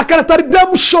 akaleta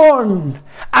redemption,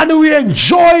 and we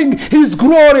enjoying his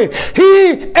glory.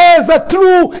 He is a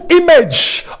true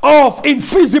image of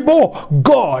invisible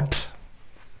God.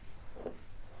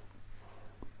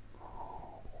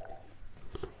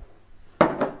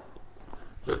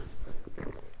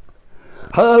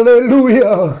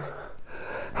 Hallelujah.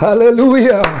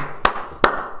 Hallelujah.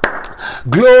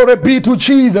 Glory be to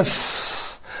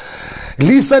Jesus.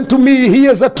 Listen to me. He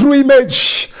is a true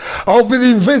image of the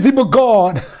invisible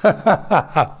God.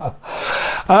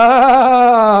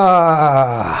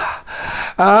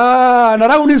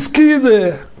 Nataka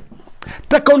unisikize.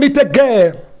 Taka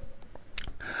unitegee.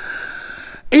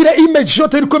 Ile image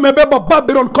yote ilikuwa imebeba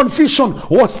Babylon, confusion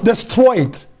was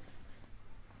destroyed.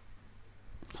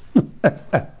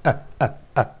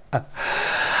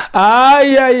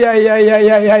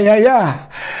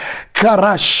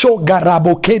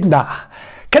 Karashogarabokenda.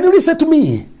 Can you listen to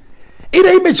me?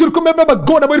 Ile image ilikuwa imebeba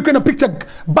God ambayo ilikuwa ina picture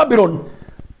Babylon.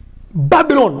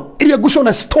 Babylon iliangushwa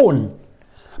na stone.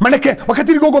 Manake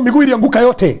wakati iligogo miguu ilianguka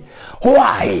yote.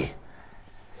 Why?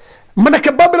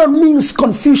 Manake Babylon means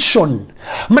confusion.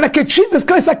 Manake Jesus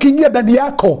Christ akiingia ndani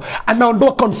yako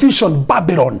anaondoa confusion,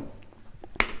 Babylon.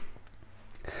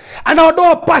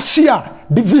 Anaondoa Persia,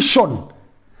 division.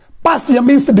 Persia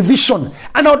means the division.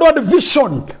 Anaondoa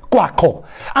division kwako.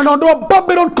 Anaondoa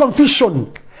Babylon, confusion.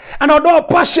 Anaondoa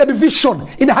Persia, division,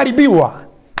 inaharibiwa.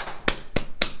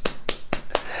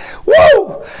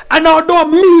 Woo! Anaondoa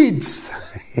Medes.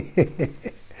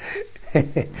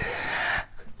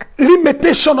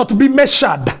 Limitation not to be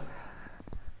measured.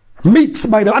 Meats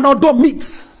by the anaondoa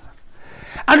meats.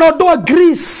 Anaondoa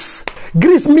Greece.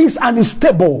 Greece means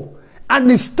unstable.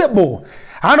 Unstable.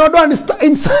 Anaondoa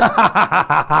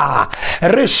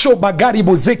Resho bagari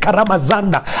bozeka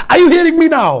ramazanda. Are you hearing me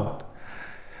now?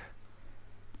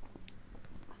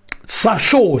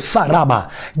 Sasho sarama.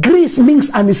 Greece means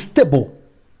unstable.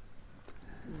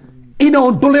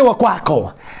 inaondolewa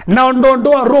kwako.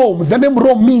 Naondoa Rome. The name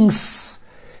Rome means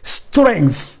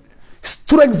strength.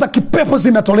 Strength za kipepo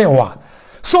zinatolewa.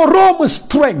 So Rome is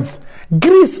strength.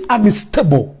 Greece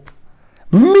unstable.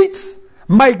 Meet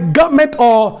my garment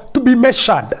or to be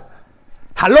measured.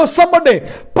 Hello somebody.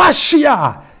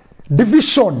 Persia,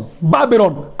 division,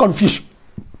 Babylon, confusion.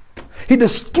 He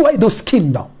destroyed those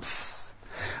kingdoms.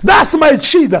 That's my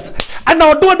Jesus. And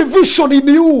I'll do a division in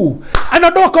you. And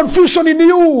I'll do a confusion in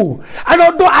you. And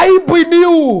I'll do aibu in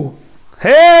you.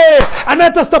 Hey,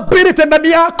 analeta stability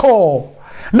ndani yako.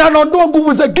 Na anaondoa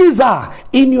nguvu za giza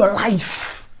in your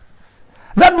life.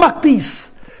 That mark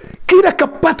this. Kila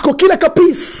kapatko, kila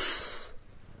kapis.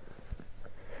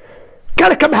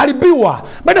 Kale kameharibiwa.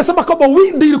 Baada sema kwamba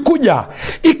windi ilikuja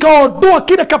ikaondoa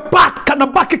kile kapat,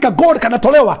 kanabaki kagori,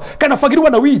 kanatolewa, kanafagiliwa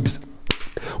na weeds.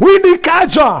 Windi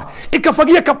ikaja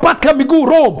ikafagia kapat ka miguu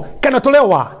Rome,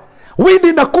 kanatolewa. Windi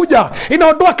inakuja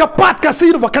inaondoa kapat ka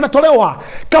silver, kanatolewa.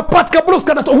 Kapat ka bronze,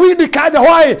 kanatolewa. Windi ikaja.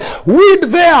 Why?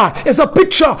 Wind there is a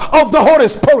picture of the Holy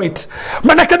Spirit.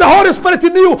 Manake the Holy Spirit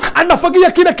in you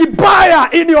anafagia kile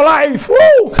kibaya in your life.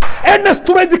 Woo! Any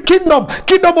strange kingdom,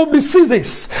 kingdom of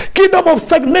diseases, kingdom of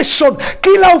stagnation,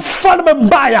 kila ufalme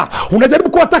mbaya unajaribu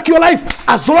kuattack your life,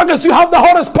 as long as you have the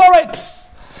Holy Spirit.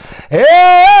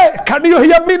 Hey, can you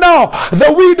hear me now?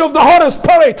 The wind of the Holy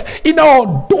Spirit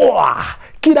inaondoa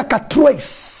kila ka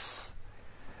trace.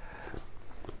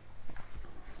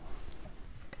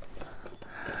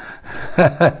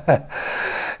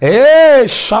 Eh,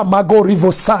 shamago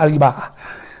rivo saliba.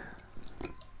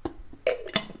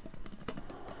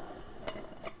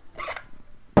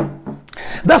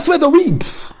 That's where the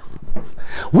weeds.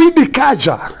 Weed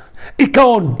ikaja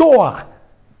ikaondoa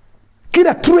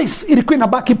kila trace ilikuwa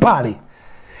inabaki pale.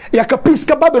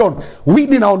 Yakapiska Babylon,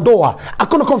 weed inaondoa.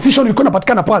 Hakuna confusion ilikuwa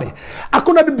inapatikana pale.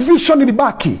 Hakuna division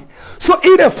ilibaki. So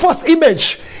ile false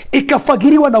image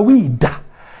ikafagiliwa na weed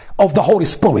of the Holy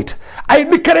Spirit. I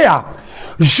declare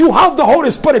you have the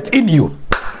Holy Spirit in you.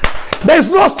 There is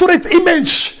no strange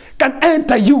image can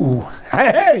enter you.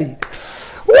 Hey, hey.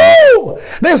 Woo!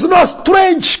 There is no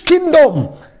strange kingdom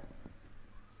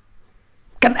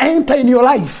can enter in your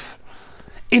life.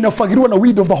 Inafagiliwa na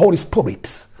weed of the Holy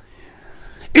Spirit.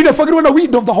 Inafagiliwa na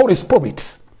weed of the Holy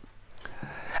Spirit.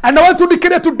 And I want to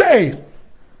declare today,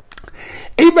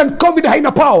 even COVID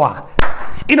haina power.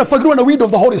 Inafagiliwa na weed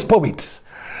of the Holy Spirit.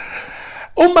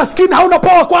 Umaskini hauna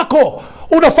power kwako.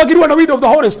 Unafagiliwa na weed of the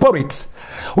Holy Spirit.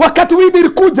 Wakati weed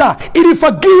ilikuja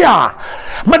ilifagia.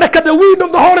 Manaka the weed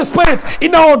of the Holy Spirit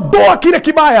inaondoa kile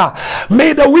kibaya.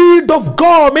 May the weed of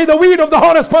God, may the weed of the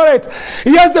Holy Spirit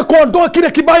ianze kuondoa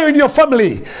kile kibaya in your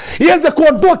family. Ianze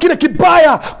kuondoa kile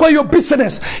kibaya kwa your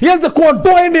business. Ianze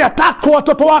kuondoa ile attack kwa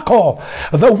watoto wako.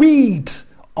 The weed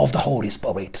of the Holy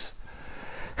Spirit.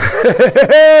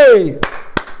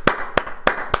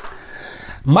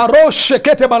 Maroshe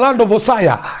kete balando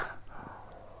vosaya.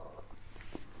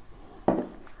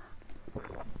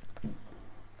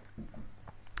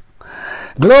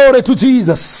 Glory to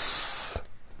Jesus.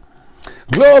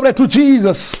 Glory to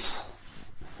Jesus.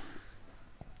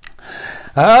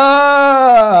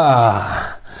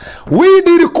 Weed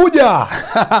ilikuja.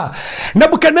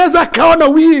 Nebukadnezar akaona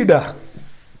weed.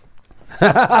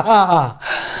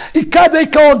 Ikaja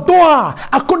ikaondoa,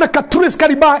 hakuna katrace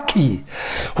karibaki.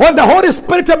 When the Holy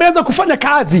Spirit ameanza kufanya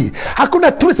kazi,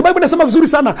 hakuna trace. Bible inasema vizuri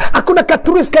sana, hakuna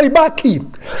katrace karibaki,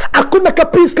 hakuna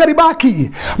kapis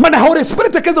karibaki. Maana Holy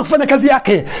Spirit akaanza kufanya kazi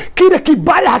yake, kile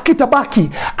kibaya hakitabaki,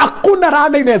 hakuna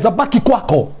laana inaweza baki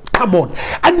kwako. Come on.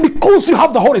 And because you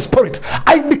have the Holy Spirit,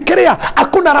 I declare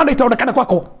hakuna laana itaonekana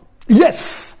kwako.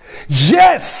 Yes.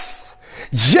 Yes.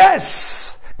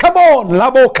 Yes. Come on,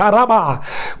 Labo Karama.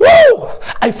 Woo!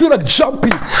 I feel like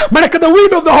jumping. Man, I get the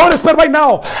wind of the Holy Spirit right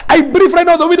now. I breathe right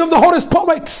now the wind of the Holy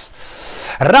Spirit.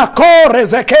 Rakore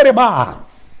zekerema.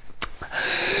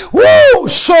 Woo!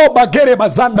 Shobagere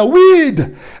bazanda.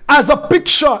 Weed as a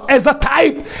picture, as a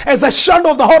type, as a shadow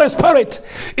of the Holy Spirit.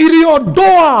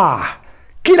 Iliondoa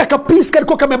kila kapisi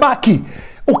kalikuwa kamebaki.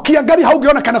 Ukiangalia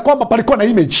haugeona kana kwamba palikuwa na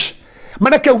image.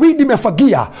 Manake weed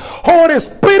imefagia. Holy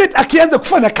Spirit akianza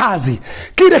kufanya kazi,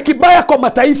 kile kibaya kwa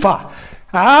mataifa,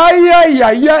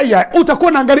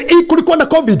 utakuwa naangalia. Hii kulikuwa na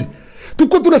COVID,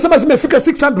 tulikuwa tunasema zimefika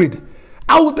 600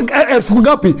 au elfu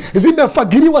ngapi,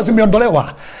 zimefagiliwa,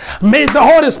 zimeondolewa. May the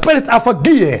Holy Spirit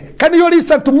afagie. Can you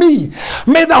listen to me?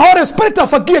 May the Holy Spirit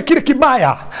afagie kile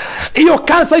kibaya. Iyo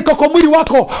kansa iko kwa mwili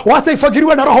wako, wacha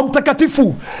ifagiliwe na Roho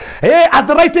Mtakatifu.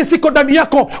 Arthritis iko ndani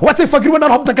yako, wacha ifagiliwe na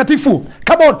Roho Mtakatifu.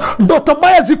 Come on. Ndoto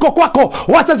mbaya ziko kwako,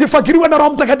 wacha zifagiliwe na Roho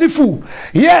Mtakatifu.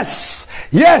 Yes.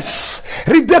 Yes.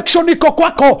 Rejection iko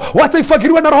kwako, wacha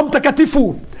ifagiliwe na Roho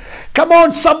Mtakatifu. Come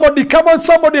on, somebody. Come on,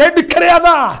 somebody. I declare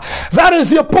that. That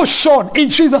is your portion in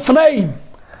Jesus' name.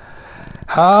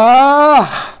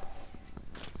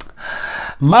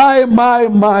 My.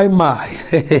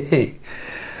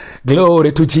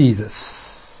 Glory to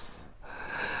Jesus.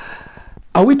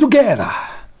 Are we together?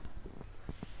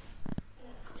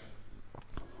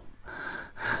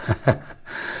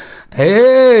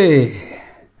 Hey.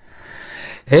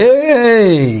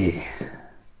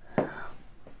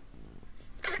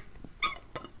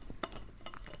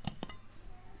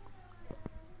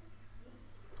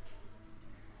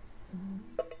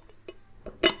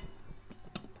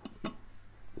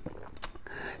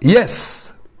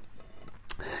 Yes.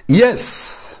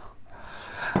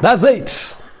 That's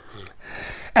it.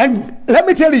 And let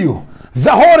me tell you,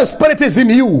 the Holy Spirit is in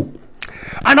you.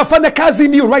 Anafanya kazi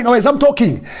in you right now as I'm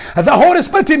talking. The Holy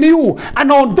Spirit in you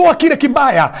anaondoa kile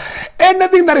kibaya.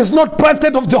 Anything that is not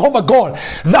planted of Jehovah God,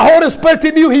 the Holy Spirit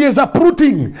in you, he is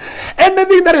uprooting.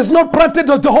 Anything that is not planted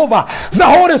of Jehovah, the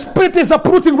Holy Spirit is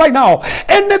uprooting right now.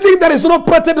 Anything that is not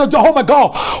planted of Jehovah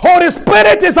God, Holy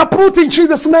Spirit is uprooting in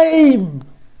Jesus' name.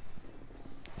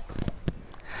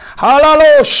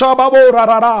 Halalo shababo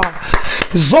rarara.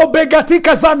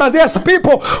 Zobegatika zana. There's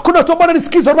people, kuna tobana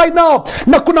nisikiza right now,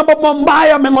 na kuna mambo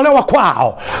mbaya mengolewa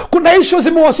kwao. Kuna issues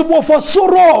zimewasumbua for so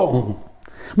long,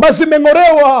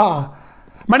 mazimengolewa.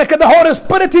 Manake the Holy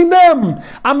Spirit in them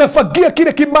amefagia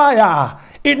kile kibaya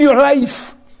in your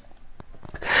life.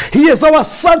 He is our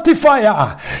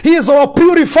sanctifier. He is our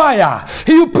purifier.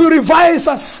 He purifies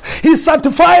us. He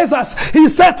sanctifies us. He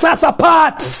sets us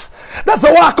apart. That's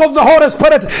the work of the Holy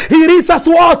Spirit. He leads us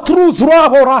to all truths.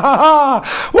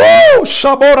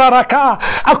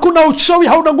 Hakuna uchawi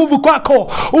hauna nguvu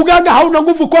kwako. Uganga hauna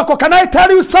nguvu kwako. Can I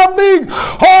tell you something?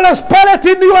 Holy Spirit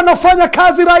in you anafanya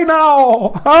kazi right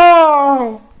now.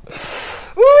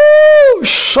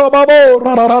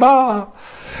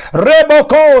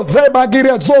 Reboko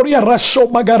zebagiria zoria rasho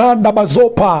magaranda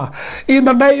mazopa. In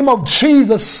the name of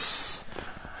Jesus.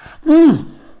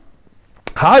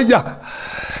 Haya.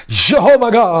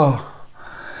 Jehovah God.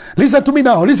 Listen to me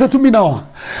now.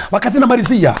 Wakati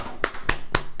namalizia.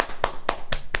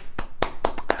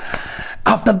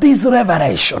 After this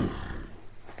revelation,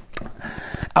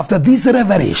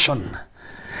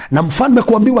 na mfalme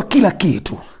kuambiwa kila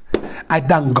kitu, I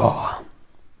thank God.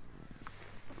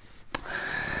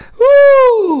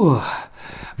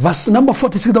 Verse number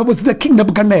 46, the Bible says, the king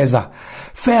Nebuchadnezzar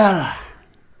fell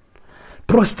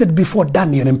prostrate before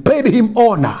Daniel and paid him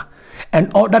honor,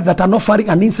 and ordered that an offering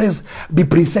and incense be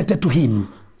presented to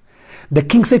him. The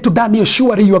king said to Daniel,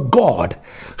 surely your God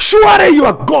is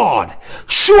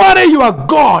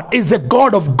a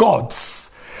God of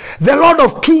gods, the Lord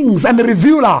of kings and the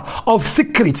revealer of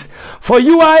secrets, for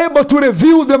you are able to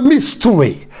reveal the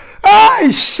mystery.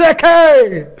 I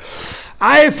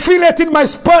feel it in my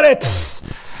spirit.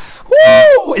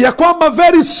 Ya kwamba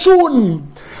very soon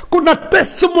kuna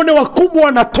testimony wakubwa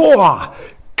wanatoa.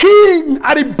 King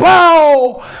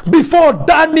alibao before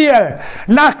Daniel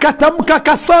na katamka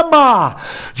kasema,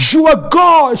 your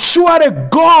God, surely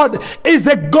God is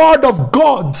a God of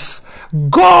gods.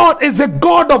 God is a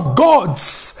God of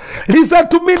gods. Listen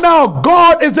to me now.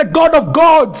 God is a God of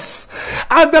gods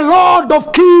and the Lord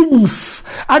of kings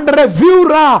and the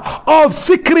revealer of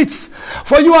secrets,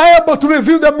 for you are able to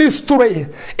reveal the mystery.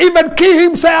 Even King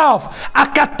himself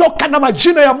akatoka na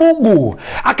majina ya Mungu,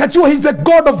 akajua he's the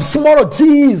God of small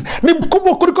g's, ni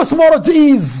mkubwa kuliko small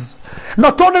g's.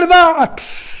 Not only that,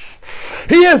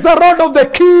 he is the Lord of the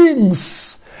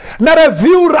kings, the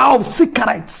revealer of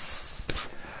secrets.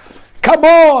 Come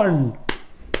on.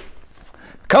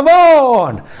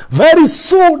 Very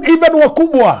soon, even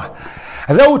wakubwa,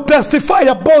 they will testify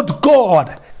about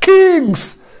God.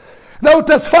 Kings, they will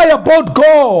testify about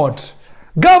God.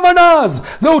 Governors,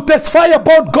 they will testify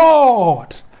about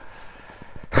God.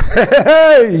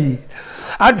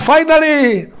 And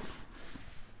finally,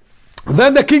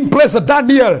 then the king placed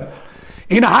Daniel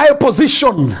in a higher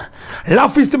position,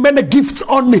 lavished many gifts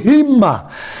on him.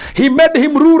 He made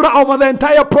him ruler over the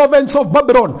entire province of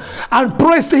Babylon and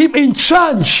placed him in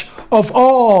charge of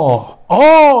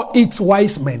all its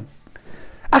wise men.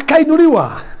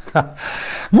 Akainuliwa.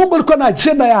 Mungu alikuwa na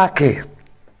agenda yake,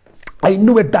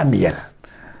 ainue Daniel.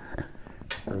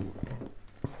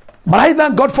 But I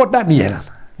thank God for Daniel.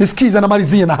 Nisikiza na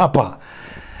malizia na hapa.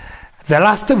 The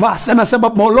last verse anasema,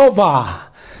 moreover,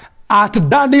 at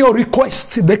Daniel's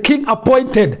request, the king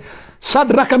appointed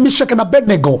Shadrach, Meshach, and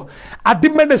Abednego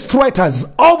administrators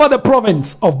over the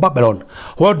province of Babylon,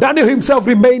 while Daniel himself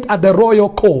remained at the royal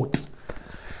court.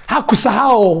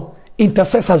 Hakusahau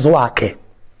intercessors wake.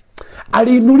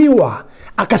 Aliinuliwa,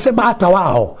 akasema hata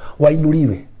wao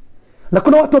wainuliwe. Na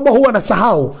kuna watu ambao huwa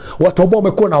wanasahau watu ambao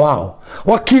wamekuwa na wao,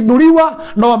 wakiinuliwa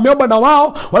na wameomba na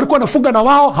wao, walikuwa wanafunga na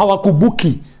wao,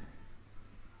 hawakumbuki.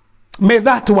 May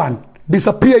that one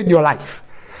disappear in your life.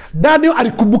 Daniel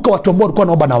alikumbuka watu ambao walikuwa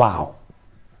wanaomba na wao.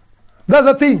 That's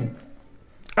the thing.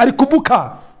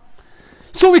 Alikumbuka.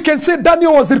 So we can say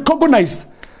Daniel was recognized,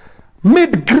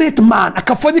 made great man,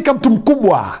 akafanyika mtu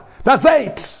mkubwa. That's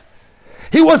it.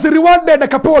 He was rewarded,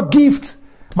 akapewa gift.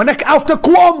 Manake after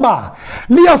kuomba,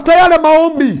 ni after yale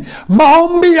maombi,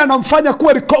 maombi yanamfanya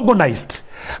kuwa recognized.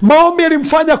 Maombi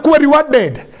yalimfanya kuwa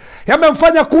rewarded.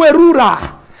 Yamemfanya kuwa rura.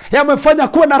 Yamemfanya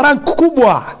kuwa na rank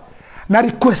kubwa. Na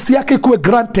request yake kuwa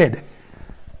granted.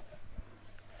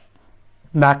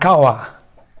 Na akawa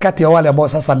kati ya wale ambao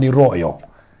sasa ni royal.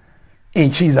 In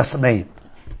Jesus' name.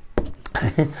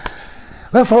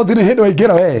 Wewe fraud ni hendo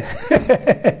igera wewe.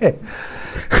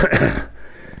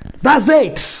 That's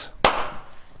it.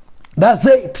 That's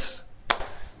it.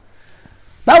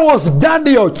 That was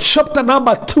Daniel chapter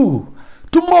number 2.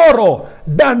 Tomorrow,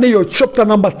 Daniel chapter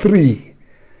number 3.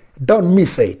 Don't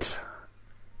miss it.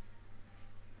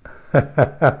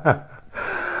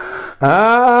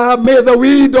 May the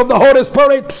wind of the Holy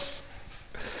Spirit.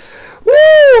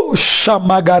 Woo!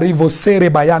 Shamagarivo sere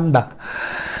bayanda.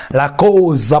 La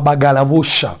koza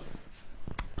bagalavusha.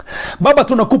 Baba,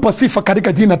 tunakupa sifa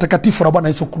katika jina takatifu la Bwana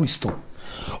Yesu Kristo.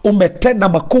 Umetenda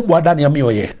makubwa ndani ya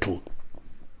mioyo yetu.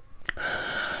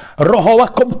 Roho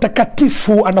wako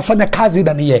mtakatifu anafanya kazi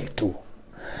ndani yetu.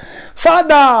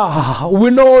 Father,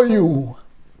 we know you.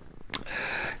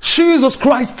 Jesus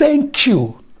Christ, thank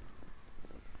you.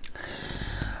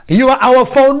 You are our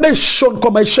foundation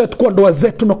kwa maisha yetu, kwa ndoa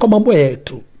zetu na kwa mambo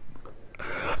yetu.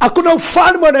 Hakuna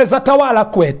ufalme unaweza tawala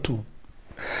kwetu.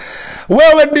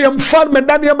 Wewe ndiye mfalme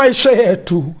ndani ya maisha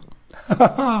yetu.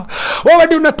 Wewe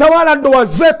ndiye unatawala ndoa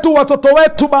zetu, watoto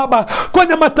wetu Baba,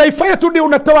 kwenye mataifa yetu ndiye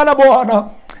unatawala Bwana.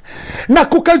 Na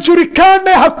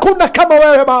kukajulikane hakuna kama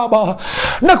wewe Baba.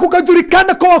 Na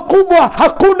kukajulikane kwa wakubwa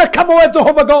hakuna kama wewe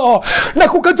Jehova God. Na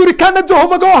kukajulikane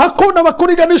Jehova God hakuna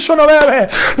wakulinganishwa na wewe.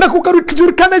 Na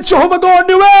kukajulikane Jehova God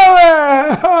ni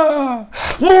wewe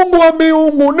Mungu wa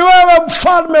miungu, ni wewe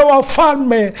mfalme wa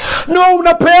wafalme. Ni wewe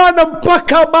unapeana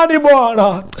mpaka amani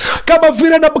Bwana. Kama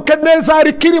vile Nebukadneza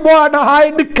alikiri Bwana,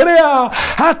 I declare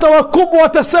hata wakubwa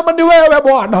watasema ni wewe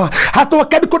Bwana. Hata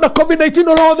wakati kuna COVID-19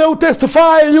 Lord, they will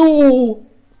testify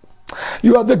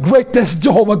you are the greatest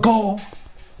Jehovah God.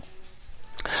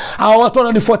 Hawa watu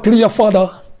wananifuatilia Father,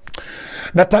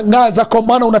 natangaza kwa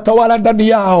maana unatawala ndani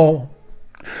yao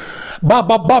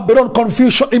Baba. Babylon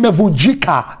confusion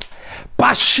imevunjika.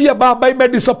 Pashia Baba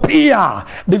imedisappear.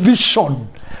 Division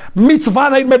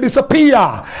mitzvah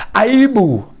imedisappear.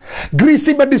 Aibu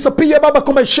Greece imedisappear Baba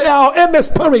kwa maisha yao. In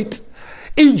spirit,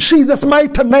 in Jesus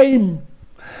mighty name.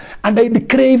 And I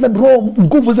declare even Rome,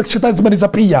 nguvu za shetani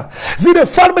zimedisappear. Zile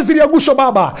falme ziliangushwa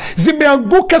Baba,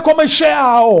 zimeanguka kwa maisha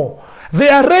yao. They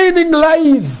are reigning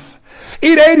live.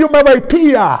 Ile area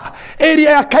umebaitia,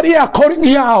 area ya career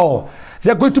calling yao,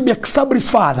 they are going to be established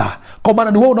Father. Kwa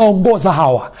maana ni wewe unaongoza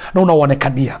hawa na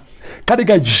unaonekania.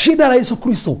 Katika jina la Yesu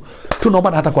Kristo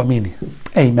tunaomba hata kuamini.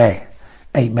 Amen.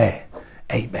 Amen.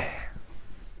 Amen.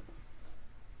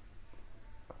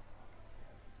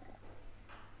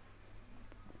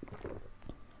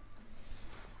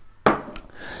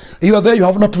 You are there, you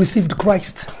have not received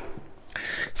Christ.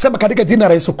 Sema katika jina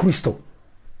la Yesu Kristo,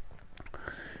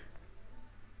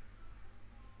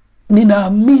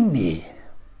 ninaamini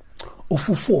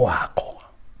ufufuo wako.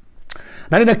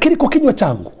 Na ninakiri kwa kinywa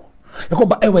changu ya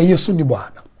kwamba ewe Yesu ni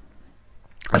Bwana.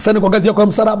 Asante kwa kazi yako ya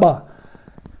msalaba,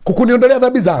 kukuniondolea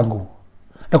dhambi zangu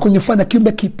na kunifanya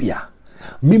kiumbe kipya.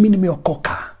 Mimi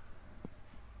nimeokoka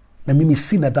na mimi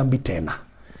sina dhambi tena.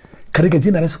 Katika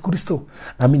jina la Yesu Kristo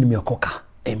na mimi nimeokoka.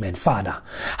 Amen. Father,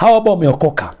 hawa ambao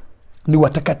wameokoka ni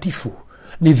watakatifu,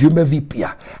 ni viumbe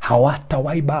vipya.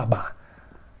 Hawatawahi Baba,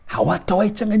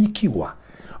 hawatawahi changanyikiwa.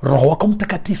 Roho wako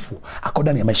mtakatifu ako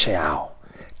ndani ya maisha yao.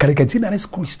 Katika jina la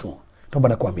Yesu Kristo tuomba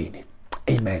na kuamini.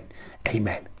 Amen.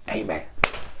 Amen. Amen.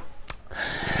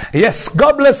 Yes,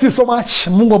 God bless you so much.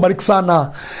 Mungu abariki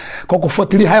sana kwa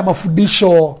kufuatilia haya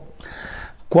mafundisho,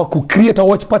 kwa kucreate a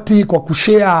watch party, kwa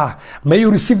kushare. May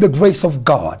you receive the grace of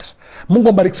God. Mungu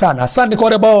abariki sana. Asante kwa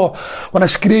wale ambao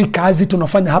wanashikilia hii kazi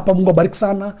tunafanya hapa. Mungu abariki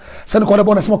sana. Asante kwa wale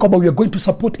ambao wanasema kwamba we are going to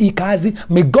support hii kazi.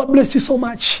 May God bless you so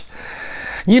much.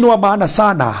 Nyinyi wa maana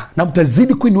sana na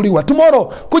mtazidi kuinuliwa.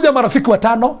 Tomorrow kuja marafiki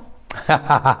 5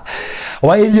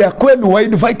 waelia kwenu, wa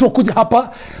invite kuja hapa.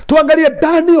 Tuangalie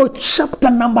Daniel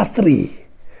chapter number 3.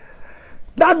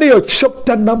 Daniel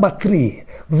chapter number 3.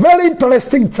 Very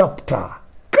interesting chapter.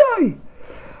 Okay.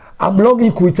 I'm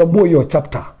longing kuichambua hiyo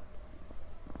chapter.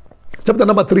 Chapter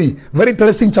number 3. Very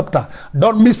interesting chapter.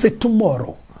 Don't miss it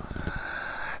tomorrow.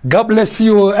 God bless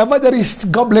you,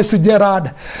 Evangelist. God bless you,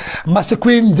 Gerard. Master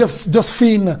Queen,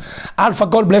 Josephine, Alpha.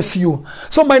 God bless you.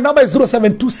 So my number is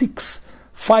 0726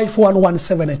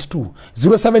 511782.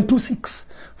 0726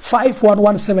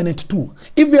 511782.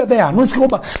 If you're there,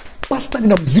 Pastor,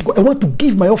 I want to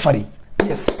give my offering.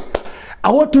 Yes. I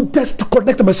want to just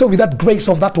connect myself with that grace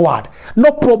of that word.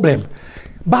 No problem.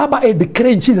 Baba, I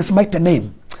declare in Jesus' mighty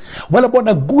name. Wala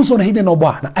Bwana guzo na hili na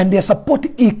Bwana and they support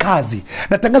hii kazi.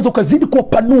 Natangaza ukazidi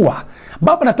kuwapanua.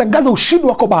 Baba, natangaza ushindi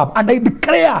wako Baba and I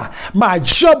declare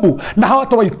maajabu na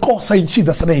hawatawaikosa in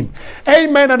Jesus' name.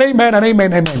 Amen and amen and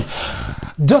amen, amen.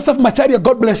 Joseph Macharia,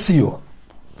 God bless you.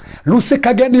 Lucy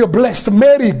Kageni, you're blessed.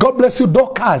 Mary, God bless you.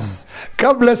 Dorcas,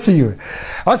 God bless you.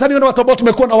 Wasa niyo na watu ambao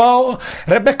tumekuwa na wao.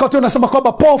 Rebecca tu anasema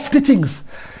kwamba powerful teachings.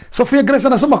 Sophia Grace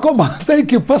anasema kwamba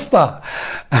thank you Pastor.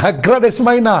 Gladys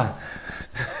Maina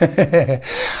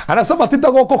anasema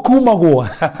titagoko kumagwa.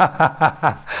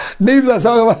 Nivza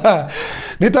sawa.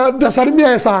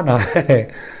 Nitasalimia sana.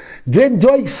 Jane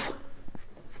Joyce.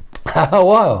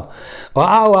 Wow.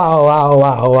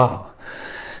 Wow.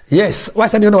 Yes,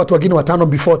 wacha nione watu wengine watano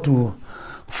before to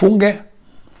funge.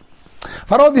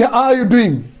 Farodhi, how are you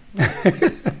doing?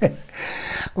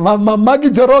 Mama Magi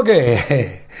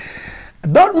Joroge.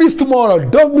 Don't miss tomorrow.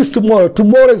 Don't miss tomorrow.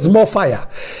 Tomorrow is more fire.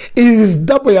 It is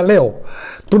double ya leo.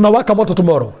 Tunawaka moto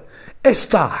tomorrow.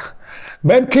 Esther.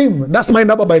 Ben Kim. That's my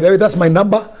number, by the way. That's my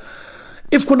number.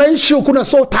 If kuna issue, kuna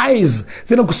soul ties,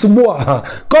 zina kusumua.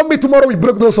 Call me tomorrow, we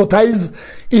break those soul ties.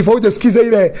 If I just kiza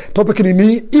ile topic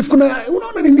nini. If kuna,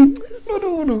 unaona nini?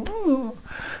 No.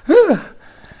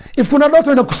 If kuna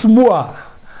ndoto ina kusumua.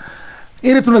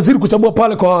 Ili tunazidi kuchambua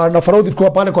pale kwa na Farodhi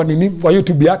kwa pale kwa nini? Kwa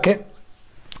YouTube yake.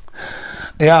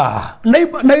 Yeah.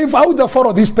 Na if I would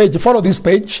follow this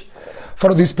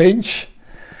page.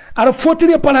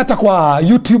 Anafuatilia pale hata kwa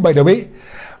YouTube, by the way.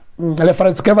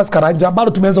 Reference Kevas Karanja,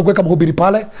 bado tumeanza kuweka mhubiri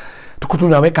pale.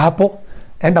 Tunaweka hapo.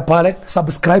 Enda pale,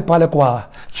 subscribe pale kwa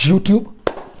YouTube.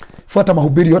 Fuata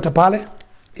mahubiri yote pale.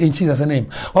 In Jesus' name.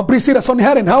 Priscilla Sonny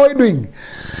Haren, how are you doing?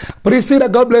 Priscilla,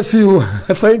 God bless you.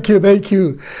 Thank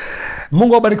you.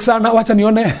 Mungu awabariki sana. Wacha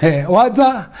nione.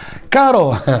 Waza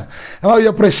Caro. How you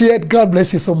appreciate. God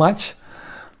bless you so much.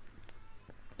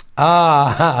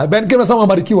 Ben Kim nasema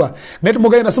mbarikiwa. Net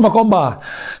Mugai nasema kwamba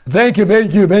thank you.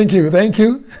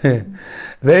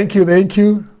 Thank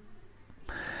you.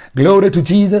 Glory to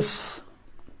Jesus.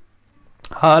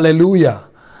 Hallelujah.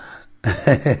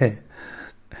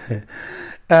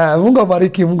 Mungu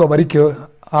abariki.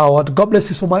 God bless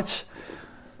you so much.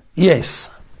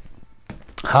 Yes.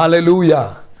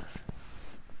 Hallelujah.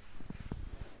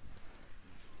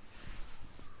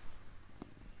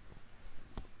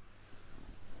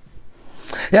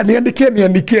 Ya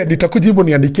niandikie, nitakujibu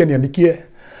niandikie.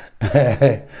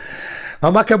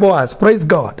 Mamake Boaz, praise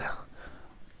God.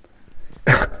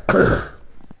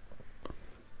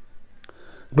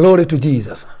 Glory to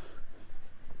Jesus.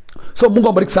 So Mungu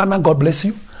abariki sana, God bless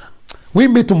you. We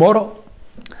meet tomorrow.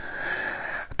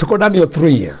 Tuko Daniel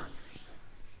 3.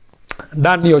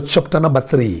 Daniel chapter number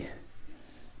 3.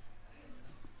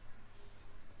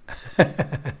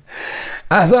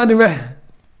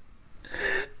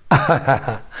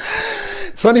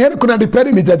 So ni kuna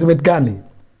depend ni judgment gani?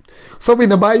 So in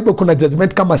the Bible kuna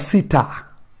judgment kama 6.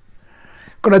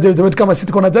 Kuna judgment kama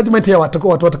 6. Kuna judgment ya watu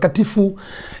watakatifu.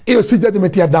 Hiyo si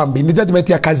judgment ya dhambi, ni judgment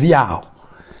ya kazi yao.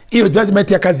 Hiyo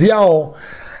judgment ya kazi yao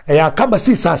ya kama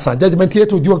si sasa. Judgment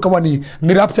yetu ujua kama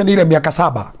ni rapture ni ile miaka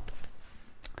 7.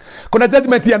 Kuna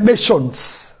judgment ya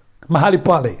nations mahali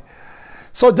pale.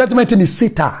 So judgment ni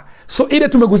 6. So ile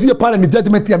tumeguzia pale ni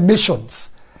judgment ya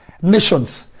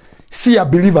nations. Si ya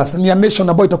believers, ni ya nation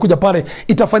ambayo itakuja pale,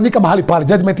 itafanyika mahali pale,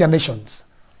 judgment ya nations.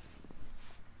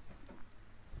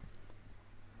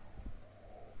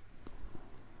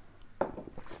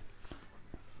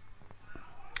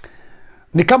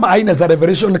 Ni kama aina za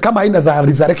revelation, ni kama aina za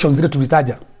resurrection zile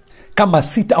tulitaja. Kama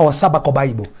 6 au 7 kwa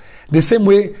Bible. The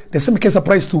same case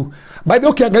applies to, by the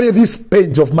way, ukiangalia this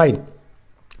page of mine,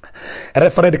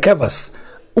 Referred Kevas,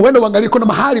 uende uangalie kuna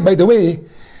mahali, by the way,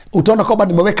 utaona kwamba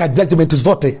nimeweka judgment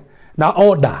zote na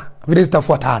order vile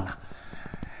zitafuatana.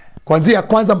 Kuanzia ya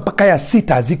kwanza mpaka ya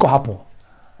 6 ziko hapo.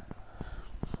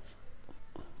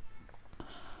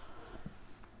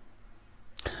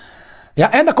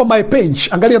 Ya enda kwa my page,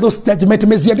 angalia those judgment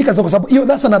meziandika kwa sababu hiyo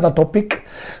that's another topic.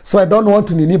 So I don't want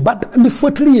to but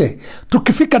nifuatilie.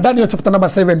 Tukifika Daniel chapter number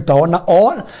 7 tutaona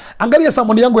all. Angalia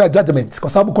summary yangu ya judgment kwa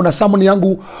sababu kuna summary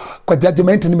yangu kwa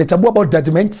judgment, nimechambua about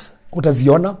judgments,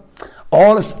 utaziona.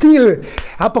 All still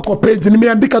hapa kwa page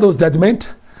nimeandika those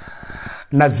judgment.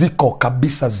 na ziko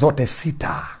kabisa zote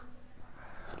 6.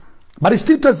 But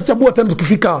still tutazichambua tena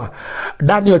tukifika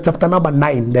Daniel chapter number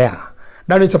 9 there.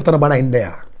 Daniel chapter number 9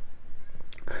 there.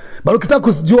 But ukitaka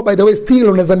kujua, by the way, still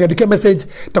unaweza niandikia message,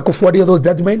 takufuadia those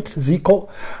judgment ziko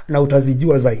na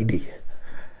utazijua zaidi.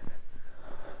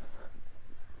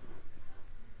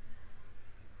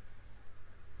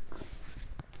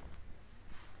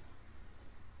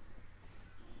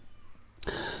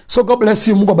 So God bless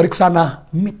you. Mungu abariki sana.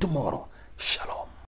 Meet tomorrow. Shalom.